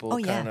where people Oh,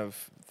 yeah. kind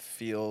of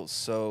feel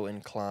so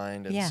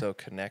inclined and Yeah. so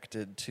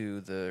connected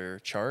to their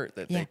chart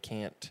that Yeah. they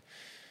can't?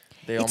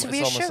 It's It's almost like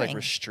reassuring.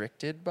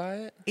 restricted by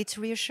it. It's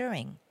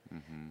reassuring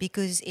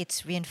because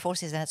it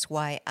reinforces. That's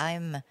why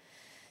I'm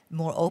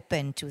more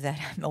open to that.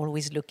 I'm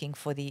always looking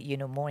for the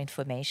more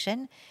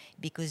information,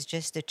 because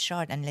just the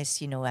chart,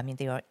 unless I mean,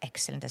 there are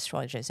excellent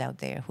astrologers out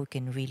there who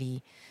can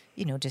really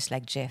just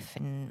like Jeff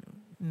and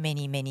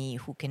many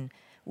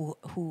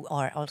who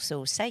are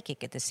also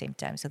psychic at the same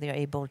time, so they're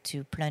able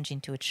to plunge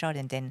into a chart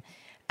and then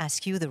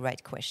ask you the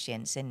right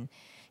questions and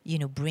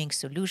bring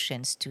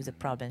solutions to the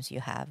problems you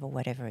have or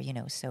whatever.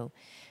 So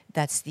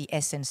that's the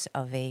essence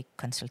of a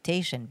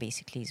consultation,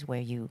 basically, is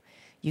where you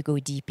go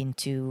deep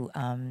into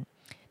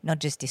not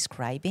just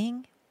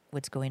describing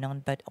what's going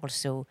on, but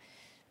also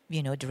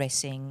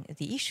addressing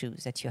the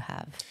issues that you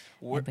have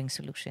and bring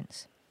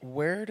solutions.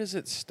 Where does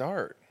it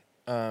start?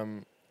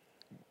 And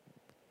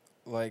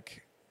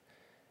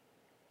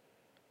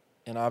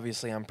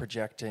obviously I'm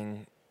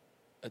projecting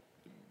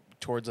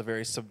towards a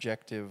very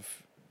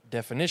subjective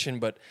definition,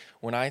 but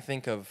when I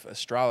think of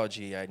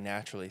astrology, I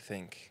naturally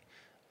think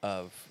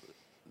of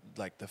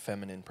like the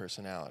feminine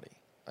personality.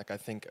 Like I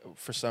think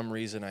for some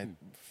reason I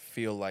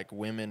feel like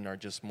women are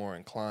just more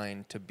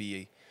inclined to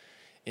be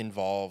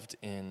involved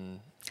in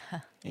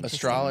Interesting.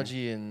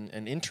 astrology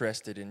and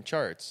interested in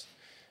charts.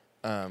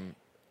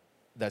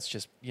 That's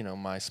just,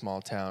 my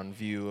small town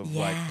view of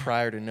like Yeah.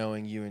 prior to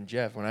knowing you and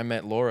Jeff. When I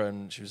met Laura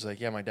and she was like,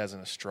 yeah, my dad's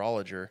an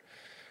astrologer.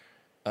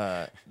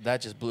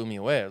 That just blew me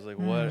away. I was like,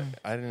 what?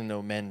 I didn't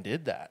know men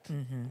did that.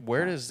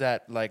 Where does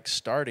that like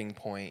starting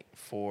point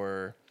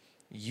for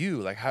you?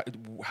 Like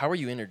how are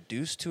you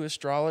introduced to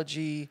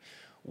astrology?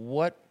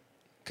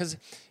 Because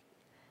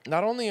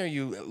not only are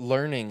you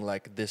learning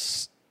like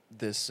this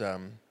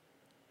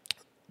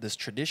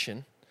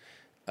tradition,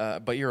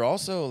 but you're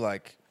also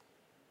like,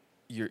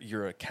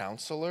 you're a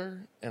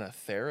counselor and a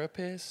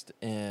therapist,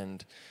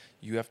 and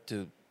you have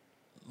to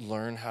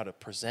learn how to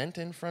present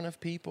in front of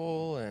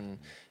people and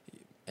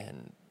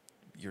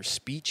your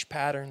speech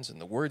patterns and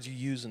the words you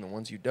use and the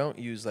ones you don't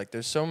use. Like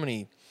there's so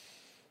many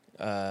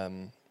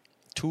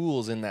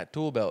tools in that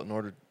tool belt in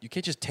order. You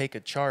can't just take a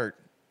chart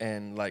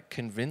and like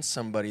convince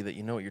somebody that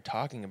you know what you're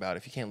talking about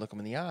if you can't look them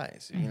in the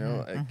eyes. You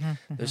know, like,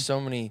 there's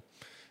so many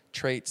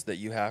traits that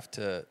you have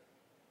to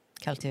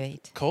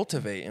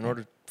cultivate in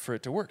order for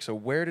it to work. So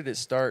where did it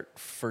start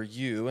for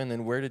you, and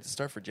then where did it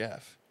start for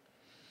Jeff?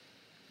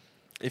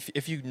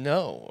 If you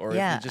know, or if you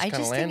just kind of land on it. I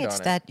just think it's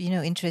that, you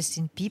know, interest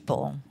in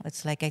people.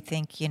 It's like, I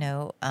think, you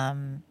know,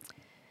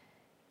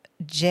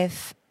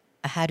 Jeff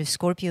had a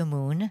Scorpio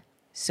moon,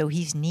 so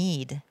his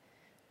need,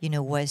 you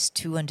know, was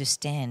to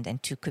understand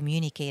and to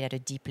communicate at a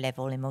deep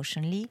level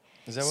emotionally.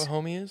 Is that what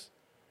homie is?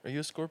 Are you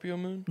a Scorpio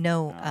moon?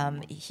 No,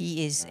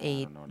 he is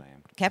a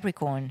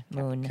Capricorn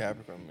moon,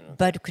 Capricorn moon, okay.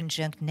 but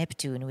conjunct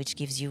Neptune, which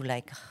gives you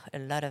like a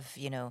lot of,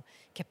 you know,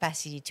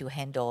 capacity to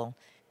handle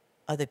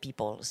other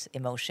people's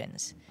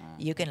emotions.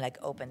 You can like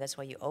open. That's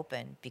why you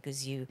open,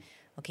 because you,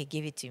 okay,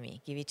 give it to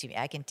me.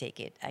 I can take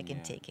it.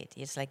 Take it.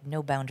 It's like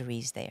no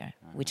boundaries there,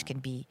 which can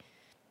be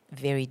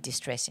very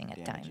distressing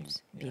at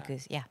times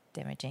because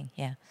damaging.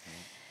 Yeah.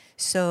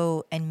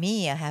 So, and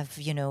me, I have,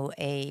 you know,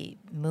 a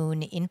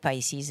moon in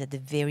Pisces at the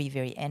very,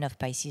 very end of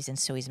Pisces, and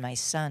so is my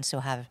sun.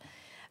 So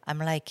I'm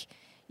like,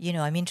 you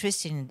know, I'm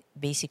interested in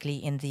basically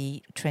in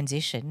the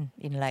transition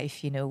in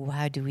life. You know,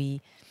 how do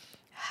we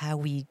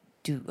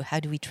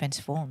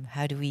transform?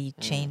 How do we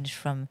change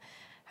from?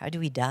 How do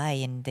we die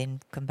and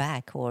then come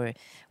back, or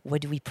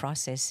what do we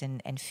process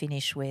and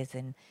finish with,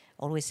 and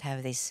always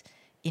have this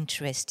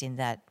interest in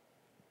that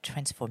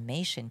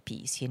transformation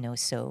piece, you know.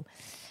 So,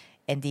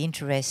 and the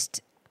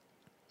interest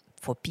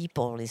for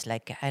people is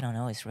like, I don't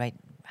know, it's right,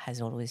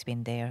 has always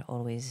been there,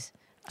 always.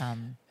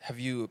 Have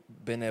you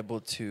been able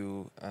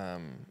to,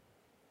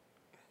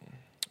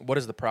 what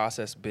has the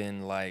process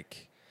been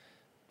like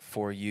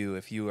for you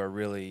if you are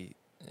really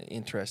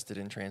interested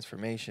in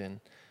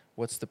transformation?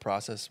 What's the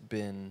process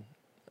been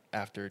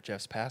after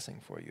Jeff's passing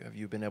for you? Have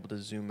you been able to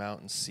zoom out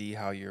and see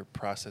how you're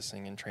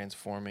processing and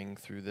transforming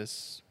through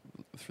this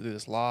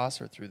loss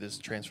or through this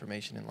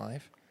transformation in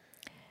life?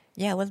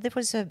 Yeah, well, there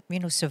was a, you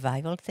know,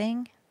 survival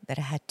thing that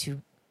I had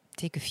to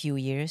take a few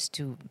years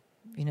to,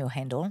 you know,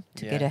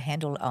 get a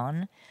handle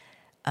on,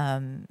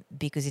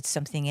 because it's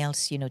something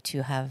else, you know,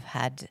 to have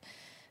had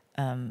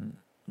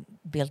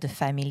built a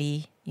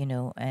family, you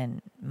know,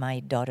 and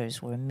my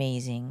daughters were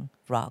amazing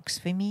rocks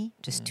for me,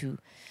 just to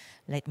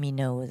let me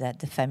know that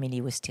the family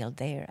was still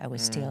there. I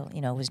was still,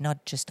 you know, I was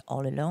not just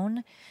all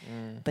alone,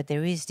 but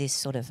there is this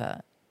sort of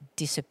a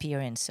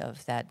disappearance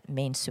of that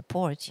main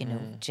support. You know,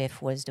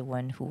 Jeff was the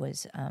one who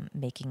was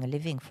making a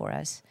living for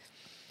us.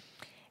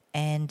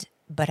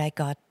 But I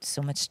got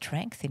so much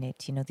strength in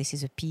it. You know, this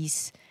is a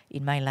piece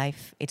in my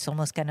life. It's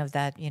almost kind of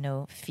that, you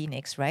know,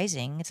 phoenix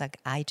rising. It's like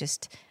I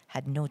just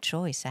had no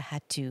choice. I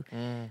had to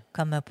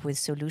come up with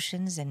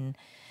solutions, and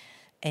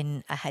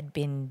I had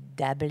been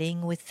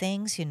dabbling with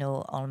things, you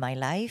know, all my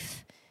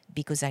life,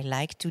 because I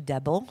like to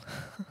dabble.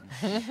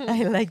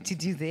 I like to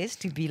do this,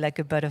 to be like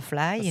a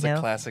butterfly, That's you know. a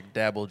classic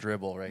dabble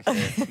dribble right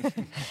there.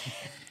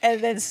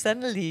 And then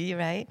suddenly,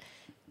 right,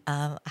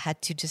 I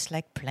had to just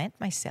like plant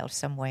myself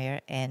somewhere,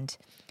 and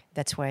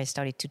that's where I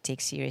started to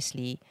take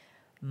seriously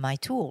my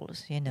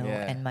tools, you know,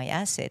 and my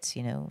assets,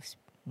 you know,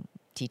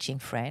 teaching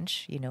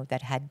French, you know,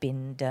 that had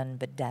been done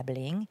but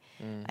dabbling.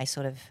 I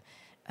sort of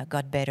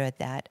got better at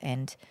that,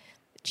 and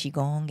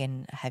Qigong,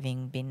 and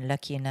having been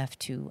lucky enough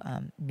to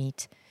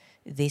meet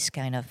this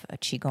kind of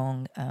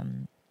Qigong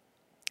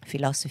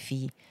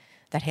philosophy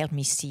that helped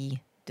me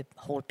see the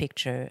whole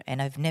picture, and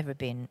I've never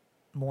been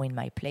more in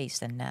my place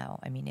than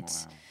now. I mean,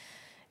 it's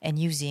and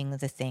using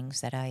the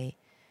things that I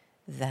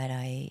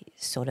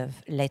sort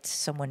of let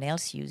someone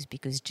else use,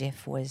 because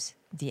Jeff was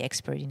the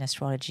expert in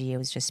astrology. I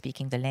was just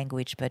speaking the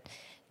language, but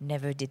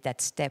never did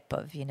that step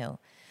of, you know,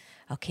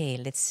 okay,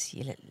 let's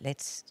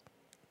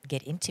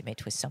get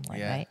intimate with someone,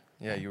 right?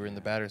 Yeah, you were in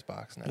the batter's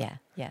box now.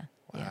 Yeah.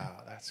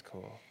 Wow, that's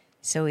cool.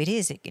 So it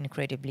is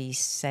incredibly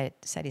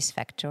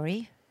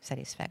satisfactory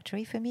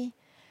for me,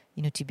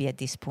 you know, to be at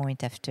this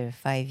point after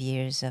 5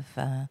 years of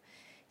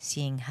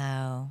seeing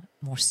how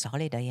more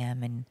solid I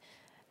am and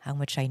how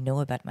much I know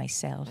about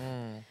myself.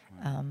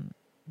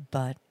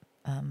 But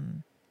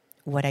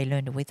what I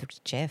learned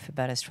with Jeff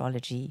about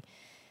astrology,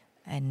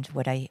 and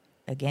what I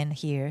again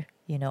hear,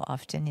 you know,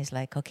 often is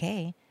like,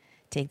 okay,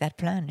 take that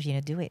plunge, you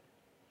know, do it.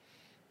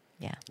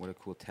 Yeah. What a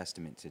cool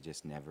testament to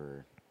just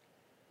never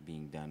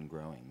being done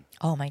growing.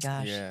 Oh my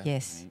gosh. Yeah.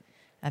 Yes. Right?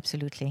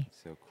 Absolutely.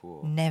 So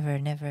cool. Never.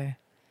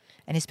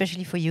 And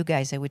especially for you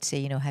guys, I would say,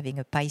 you know, having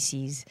a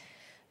Pisces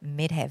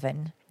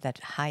midheaven, that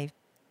high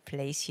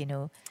place, you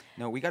know.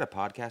 No, we got a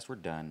podcast. We're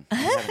done.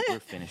 We're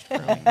finished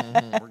growing.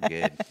 We're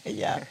good.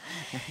 Yeah.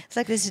 It's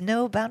like there's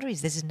no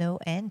boundaries. There's no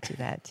end to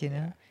that, you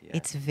know. Yeah.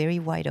 It's very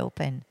wide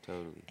open.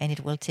 Totally. And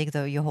it will take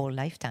your whole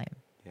lifetime.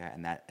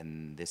 Yeah,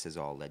 and this has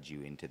all led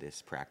you into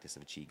this practice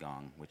of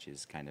Qigong, which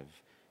is kind of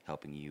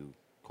helping you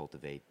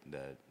cultivate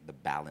the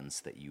balance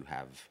that you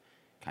have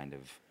kind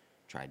of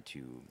tried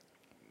to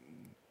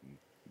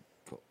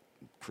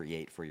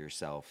create for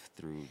yourself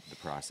through the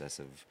process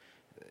of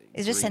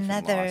It's just grief and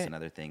loss another. and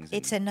other things.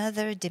 It's and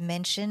another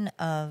dimension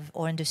of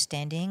or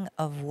understanding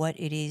of what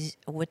it is.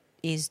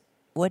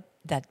 What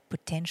that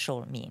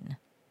potential mean,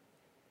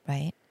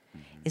 right?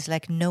 It's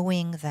like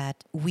knowing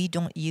that we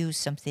don't use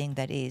something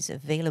that is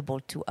available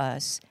to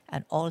us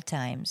at all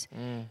times,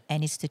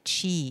 and it's the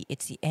chi,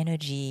 it's the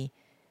energy,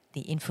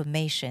 the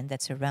information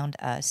that's around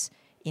us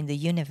in the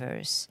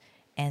universe,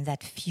 and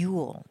that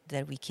fuel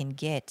that we can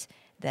get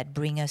that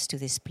bring us to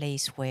this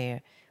place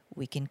where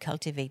we can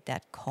cultivate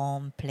that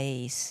calm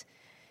place,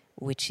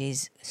 which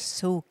is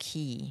so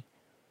key,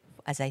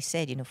 as I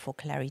said, for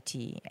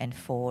clarity and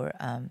for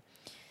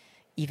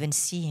even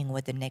seeing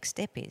what the next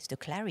step is, the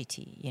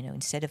clarity,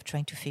 instead of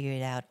trying to figure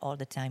it out all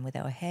the time with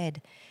our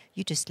head,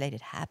 you just let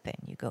it happen.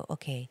 You go,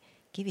 okay,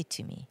 give it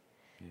to me.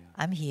 Yeah.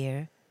 I'm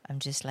here. I'm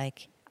just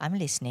like, I'm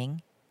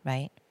listening,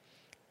 right?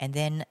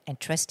 And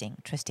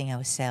trusting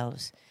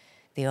ourselves.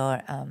 There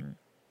are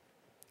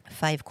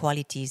 5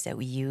 qualities that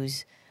we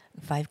use,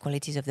 5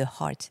 qualities of the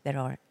heart that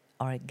are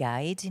our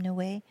guides in a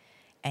way.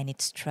 And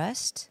it's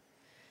trust,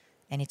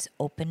 and it's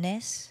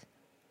openness,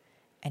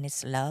 and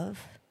it's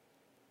love,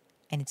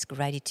 and it's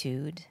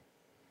gratitude,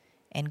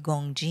 and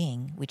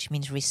Gongjing, which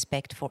means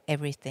respect for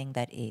everything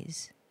that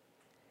is.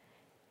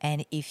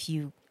 And if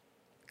you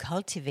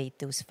cultivate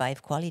those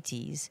 5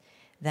 qualities,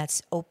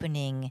 that's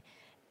opening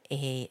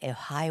a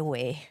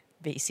highway,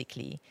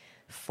 basically,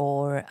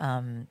 for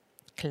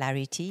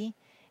clarity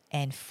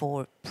and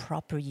for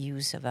proper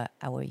use of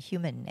our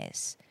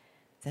humanness.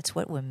 That's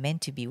what we're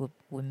meant to be.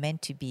 We're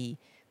meant to be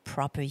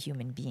proper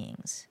human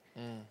beings.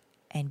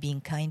 And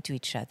being kind to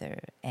each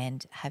other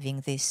and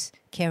having this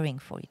caring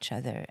for each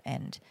other.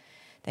 And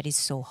that is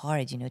so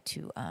hard,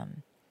 to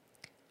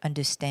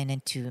understand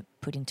and to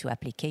put into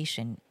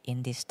application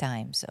in these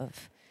times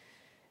of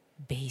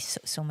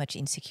so much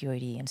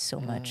insecurity and so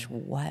much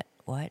what?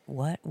 What's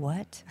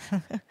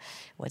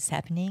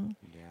happening?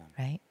 Yeah.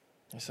 Right?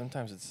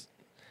 Sometimes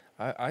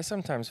I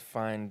sometimes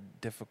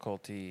find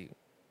difficulty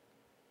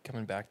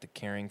coming back to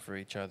caring for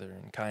each other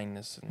and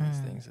kindness and these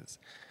things.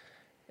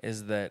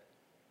 Is that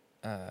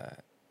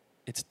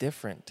it's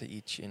different to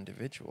each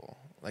individual.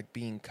 Like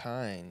being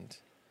kind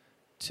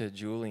to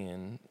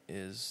Julian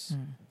is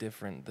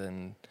different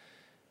than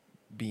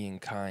being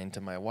kind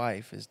to my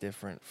wife is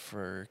different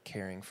for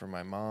caring for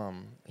my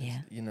mom.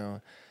 Yeah.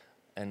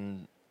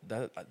 And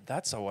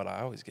that's what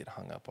I always get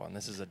hung up on.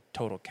 This is a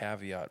total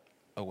caveat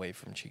away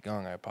from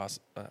Qigong.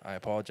 I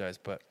apologize,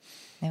 but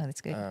No,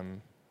 that's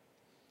good.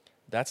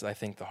 that's, I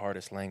think, the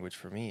hardest language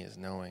for me is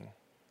knowing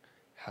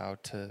how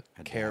to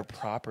care Adapt.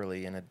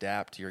 properly and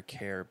adapt your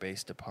care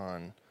based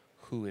upon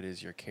who it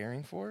is you're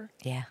caring for.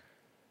 Yeah.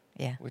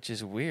 Which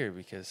is weird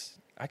because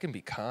I can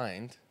be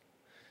kind,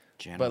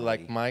 Generally. but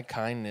like my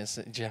kindness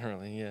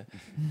generally,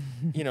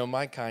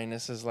 my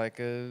kindness is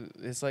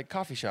it's like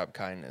coffee shop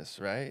kindness,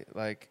 right?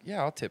 Like,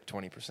 yeah, I'll tip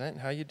 20%.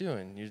 How you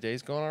doing? Your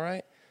day's going all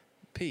right?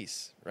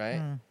 Peace,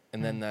 right?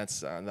 And then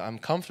that's I'm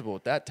comfortable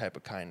with that type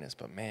of kindness,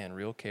 but man,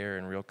 real care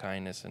and real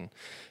kindness and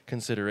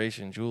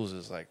consideration, Jules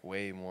is like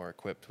way more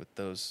equipped with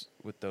those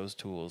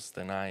tools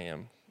than I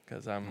am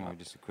because we're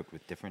just equipped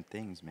with different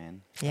things,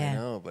 man. Yeah. I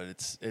know,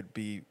 but it'd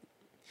be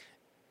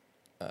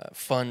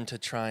fun to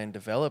try and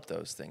develop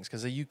those things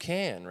because you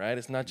can, right?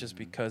 It's not just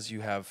because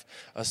you have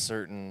a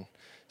certain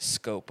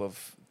scope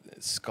of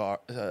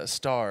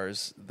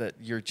stars that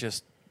you're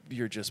just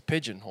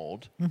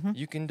pigeonholed.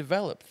 You can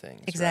develop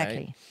things,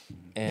 Exactly.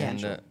 right?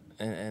 And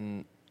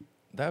and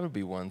that would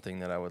be one thing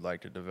that I would like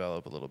to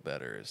develop a little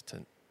better is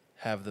to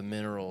have the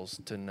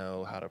minerals to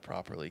know how to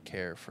properly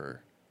care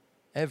for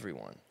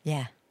everyone.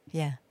 Yeah.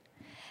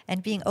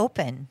 And being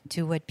open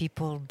to what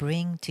people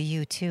bring to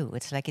you too.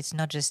 It's like it's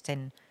not just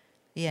in,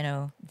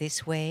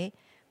 this way,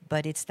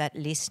 but it's that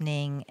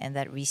listening and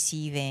that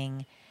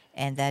receiving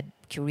and that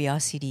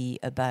curiosity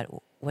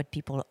about what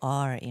people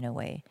are in a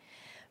way.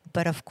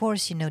 But of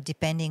course,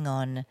 depending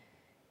on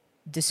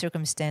the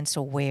circumstance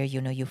or where,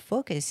 your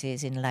focus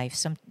is in life,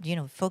 some,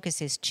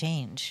 focuses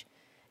change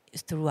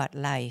throughout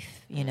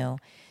life,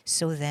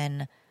 So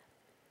then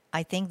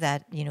I think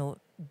that,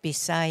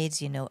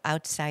 besides,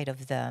 outside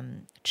of the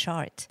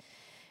chart,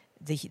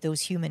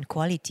 those human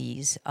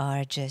qualities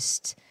are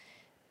just,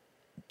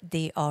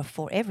 they are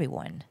for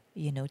everyone,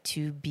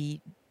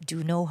 to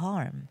do no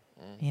harm,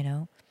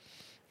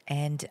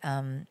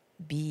 and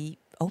be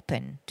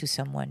open to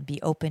someone,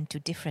 be open to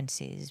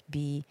differences,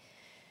 be,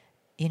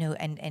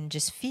 and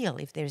just feel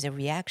if there's a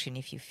reaction,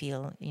 if you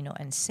feel,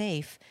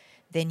 unsafe,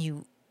 then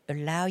you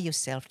allow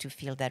yourself to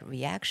feel that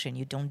reaction.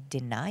 You don't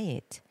deny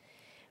it,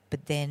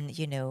 but then,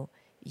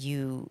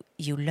 you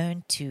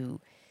learn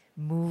to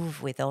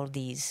move with all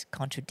these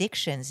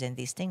contradictions and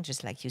these things,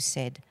 just like you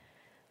said,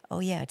 oh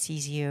yeah, it's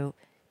easier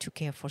to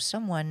care for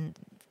someone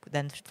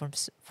than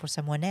for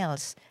someone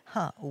else.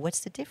 What's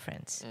the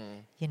difference?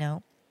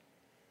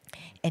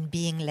 And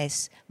being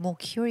more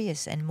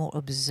curious and more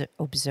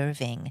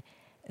observing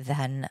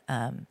than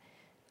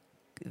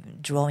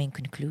drawing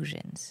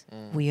conclusions.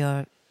 We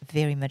are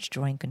very much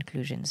drawing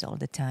conclusions all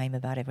the time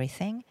about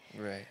everything.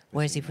 Right.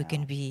 Whereas if we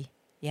can be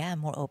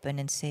more open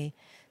and say,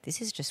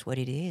 this is just what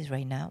it is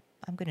right now.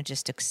 I'm going to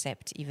just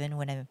accept, even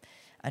when I'm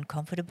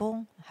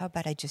uncomfortable. How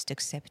about I just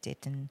accept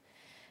it and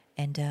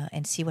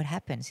see what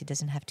happens? It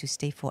doesn't have to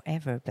stay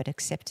forever, but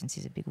acceptance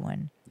is a big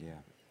one.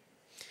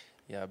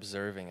 Yeah,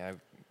 observing.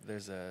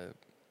 There's a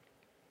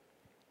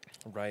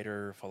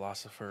writer,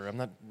 philosopher. I'm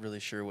not really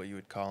sure what you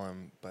would call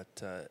him,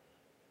 but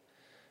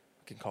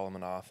we can call him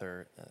an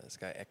author. This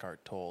guy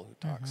Eckhart Tolle, who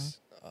talks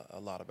a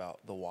lot about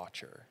the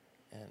watcher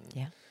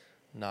and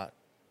not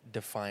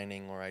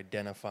defining or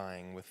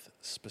identifying with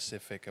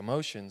specific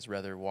emotions,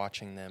 rather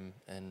watching them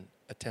and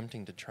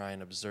attempting to try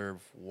and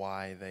observe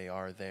why they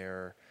are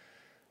there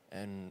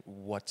and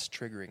what's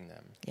triggering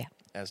them,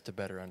 as to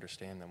better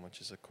understand them,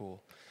 which is a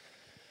cool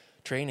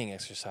training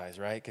exercise,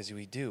 right? Because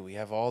we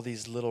have all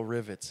these little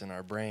rivets in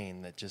our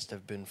brain that just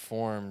have been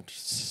formed,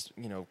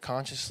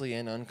 consciously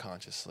and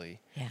unconsciously.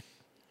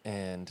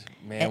 And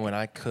man, when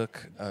I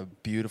cook a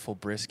beautiful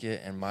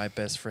brisket and my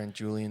best friend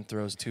Julian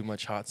throws too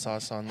much hot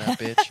sauce on that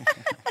bitch,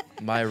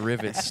 my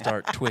rivets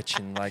start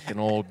twitching like an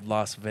old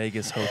Las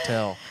Vegas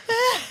hotel.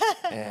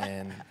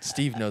 And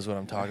Steve knows what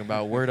I'm talking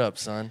about. Word up,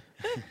 son.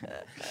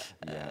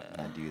 Yeah,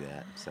 I do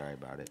that. Sorry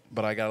about it.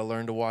 But I got to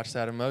learn to watch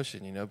that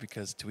emotion,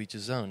 because to each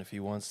his own. If he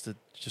wants to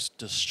just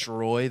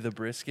destroy the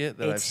brisket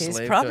that it's I've his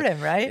slaved problem,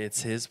 to, right?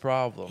 It's his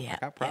problem. I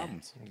got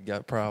problems. You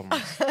got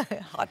problems.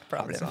 Hot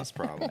problem. Hot sauce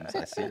problems.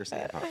 I seriously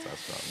have hot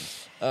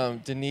sauce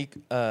problems. Danique,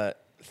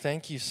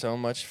 thank you so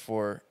much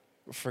for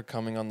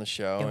coming on the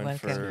show. You're and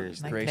welcome. for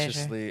Seriously. My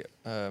graciously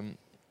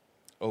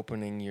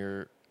opening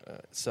your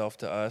self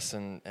to us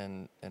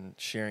and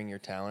sharing your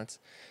talents.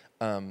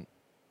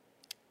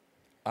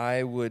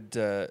 I would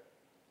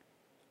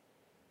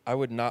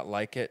not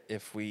like it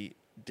if we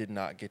did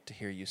not get to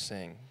hear you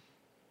sing,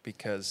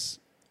 because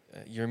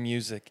your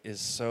music is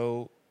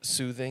so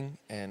soothing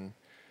and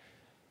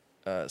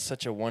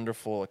such a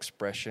wonderful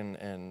expression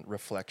and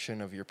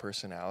reflection of your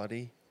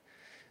personality.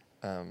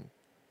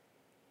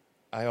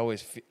 I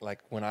always feel like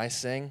when I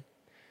sing,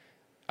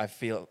 I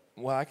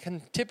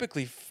can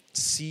typically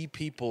see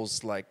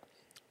people's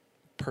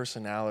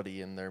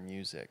personality in their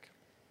music.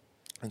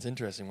 It's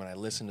interesting when I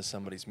listen to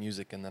somebody's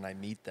music and then I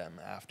meet them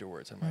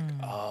afterwards. I'm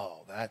like,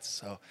 oh, that's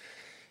so.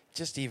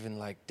 Just even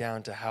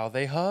down to how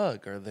they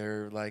hug or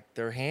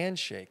their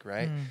handshake,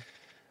 right?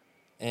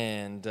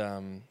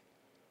 And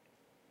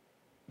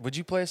would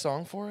you play a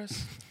song for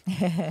us?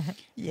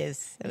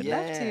 Yes, I would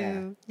love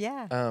to.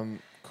 Yeah.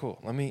 Cool.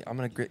 I'm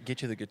gonna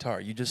get you the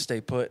guitar. You just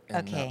stay put,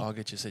 and Okay. I'll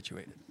get you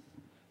situated.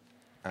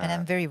 And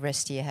I'm very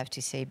rusty, I have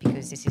to say,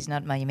 because this is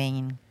not my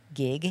main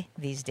gig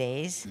these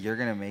days. You're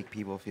gonna make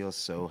people feel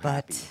so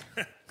But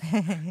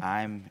happy.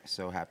 I'm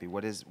so happy.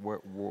 What is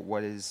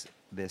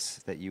this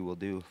that you will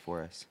do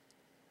for us?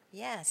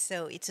 yeah,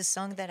 so it's a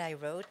song that I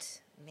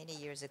wrote many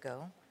years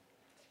ago,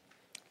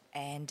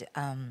 and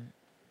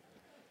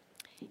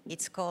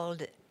it's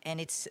called, and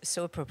it's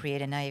so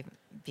appropriate, and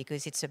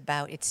because it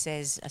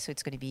says, so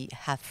it's going to be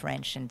half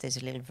French, and there's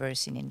a little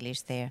verse in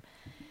English there,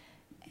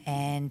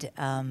 and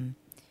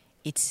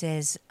it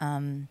says,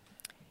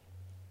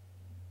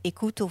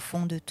 écoute au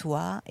fond de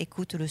toi,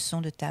 écoute le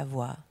son de ta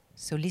voix.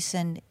 So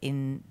listen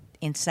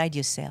inside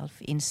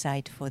yourself,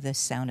 inside for the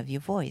sound of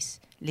your voice.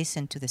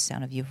 Listen to the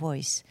sound of your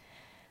voice.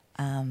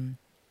 Sing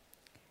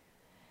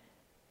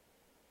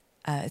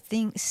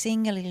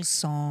a little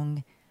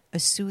song, a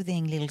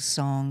soothing little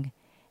song,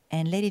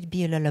 and let it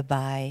be a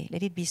lullaby.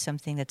 Let it be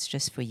something that's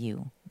just for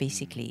you,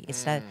 basically.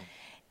 It's that,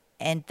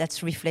 and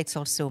that reflects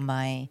also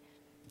my,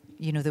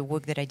 the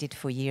work that I did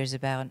for years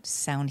about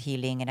sound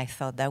healing, and I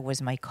thought that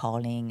was my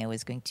calling. I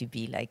was going to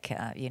be an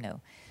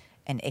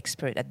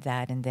expert at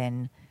that, and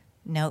then,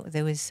 no,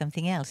 there was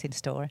something else in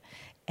store.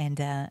 And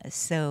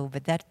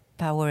but that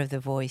power of the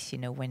voice,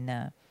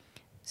 when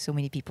so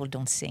many people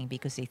don't sing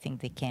because they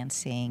think they can't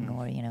sing,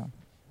 or,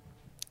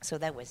 So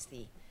that was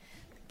the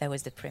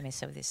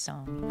premise of this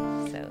song.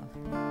 So,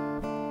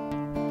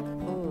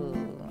 ooh,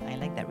 I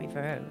like that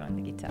reverb on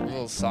the guitar. A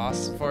little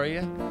sauce for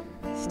you.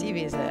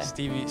 Stevie is a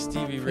Stevie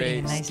pretty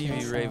Ray nice Stevie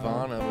little Ray song.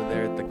 Vaughan over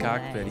there at the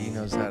cockpit. He Nice.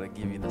 knows how to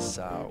give you the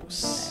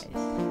sauce.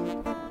 nice.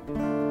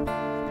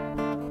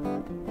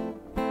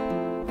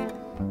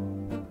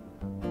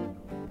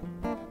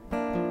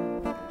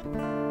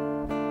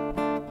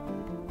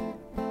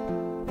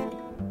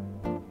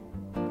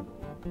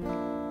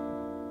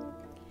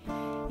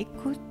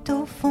 Écoute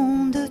au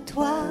fond de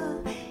toi,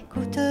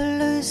 écoute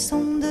le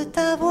son de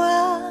ta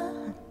voix,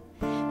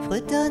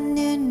 fredonne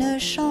une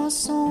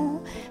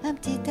chanson, un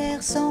petit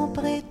air sans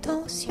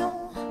prétention.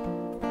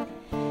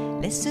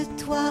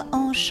 Laisse-toi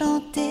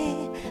enchanter,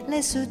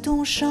 laisse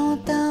ton chant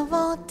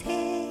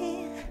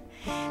inventer.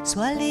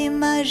 Sois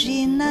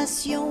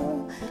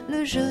l'imagination,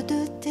 le jeu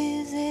de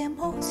tes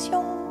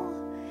émotions,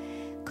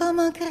 comme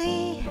un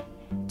cri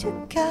du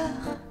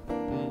cœur,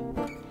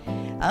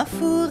 un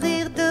fou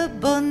rire de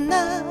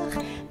bonheur.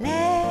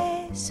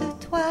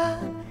 Laisse-toi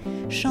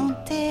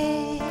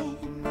chanter,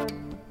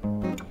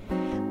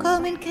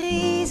 comme une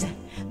crise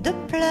de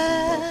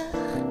pleurs.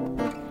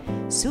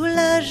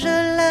 Soulage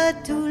la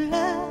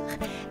douleur,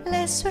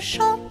 laisse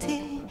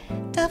chanter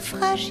ta sa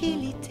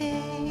fragilité.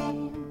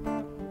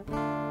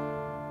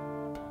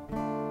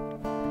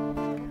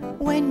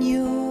 When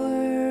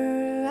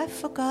you're, I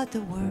forgot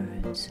the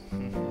words.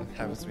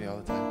 Happens to me all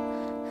the time.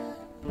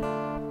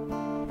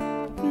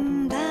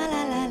 La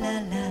la la la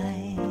la,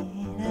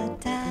 la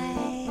da,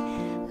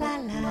 la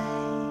la.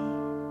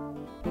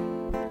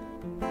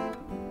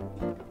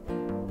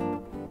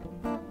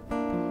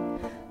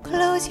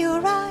 Close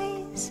your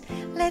eyes,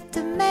 let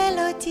the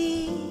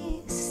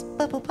melodies.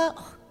 Oh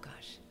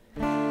gosh.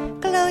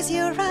 Close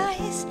your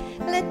eyes,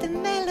 let the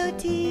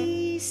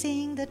melody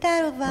sing the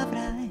da da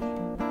da.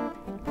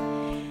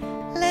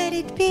 Let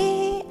it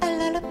be a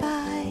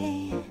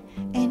lullaby,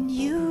 and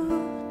you,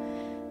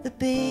 the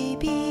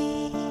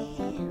baby.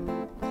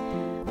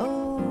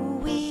 Oh,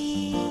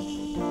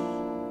 we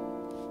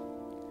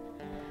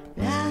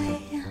lie,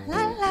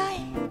 lie,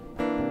 lie,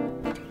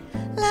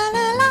 la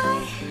la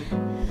lie,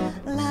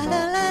 la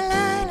la la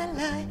la la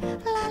lie,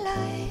 la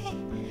lie,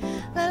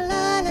 la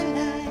la la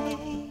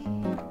lie,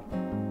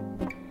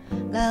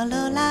 la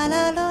la la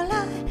la la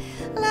lie,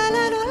 la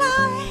la la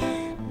lie.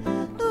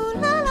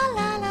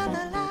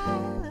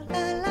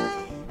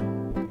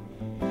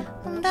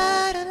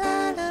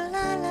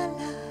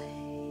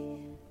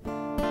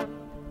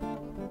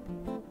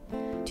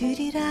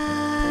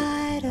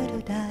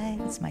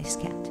 That's my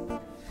scat.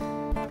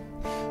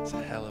 It's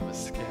a hell of a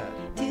scat.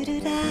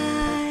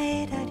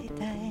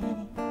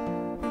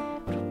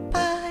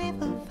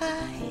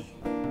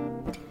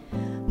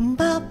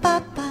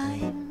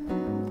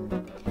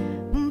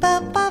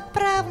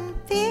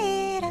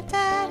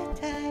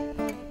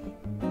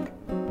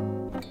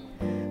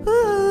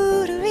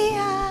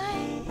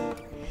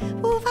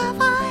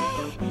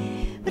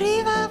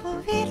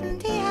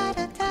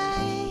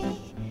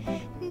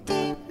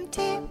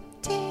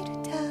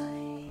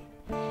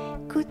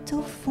 Écoute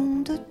au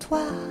fond de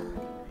toi,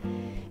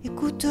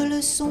 écoute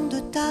le son de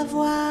ta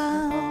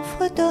voix,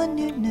 fredonne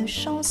une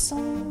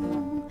chanson,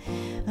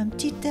 un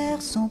petit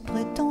air sans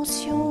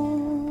prétention.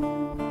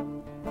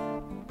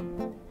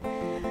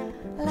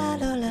 La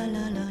la la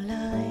la la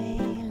la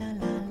la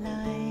la la.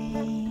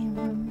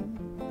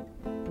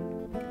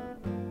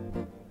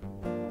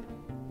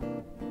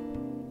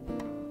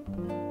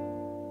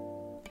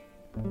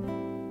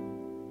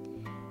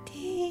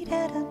 Di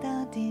da da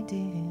da di do.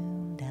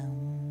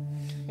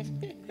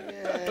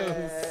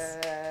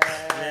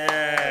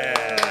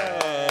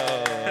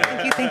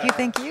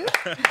 Thank you.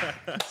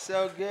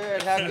 So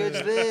good. How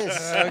good's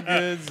this? How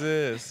good's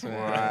this, man?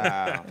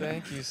 Wow.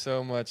 Thank you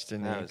so much, That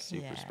Danique. was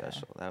super Yeah.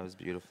 special. That was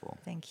beautiful.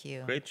 Thank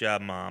you. Great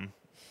job, Mom.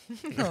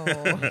 Oh,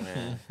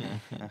 Yeah.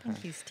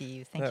 thank you,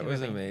 Steve. Thank That you.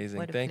 was Ruben. amazing.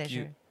 What a Thank pleasure.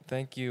 you.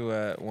 Thank you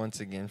once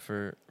again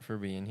for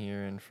being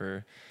here and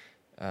for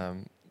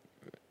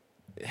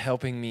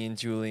helping me and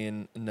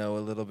Julian know a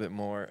little bit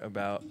more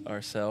about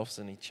ourselves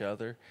and each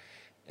other.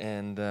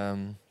 And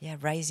Yeah,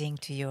 rising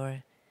to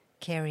your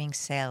caring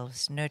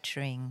selves,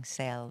 nurturing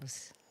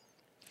selves.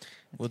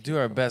 we'll do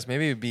our best.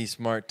 Maybe it'd be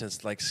smart to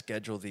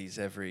schedule these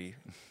every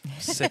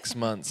 6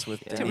 months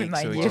with Yeah. To Danique,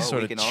 remind so we you. just Well,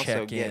 sort we of can also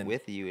check get in.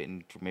 with you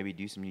and maybe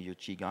do some of your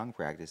qigong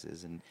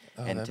practices and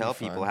Oh, that'd be tell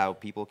people fun. how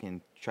people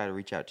can try to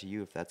reach out to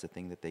you if that's a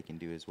thing that they can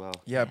do as well.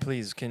 Yeah,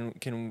 please.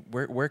 Can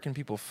where can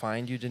people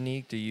find you,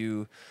 Danique? Do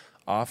you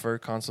offer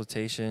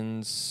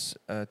consultations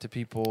to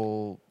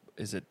people?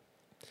 Is it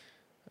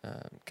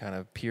kind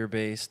of peer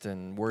based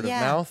and word Yeah.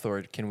 of mouth,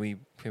 or can we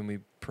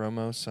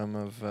promo some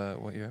of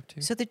what you're up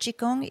to? So the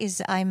Qigong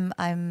is I'm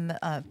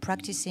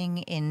practicing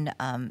in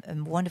a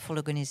wonderful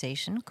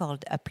organization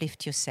called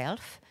Uplift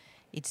Yourself.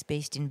 It's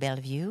based in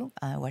Bellevue,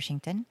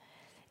 Washington,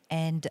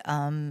 and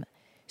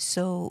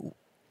so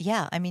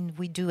yeah, I mean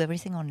we do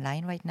everything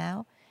online right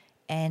now,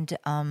 and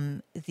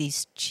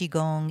this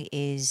Qigong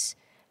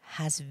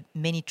has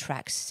many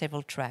tracks,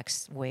 several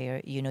tracks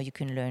where you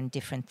can learn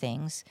different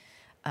things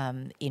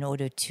in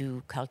order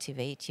to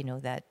cultivate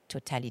that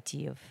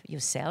totality of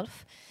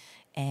yourself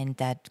and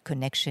that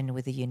connection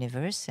with the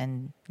universe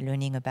and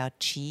learning about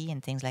qi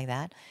and things like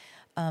that.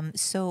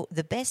 So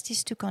the best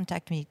is to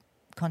contact me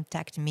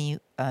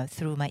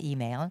through my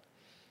email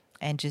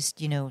and just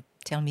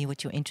tell me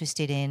what you're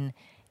interested in,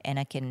 and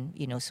I can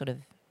sort of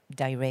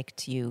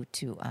direct you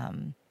to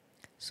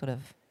sort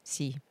of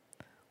see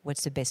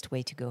what's the best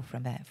way to go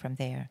from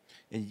there.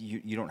 And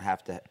you don't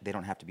have to. They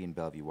don't have to be in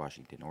Bellevue,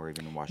 Washington, or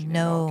even in Washington.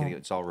 No. At all.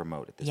 It's all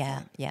remote at this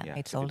point.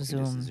 It's so all you can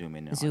Zoom, just Zoom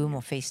in on Zoom you.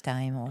 or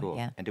FaceTime or Cool.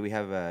 yeah, And do we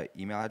have an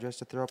email address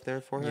to throw up there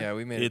for her? Yeah,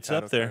 we made It's a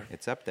up there. card.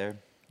 It's up there.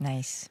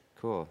 nice,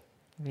 Cool.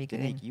 very good.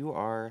 Danique, you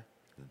are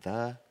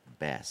the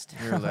best.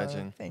 You're a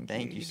legend.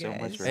 Thank you so much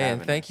guys. for And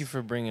having thank us. you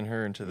for bringing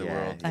her into the Yeah,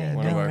 world. yeah,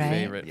 One of know, our right?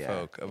 favorite Yeah.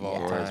 folk of all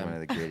Laura is one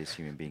time. of the greatest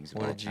human beings of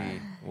What all a G.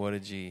 time. What a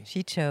G.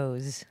 She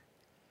chose.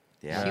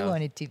 Yeah. She Yeah.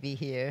 wanted to be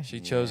here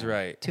She chose Yeah.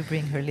 right. to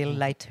bring her little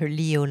light, her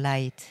Leo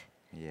light.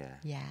 Yeah.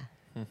 Yeah.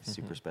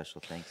 Super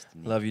special. Thanks,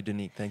 Danique. Love you,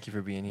 Danique. Thank you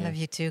for being here. Love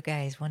you too,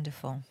 guys.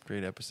 Wonderful.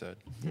 Great episode.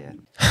 Yeah.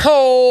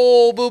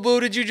 Oh, Boo Boo,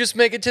 did you just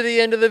make it to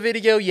the end of the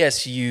video?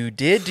 Yes, you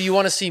did. Do you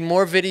want to see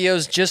more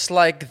videos just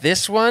like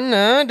this one?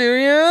 Do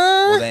you?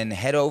 Well, then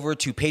head over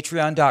to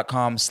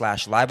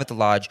patreon.com/Live at the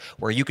Lodge,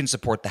 where you can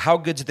support the How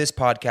Good's This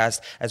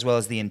podcast, as well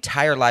as the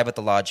entire Live at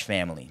the Lodge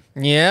family.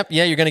 Yep,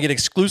 yeah, you're going to get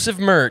exclusive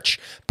merch,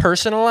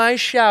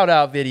 personalized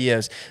shout-out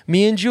videos.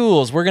 Me and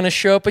Jules, we're going to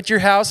show up at your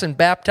house and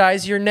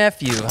baptize your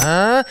nephew,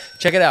 huh?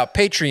 Check it out,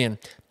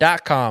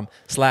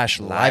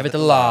 patreon.com/Live at the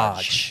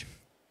Lodge.